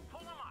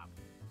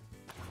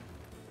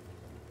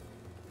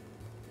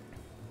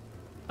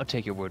 I'll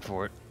take your word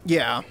for it.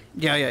 Yeah,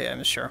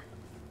 sure.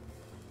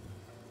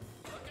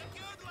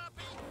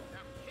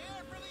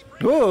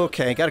 Whoa,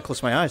 okay, gotta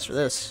close my eyes for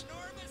this.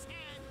 Enormous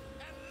head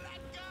and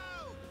let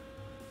go.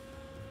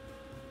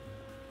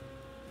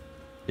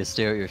 Just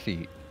stare at your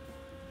feet.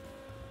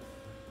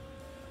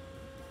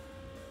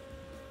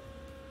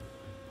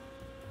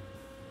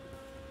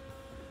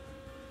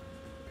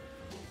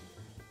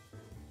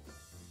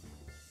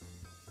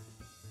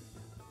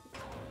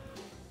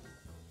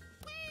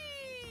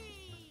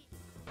 Whee!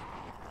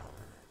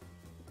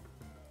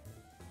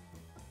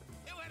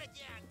 Do it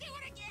again. Do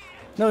it again.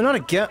 No, not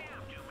again.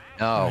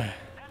 No.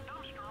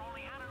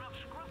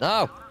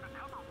 No.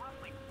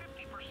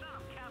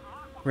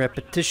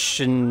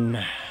 Repetition. Be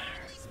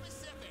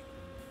specific.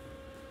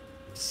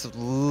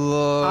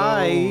 Slow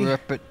I-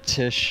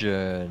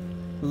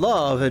 repetition.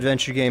 Love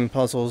adventure game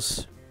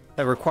puzzles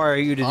that require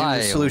you to do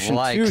the solution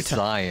like 2 times.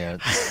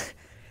 science.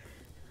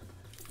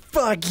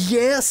 Fuck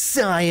yeah,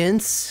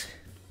 science!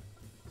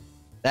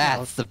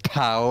 That's the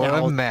power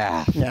now- of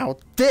math. Now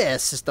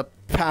this is the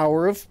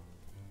power of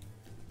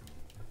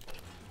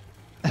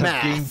Being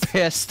math.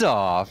 pissed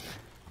off.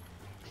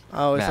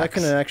 Oh, is that Max.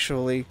 gonna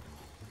actually...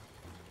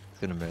 It's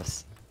gonna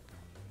miss.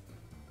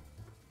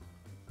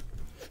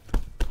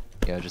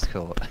 Yeah, just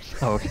kill it.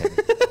 Okay.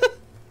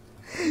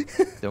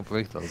 Don't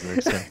break those, they're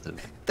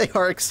expensive. They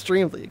are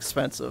extremely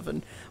expensive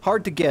and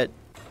hard to get.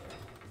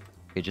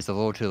 Okay, just a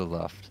little to the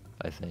left,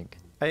 I think.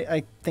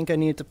 I think I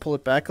need to pull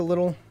it back a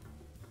little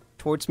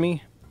towards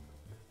me.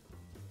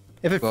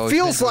 If it Well,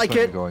 feels depends which like one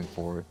you're it... going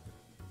for.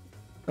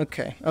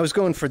 Okay, I was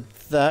going for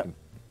that.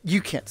 You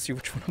can't see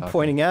which one I'm Okay.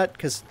 pointing at,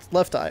 because it's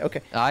left eye.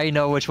 Okay, I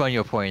know which one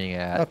you're pointing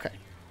at. okay.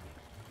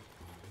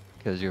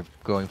 Because you're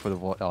going for the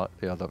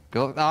other.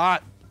 Go, ah!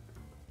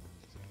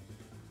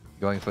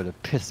 Going for the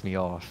piss me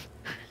off.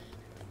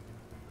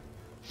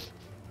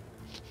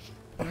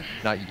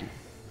 Not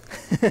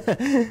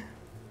you.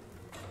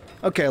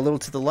 Okay, a little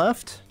to the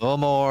left, A little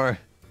more.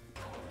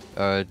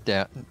 Down.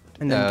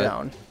 and then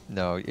down.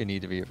 No, you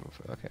need to be.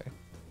 Okay.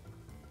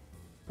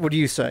 What do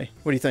you say?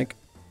 What do you think?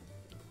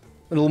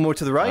 A little more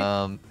to the right?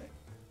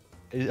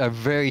 A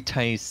very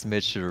tiny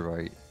smidge to the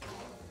right.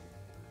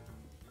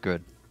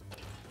 Good.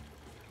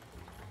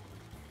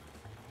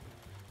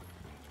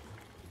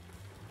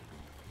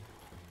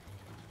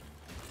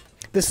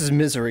 This is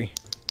misery.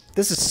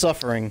 This is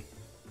suffering.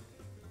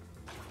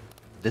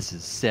 This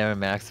is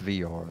Sam&Max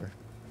VR.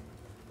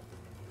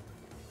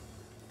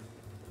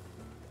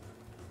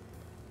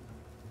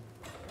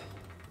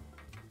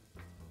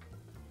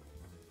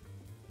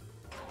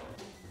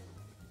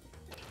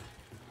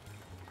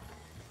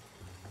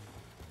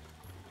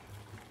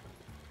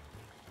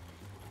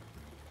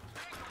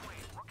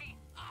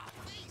 Oh,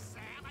 please,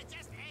 Sam. I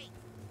just ate.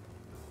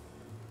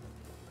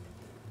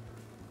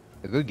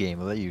 A good game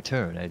will let you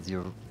turn as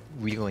you're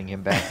wheeling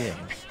him back in.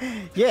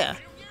 Yeah,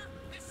 Junior,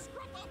 this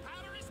scrumpo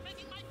powder is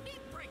making my feet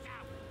break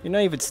out. you're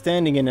not even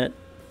standing in it.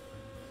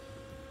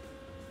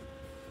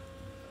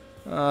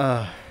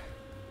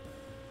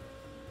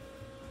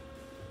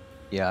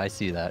 Yeah, I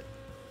see that.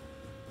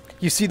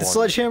 You see the Water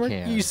sledgehammer?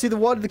 can. You see the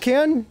water in the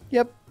can?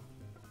 Yep.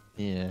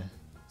 Yeah.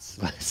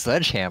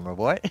 Sledgehammer,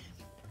 what?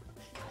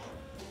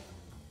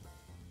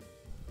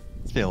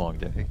 It's been a long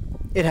day.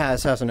 It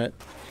has, hasn't it?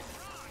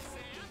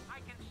 I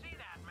can see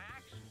that,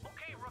 Max.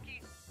 Okay,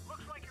 rookie.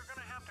 Looks like you're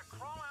gonna have to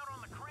crawl out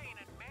on the crane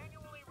and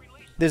manually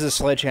release There's a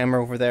sledgehammer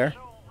over there.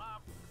 so,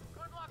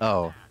 good luck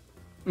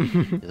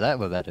Oh. Is that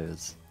what that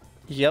is?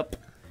 Yep.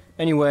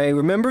 Anyway,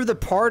 remember the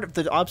part of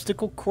the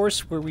obstacle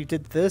course where we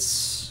did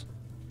this?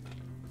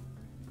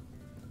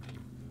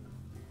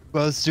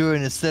 Well, let's do it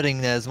in a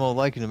setting that is more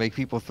likely to make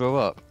people throw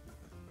up.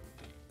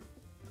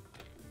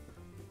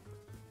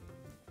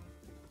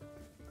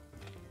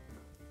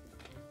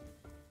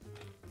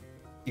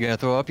 You gonna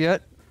throw up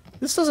yet?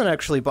 This doesn't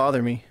actually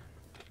bother me,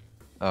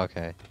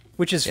 Okay.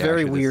 which is Yeah,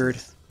 very actually, this weird.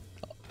 is-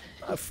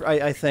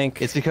 I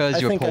think. It's because I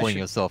you're think I pulling should-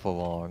 yourself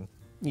along.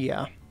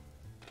 Yeah.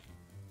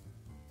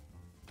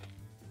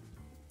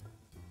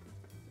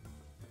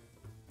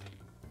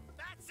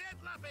 That's it,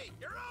 Lumpy.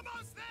 You're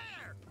almost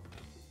there.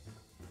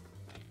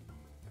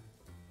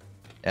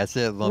 That's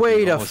it, Lumpy.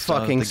 Wait a Almost done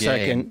with fucking the game.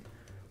 second.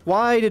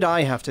 Why did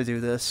I have to do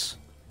this?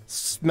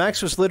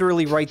 Max was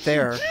literally right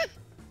there.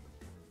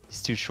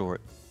 He's too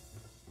short.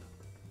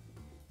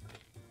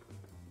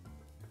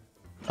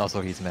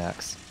 Also, he's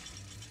Max.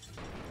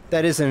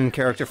 That is in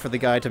character for the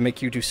guy to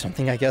make you do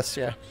something, I guess,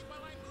 yeah. While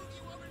I move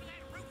you over to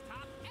that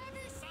rooftop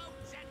ever so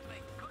gently.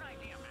 Good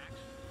idea, Max.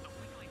 The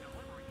weekly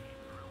delivery came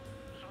through,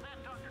 so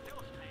that Dr.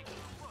 Dill's tank in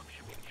the book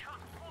should be chock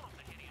full of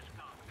the hideous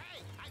gunk.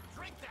 Hey, I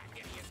drink that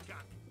hideous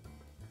gunk.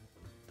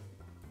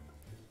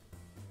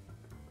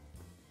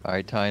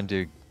 Alright, time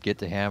to get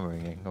to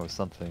hammering or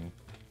something.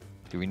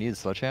 Do we need a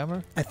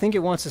sledgehammer? I think it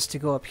wants us to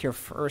go up here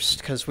first,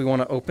 because we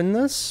want to open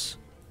this?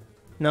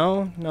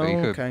 No? No? Oh,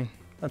 you could- Okay.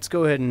 Let's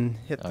go ahead and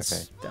hit this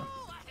Okay. down.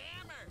 Oh, a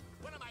hammer!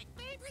 One of my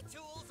favorite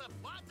tools of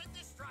wanton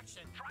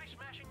destruction. Try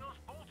smashing those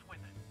bolts with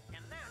it,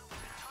 and then we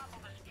can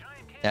topple this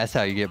giant can. That's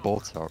how you get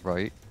bolts out,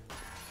 right?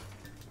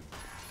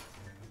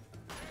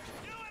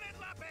 Doing it,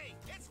 Lumpy!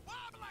 It's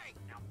wobbling!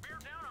 Now bear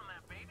down on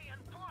that baby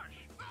and push.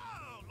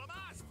 Oh,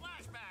 Lamas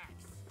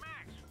flashbacks! Max,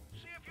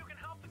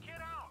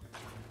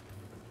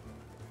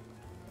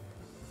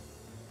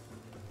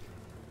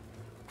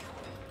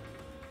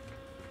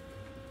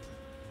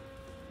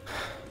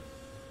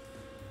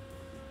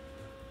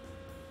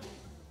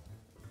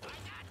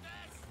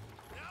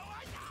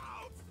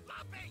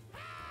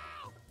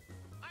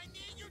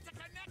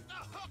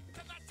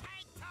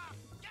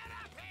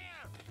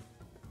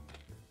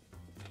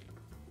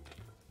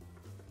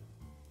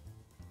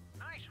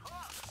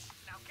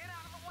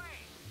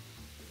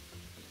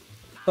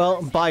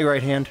 Well, bye,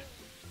 right hand.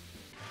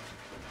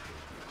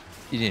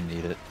 You didn't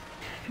need it.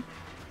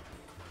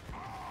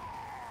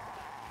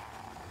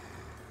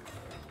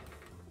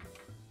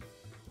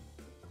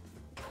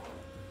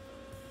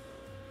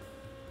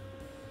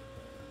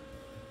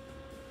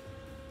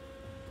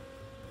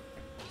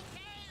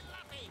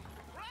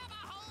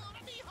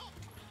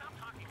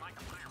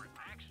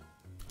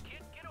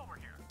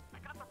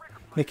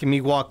 Making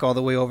me walk all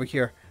the way over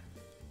here.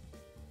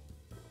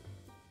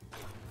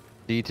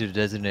 D to the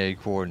designated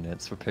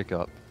coordinates for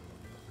pickup.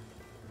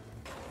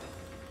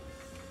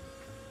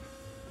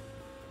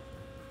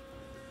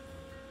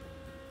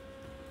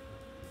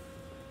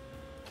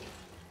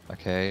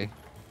 Okay.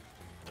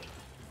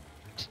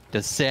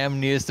 Does Sam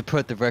need us to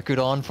put the record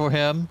on for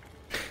him?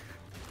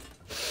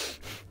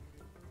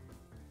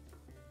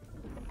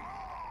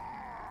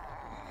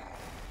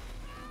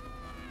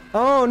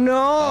 Oh no!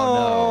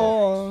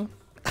 Oh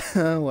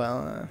Oh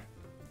well.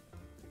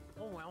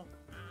 Oh well.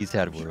 He's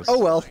had worse. Oh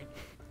well.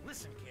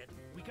 Listen, kid,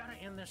 we gotta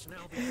end this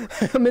now.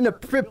 before- I'm in a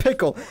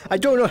pickle. I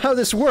don't know how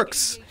this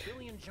works. 88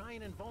 billion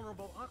giant and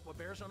vulnerable aqua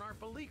bears on our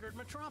beleaguered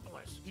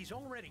metropolis. He's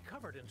already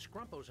covered in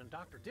Scrumpos and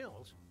Dr.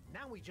 Dills.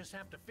 Now we just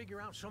have to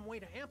figure out some way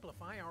to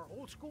amplify our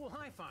old school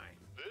hi-fi.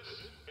 This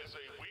is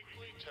a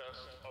weekly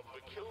test of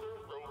the killer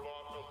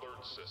robot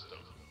alert system.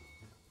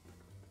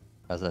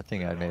 That's that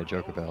thing I made a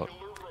joke about.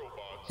 Killer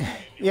robots in your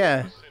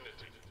Yeah. vicinity.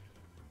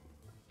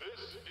 This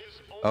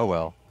is Oh only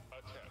well. a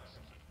test.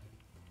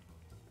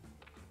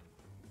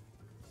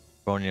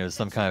 Going into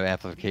some kind of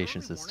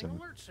amplification The early warning system.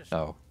 alert system.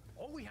 Oh.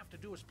 All we have to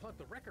do is plug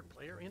the record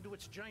player into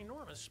its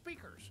ginormous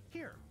speakers.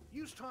 Here,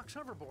 use Talk's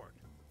hoverboard.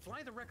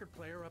 Fly the record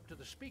player up to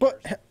the speakers.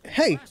 But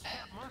hey, Blast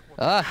that mark will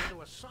Ah. turn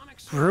into a sonic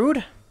surge.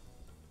 rude.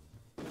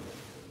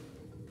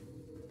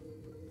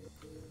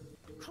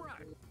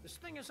 Crud! This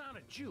thing is out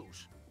of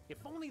juice. If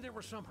only there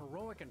were some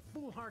heroic and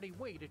foolhardy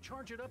way to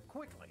charge it up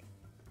quickly.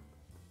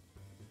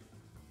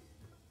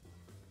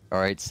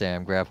 Alright,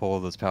 Sam, grab hold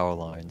of those power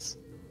lines.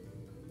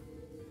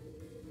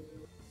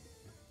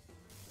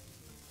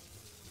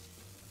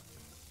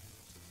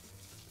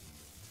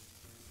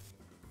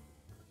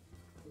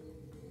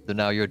 So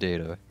now your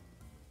data.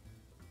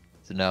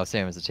 So now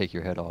Sam has to take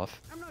your head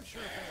off. I'm not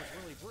sure if that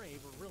was really brave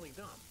or really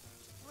dumb.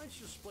 Let's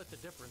just split the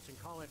difference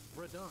and call it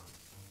redumb.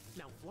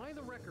 Now fly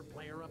the record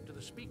player up to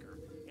the speaker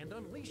and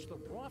unleash the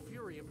raw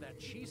fury of that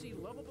cheesy,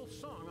 lovable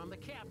song on the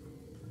cap.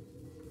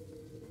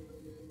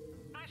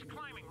 Nice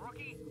climbing,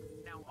 rookie.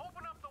 Now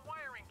open up the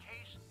wiring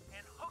case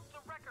and hook the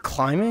record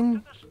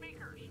Climbing? player up to the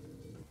speakers.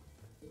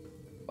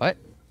 What?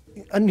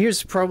 And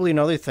here's probably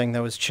another thing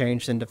that was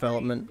changed in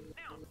development.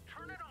 Now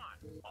turn it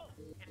on. Oh,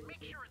 and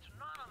make sure it's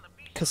not on the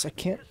beat. Because I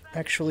can't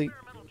actually...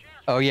 Experimental jazz.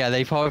 Oh yeah,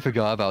 they probably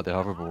forgot about the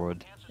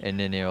hoverboard. And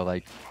then they were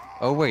like,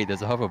 oh wait,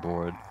 there's a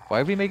hoverboard.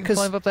 Why are we making 'Cause-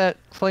 climb up that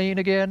plane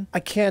again? I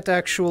can't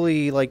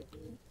actually, like,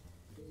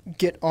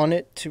 get on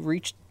it to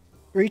reach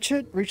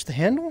the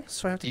handle?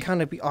 So I have to You-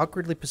 kind of be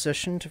awkwardly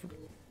positioned.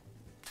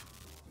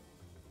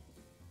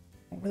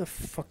 Where the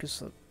fuck is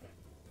the...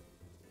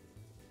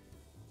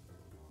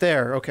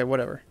 There, okay,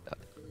 whatever.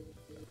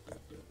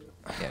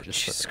 Yeah, just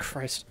Jesus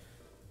Christ.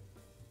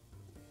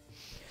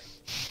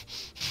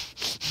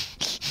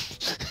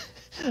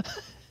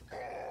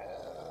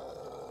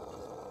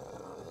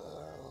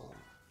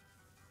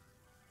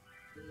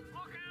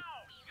 Look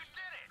out! You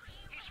did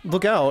it! He's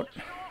Look out.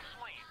 still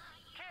asleep.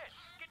 Kid,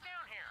 get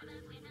down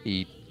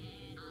here.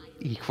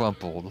 he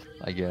crumpled,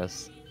 I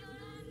guess.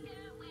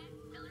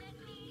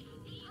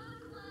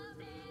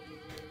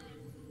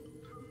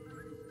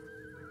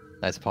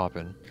 Nice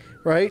poppin'.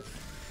 Right?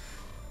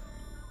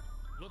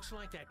 Looks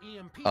like that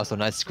EMP. Also,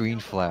 nice screen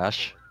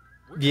flash.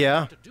 We're gonna Yeah.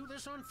 have to do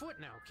this on foot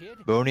now,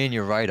 kid. Bony in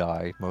your right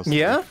eye, mostly.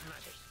 Yeah? Nice.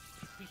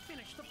 We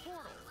finished the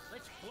portal.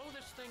 Let's blow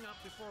this thing up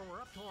before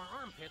we're up to our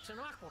armpits in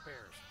aqua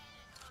bears.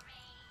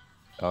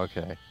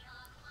 Okay.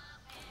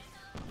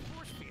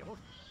 Force field?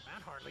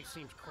 That hardly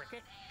seems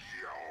cricket.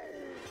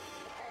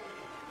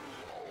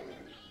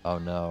 Oh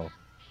no.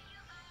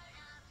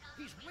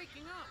 He's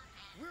waking up.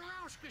 We're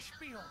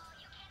ausgespielt.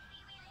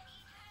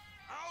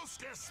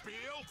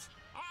 Ausgespielt?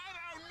 I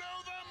don't know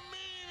the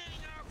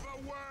meaning of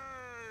the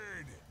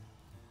word!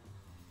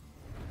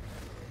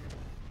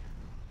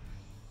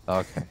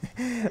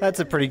 Okay. That's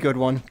a pretty good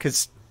one,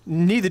 because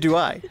neither do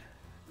I.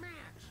 Max,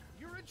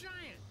 you're a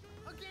giant.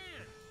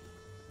 Again.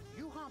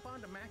 You hop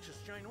onto Max's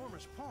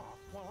ginormous paw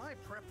while I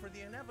prep for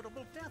the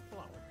inevitable death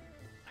blow.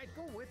 I'd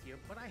go with you,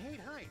 but I hate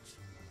heights.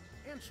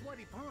 And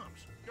sweaty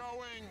palms.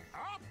 Going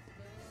up?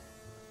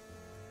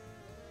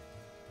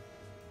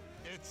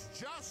 It's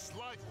just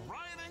like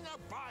riding a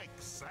bike,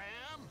 Sam.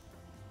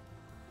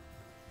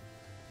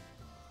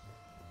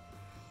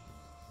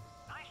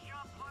 Nice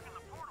job plugging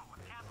the portal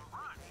with Captain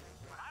Brunch,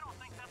 but I don't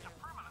think that's a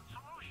permanent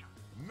solution.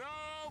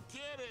 No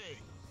kidding.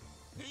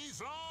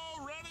 He's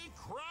already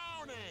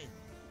crowning.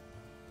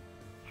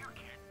 Here,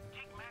 kid,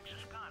 take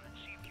Max's gun and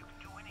see if you can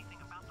do anything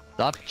about the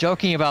Stop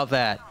joking about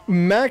that.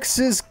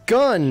 Max's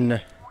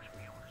gun. force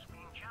fields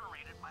being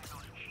generated by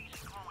those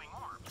cheesy glowing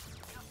orbs,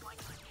 just like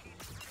the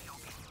cheesy video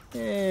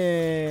game.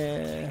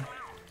 Eh.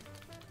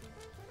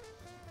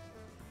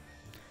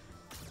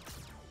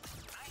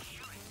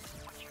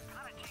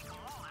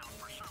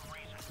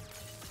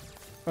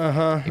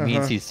 It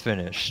means he's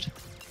finished.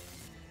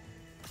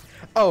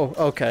 Oh,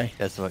 okay.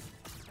 That's what.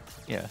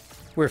 Yeah.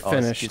 We're Oh,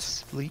 finished. it's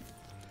sleep.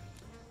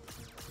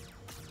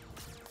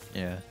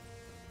 Yeah.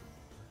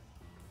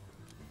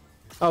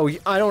 Oh,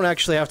 I don't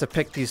actually have to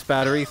pick these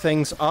battery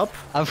things up.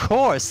 Of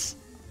course.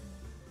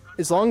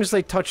 As long as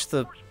they touch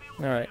the...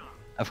 Alright.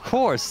 Of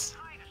course.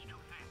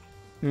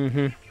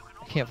 Mm-hmm.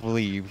 I can't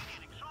believe.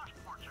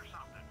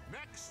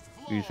 Next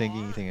Were you thinking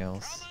floor, anything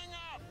else? coming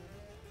up.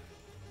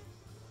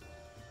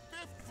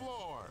 Fifth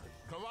floor,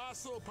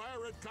 colossal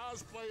pirate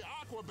cosplay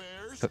aqua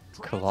bears.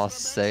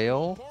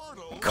 Colossal?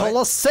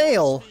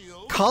 Colossal!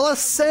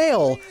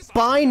 Colossal!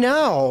 Buy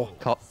now!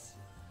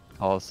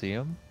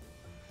 Coliseum?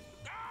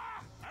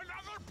 Ah,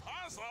 another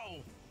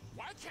puzzle.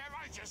 Why can't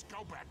I just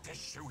go back to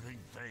shooting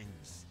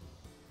things?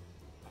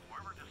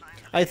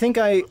 I think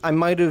I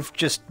might have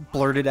just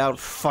blurted out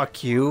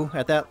 "fuck you"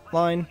 at that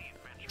line.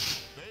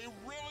 They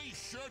really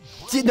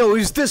should. No, it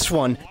was this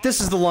one.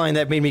 This is the line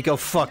that made me go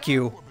 "fuck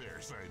you." Aqua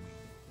bears, I mean.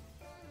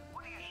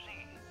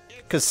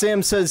 Because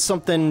Sam says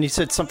something, he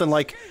said something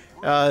like,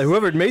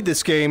 whoever made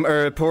this game,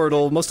 or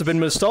Portal, must have been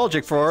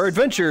nostalgic for our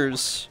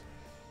adventures.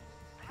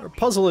 Or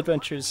puzzle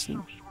adventures.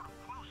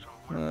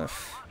 Ugh.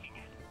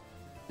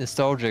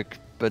 Nostalgic,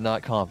 but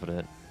not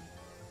confident.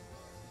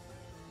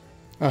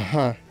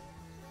 Uh-huh.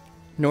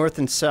 North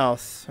and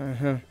south.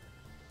 Uh-huh.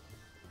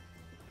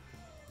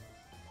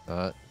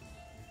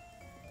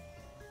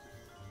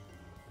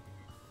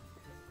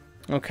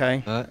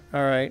 Okay.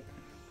 Alright.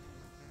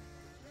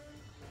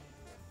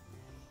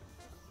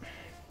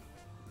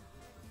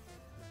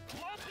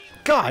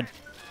 God!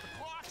 The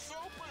clock's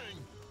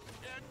opening.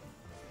 And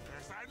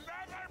there's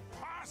another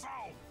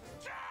puzzle.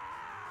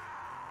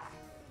 Ah!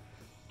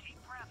 Deep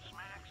breaths,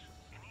 Max.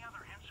 Any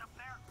other hints up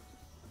there?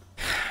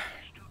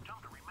 It's too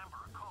dumb to remember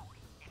a code.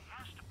 It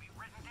has to be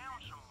written down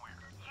somewhere.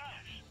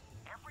 Yes.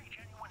 Every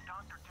genuine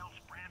Dr.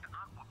 Dilt's brand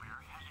aqua bear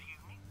has a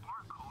unique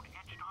barcode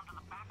etched onto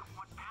the back of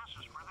what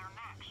passes for their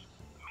necks.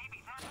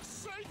 Maybe The that's...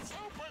 saint's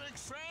opening,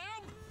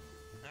 Sam.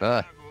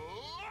 Ah. And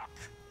look,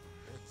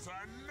 it's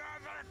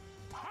another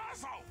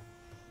puzzle.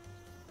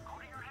 Go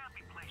to your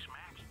happy place,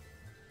 Max.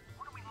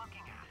 What are we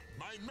looking at?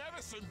 My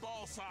medicine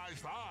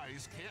ball-sized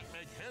eyes can't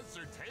make heads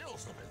or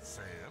tails of it,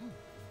 Sam.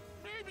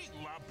 Maybe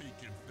Lumpy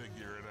can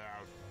figure it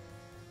out.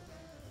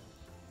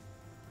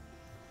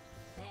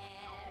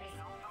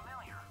 Sound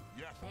familiar?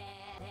 Yes.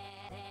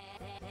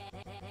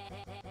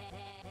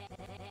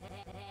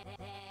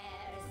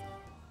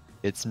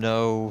 It's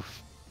no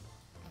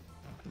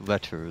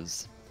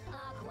letters.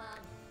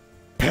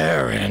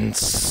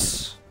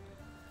 Parents!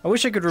 I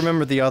wish I could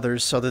remember the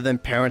others other than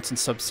Parents and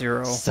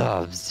Sub-Zero.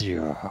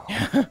 Sub-Zero.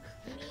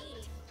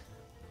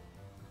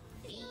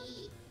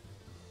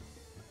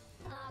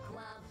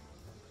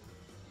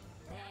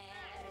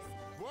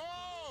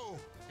 Whoa!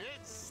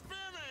 It's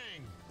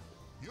spinning.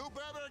 You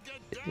better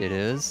get down It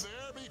is? from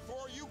there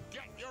before you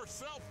get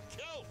yourself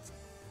killed.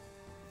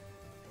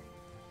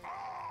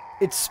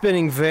 It's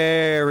spinning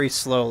very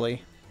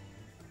slowly.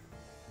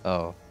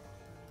 Oh.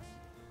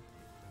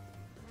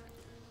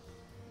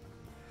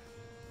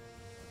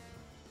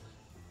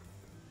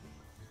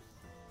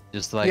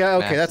 Just like Yeah,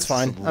 okay, Max that's is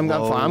fine. I'm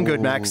fine. I'm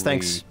good, Max.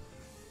 Thanks. slowly-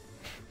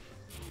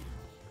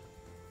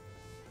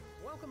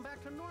 Welcome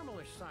back to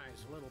normalish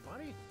size, little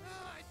buddy.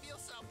 I feel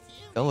so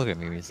cute. Don't look at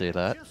me when you say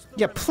that. Just the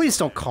Yeah, right please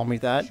don't size. call me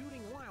that.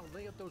 Shooting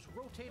wildly at those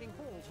rotating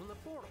holes in the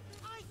portal.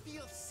 I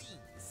feel seen,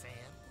 Sam.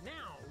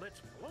 Now,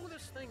 let's blow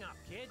this thing up,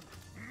 kid.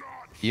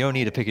 You don't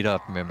need to pick it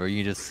up, remember?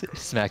 You just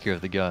smack her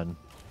with the gun.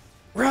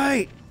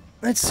 Right!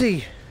 Let's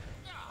see.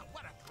 Ah,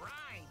 what a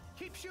grind.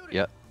 Keep shooting.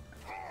 Yep.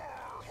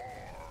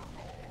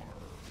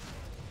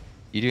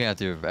 You do have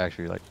to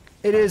actually, like...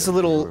 It is a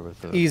little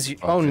with the easy.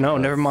 Oh object, no,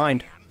 but- never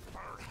mind.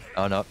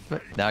 Oh no,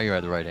 now you're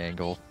at the right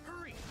angle.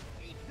 Hurry!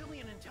 8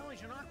 billion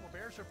intelligent aqua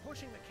bears are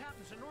pushing the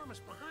captain's enormous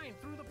behind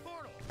through the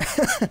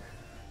portal.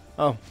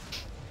 Oh.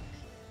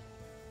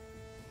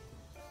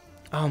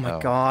 Oh my Oh.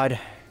 god.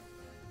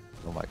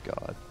 Oh my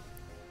god.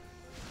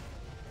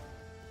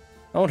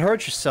 Don't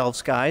hurt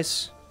yourselves,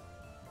 guys.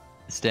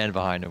 Stand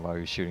behind him while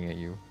he's shooting at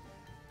you.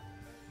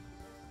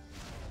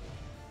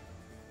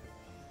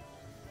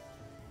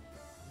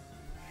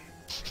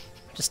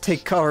 Just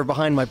take cover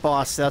behind my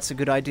boss. That's a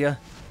good idea.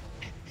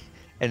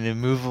 An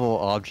immovable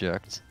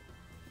object.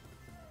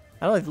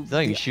 I don't It's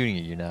not even shooting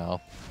at you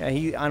now.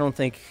 Yeah, I don't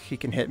think he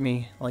can hit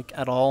me, like,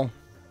 at all.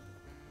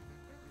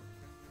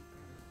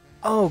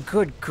 Oh,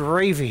 good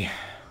gravy.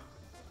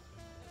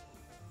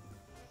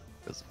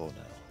 Visible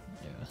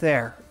now. Yeah.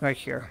 There, right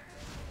here.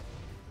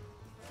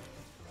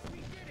 We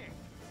did it.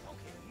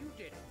 Okay, you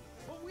did it.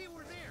 But we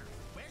were there.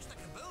 Where's the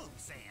kaboom,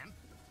 Sam?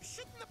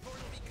 Shouldn't the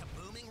portal be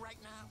kabooming right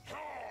now?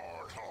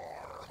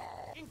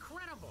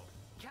 Incredible.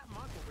 Captain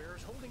Aqua Bear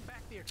is holding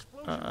back the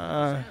explosion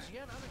with his as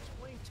yet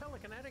unexplained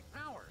telekinetic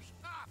powers.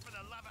 Ah, for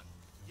the love of...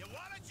 You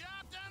want a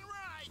job done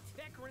right?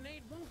 That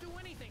grenade won't do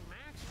anything,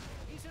 Max.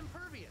 He's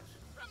impervious.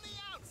 From the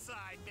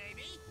outside,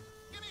 baby.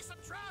 Give me some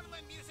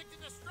traveling music to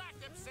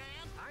distract him,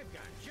 Sam. I've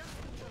got just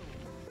the tune.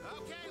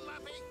 Okay,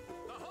 Lumpy.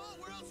 The whole whole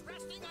world's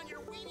resting on your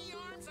weenie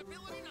arm's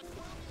ability to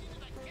throw me into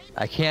the gaping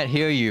I can't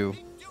hear you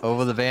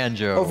over the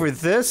banjo. Over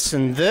this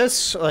and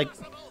this, like,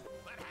 possible.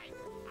 But hey,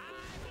 I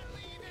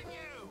believe in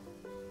you.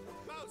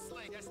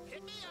 Mostly, just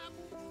pick me up,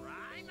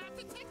 try not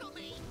to tickle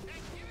me,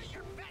 and give it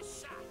your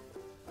best shot.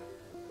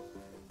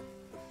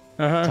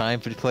 Time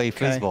to play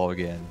foosball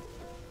again.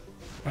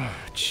 oh,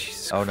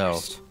 Jesus Oh, no.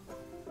 Christ.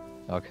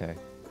 Okay.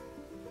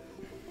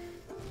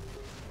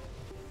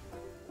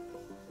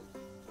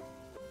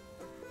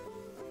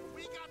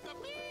 We got the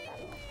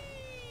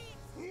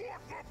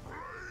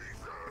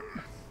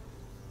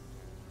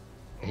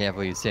I can't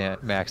believe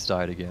Max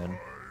died again.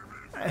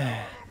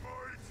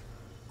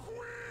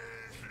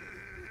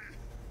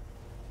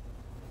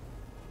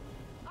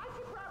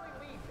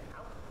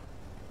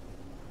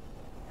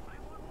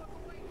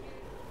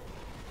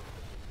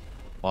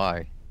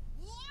 Why?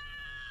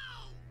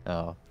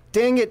 Oh.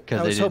 Dang it! 'Cause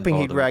I they was didn't hoping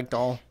he'd bother.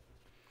 ragdoll.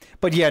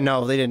 But yeah,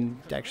 no, they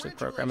didn't actually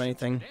program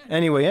anything.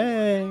 Anyway,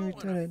 yay, we Now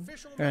did an it.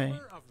 official Right.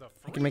 member of the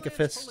I can make a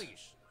Freelance fist.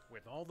 Police,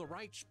 with all the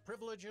rights,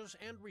 privileges,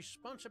 and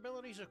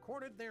responsibilities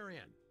accorded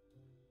therein.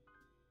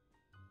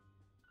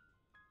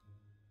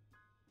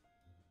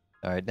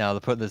 Alright, now to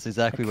put this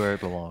exactly where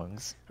it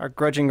belongs. Our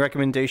grudging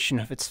recommendation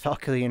of its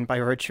Falconian by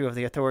virtue of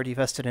the authority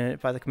vested in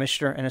it by the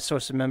Commissioner and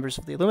associate members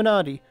of the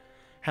Illuminati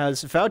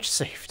has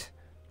vouchsafed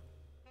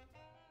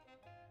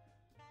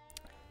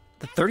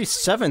the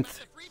 37th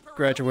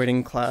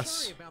graduating class.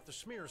 Sorry about the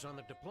smears on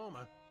the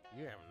diploma.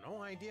 You have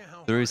no idea how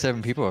hard 37 it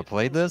is people to have get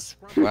played those this?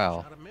 scrubbers Wow.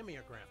 out of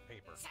mimeograph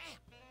paper. Sam,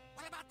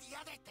 what about the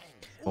other thing?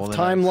 Well, then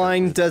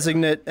Timeline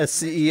designate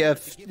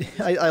SCEF. To give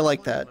you I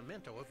like a that.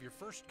 memento of your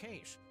first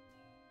case.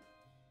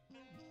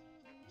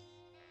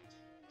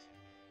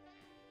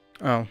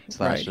 Oh,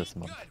 Slash right. this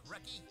month. Good,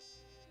 rookie.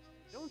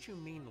 Don't you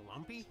mean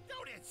lumpy?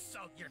 Don't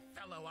insult your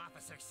fellow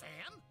officer,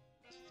 Sam.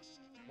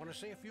 Want to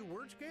say a few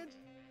words, kid?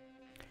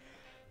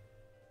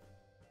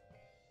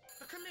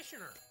 The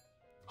Commissioner.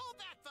 Hold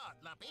that thought,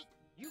 Lumpy.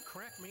 You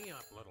crack me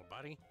up, little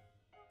buddy.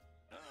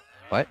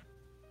 What?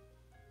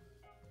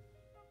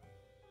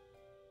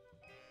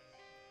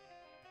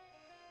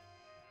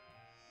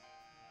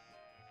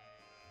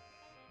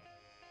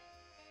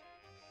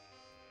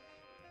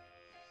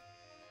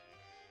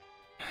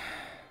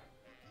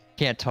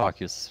 Can't talk,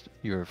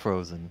 you're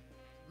frozen.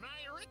 My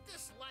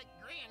rictus-like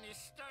grin is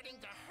starting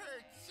to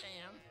hurt,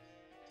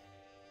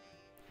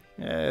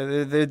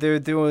 Sam. They're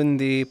doing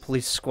the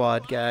police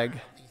squad gag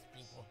These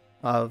people.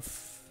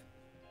 of,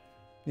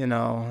 you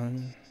know.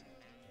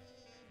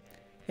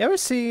 You ever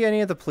see any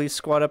of the police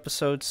squad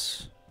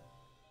episodes?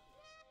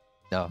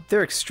 No.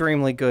 They're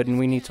extremely good, and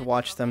we need to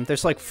watch them.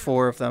 There's like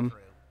 4 of them.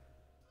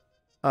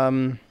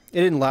 It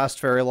didn't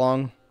last very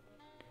long,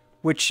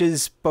 which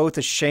is both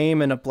a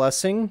shame and a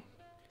blessing,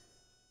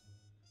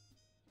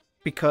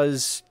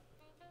 because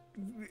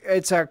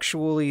it's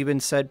actually been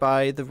said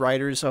by the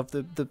writers of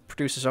the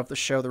producers of the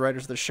show, the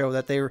writers of the show,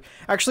 that they were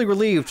actually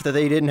relieved that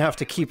they didn't have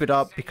to keep it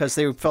up because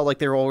they felt like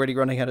they were already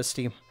running out of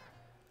steam.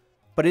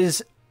 But it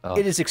is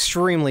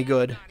extremely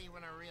good. Not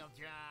even a real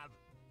job.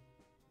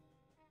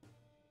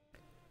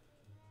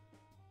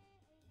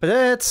 But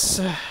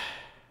that's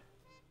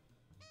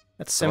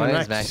Sam Why and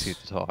does Max. Max get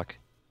to talk?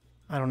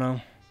 I don't know.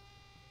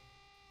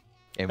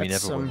 And we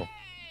That's, never will.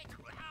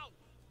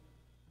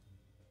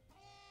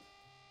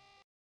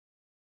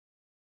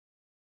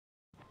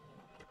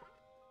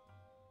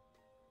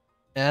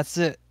 That's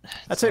it.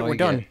 That's it, all we're you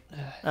done. get.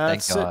 Thank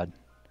That's it. God.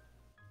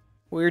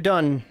 We're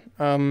done.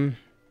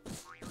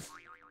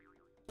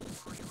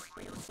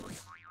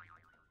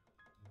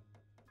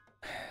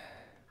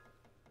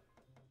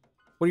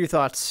 What are your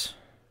thoughts?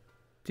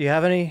 Do you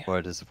have any? What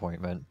a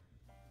disappointment.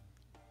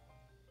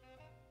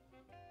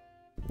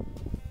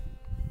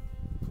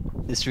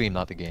 The stream,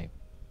 not the game.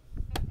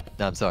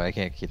 No, I'm sorry, I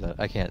can't keep that.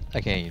 I can't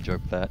even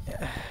joke with that.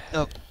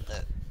 Nope.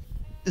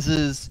 This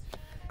is,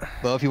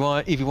 well, if you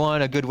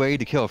want a good way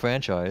to kill a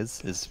franchise,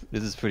 this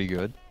is pretty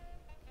good.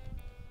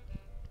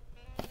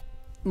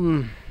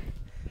 When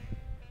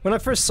I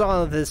first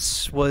saw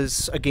this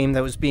was a game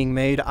that was being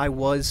made, I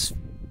was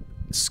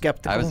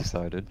skeptical. I was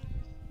excited.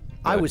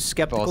 I but was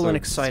skeptical also and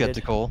excited.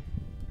 Skeptical.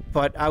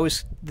 But I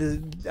was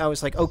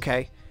like,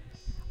 okay.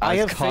 I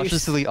have was faith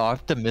cautiously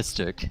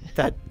optimistic.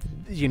 that,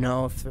 you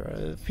know, if there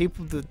are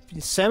people, the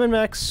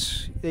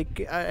Sam&Max,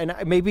 and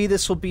maybe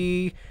this will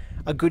be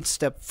a good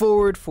step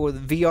forward for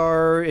the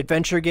VR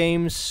adventure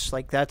games.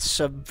 Like, that's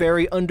a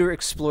very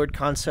underexplored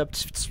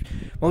concept.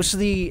 Most of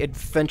the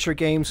adventure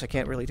games, I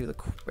can't really do the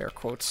air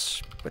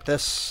quotes with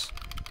this,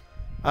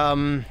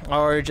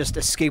 are just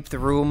escape the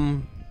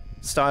room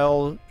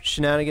style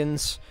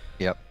shenanigans.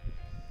 Yep.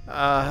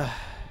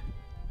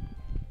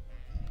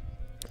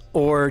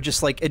 Or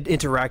just like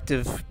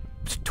interactive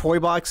toy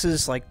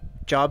boxes, like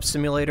Job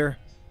Simulator.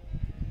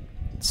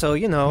 So,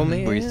 you know,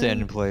 Where you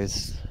stand in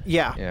place.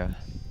 Yeah. Yeah.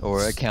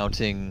 Or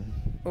accounting.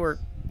 Or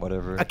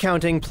whatever.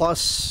 accounting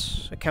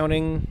plus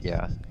accounting.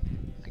 Yeah.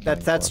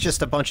 That's plus.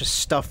 just a bunch of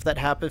stuff that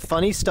happens.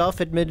 Funny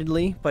stuff,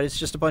 admittedly, but it's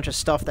just a bunch of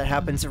stuff that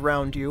happens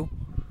around you.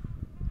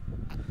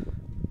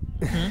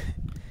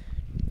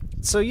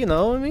 So, you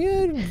know, I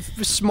mean,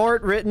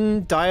 smart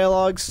written,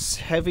 dialogues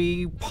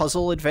heavy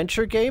puzzle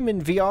adventure game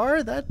in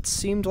VR, that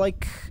seemed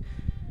like.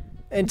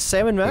 And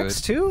Sam & Max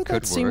Good. too? That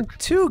Could seemed work.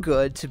 too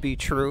good to be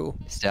true.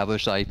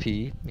 Established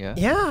IP, yeah.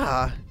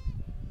 Yeah.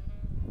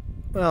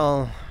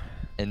 Well.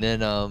 And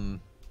then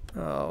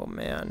Oh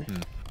man.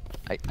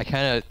 I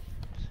kind of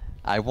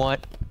I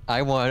want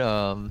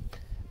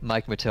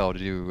Mike Mattel to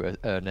do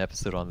an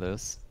episode on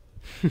this.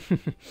 I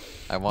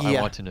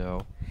Yeah. want to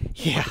know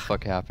Yeah. what the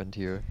fuck happened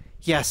here.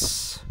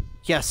 Yes.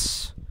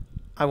 Yes.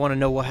 I want to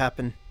know what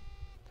happened.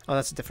 Oh,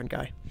 that's a different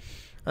guy.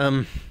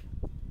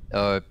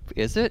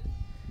 Is it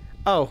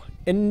Oh,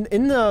 in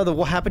the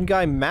what happened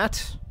guy,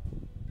 Matt?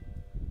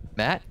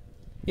 Matt?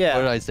 Yeah.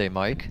 What did I say,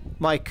 Mike?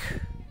 Mike.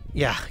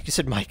 Yeah, you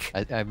said Mike.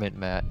 I meant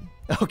Matt.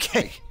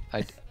 Okay.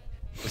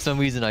 For some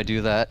reason I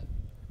do that.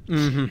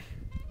 Mm-hmm.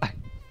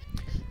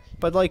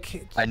 But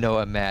like, I know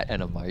a Matt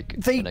and a Mike.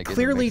 they and I get them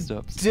clearly mixed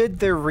up. did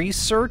their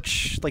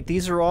research. Like,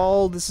 this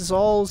is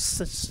all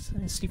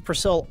Steve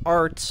Purcell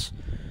art.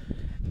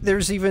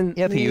 There's even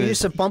Yep,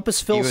 here's a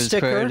Bumpus Phil he was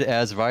sticker. credited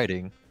as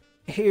writing.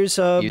 Here's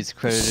a. He's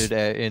credited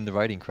in the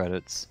writing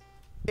credits.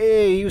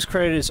 He was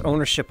credited as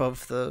ownership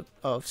of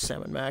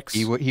Sam&Max.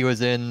 He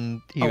was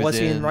in was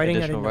he in writing? I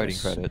additional didn't writing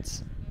notice.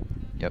 credits.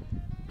 Yep.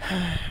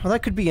 Well,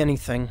 that could be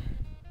anything.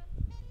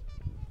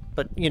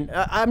 But you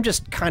know, I'm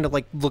just kind of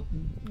like, look,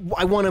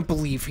 I want to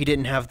believe he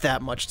didn't have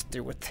that much to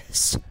do with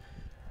this.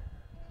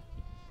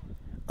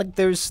 Like,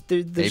 there's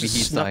Maybe a he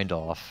signed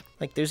off.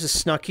 Like, there's a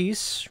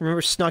Snuckies.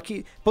 Remember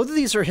Snucky? Both of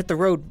these are Hit the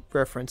Road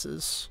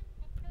references.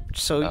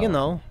 So, you Oh.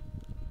 know.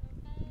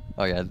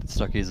 Oh yeah,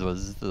 Snucky's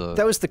was the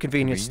That was the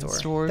convenience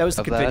store. That was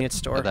the of convenience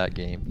store. of that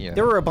game. Yeah.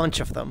 There were a bunch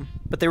of them,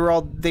 but they were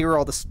all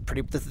the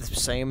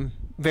same,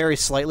 very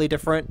slightly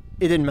different.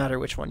 It didn't matter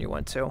which one you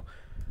went to.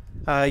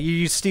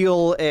 You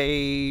steal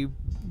a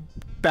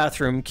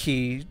bathroom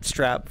key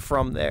strap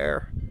from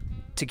there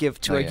to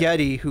give to Oh, a yeah.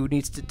 Yeti who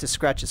needs to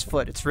scratch his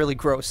foot. It's really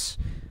gross.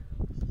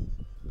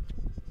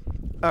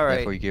 All right.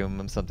 Therefore, you give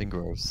him something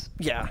gross.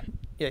 Yeah.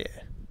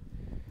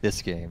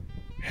 This game.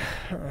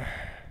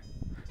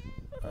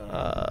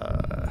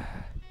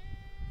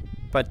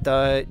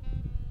 But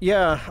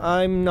yeah,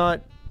 I'm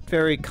not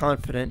very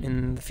confident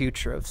in the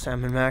future of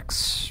Sam &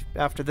 Max.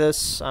 After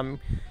this, I'm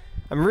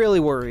really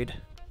worried.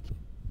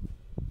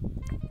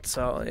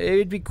 So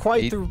it'd be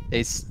quite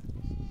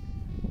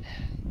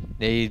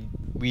They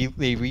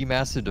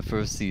remastered the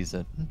first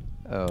season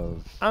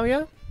of Oh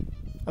yeah,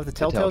 of the the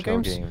Telltale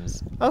Telltale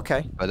games.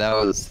 Okay. but that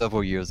was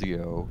several years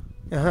ago.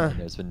 Uh-huh. And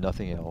there's been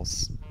nothing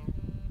else.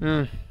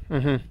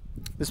 Mm-hmm.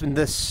 There's been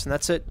this, and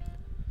that's it.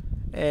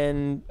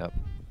 And Yep.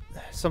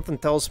 something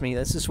tells me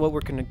this is what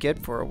we're gonna get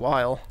for a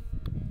while.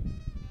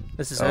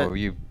 This is Oh,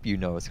 it. you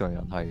know it's going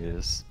on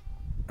hiatus.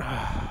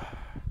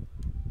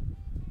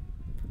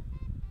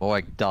 More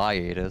like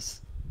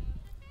diatus.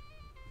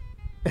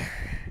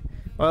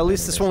 Well, at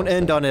least Yeah, this there's won't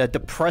end something. on a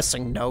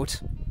depressing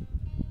note.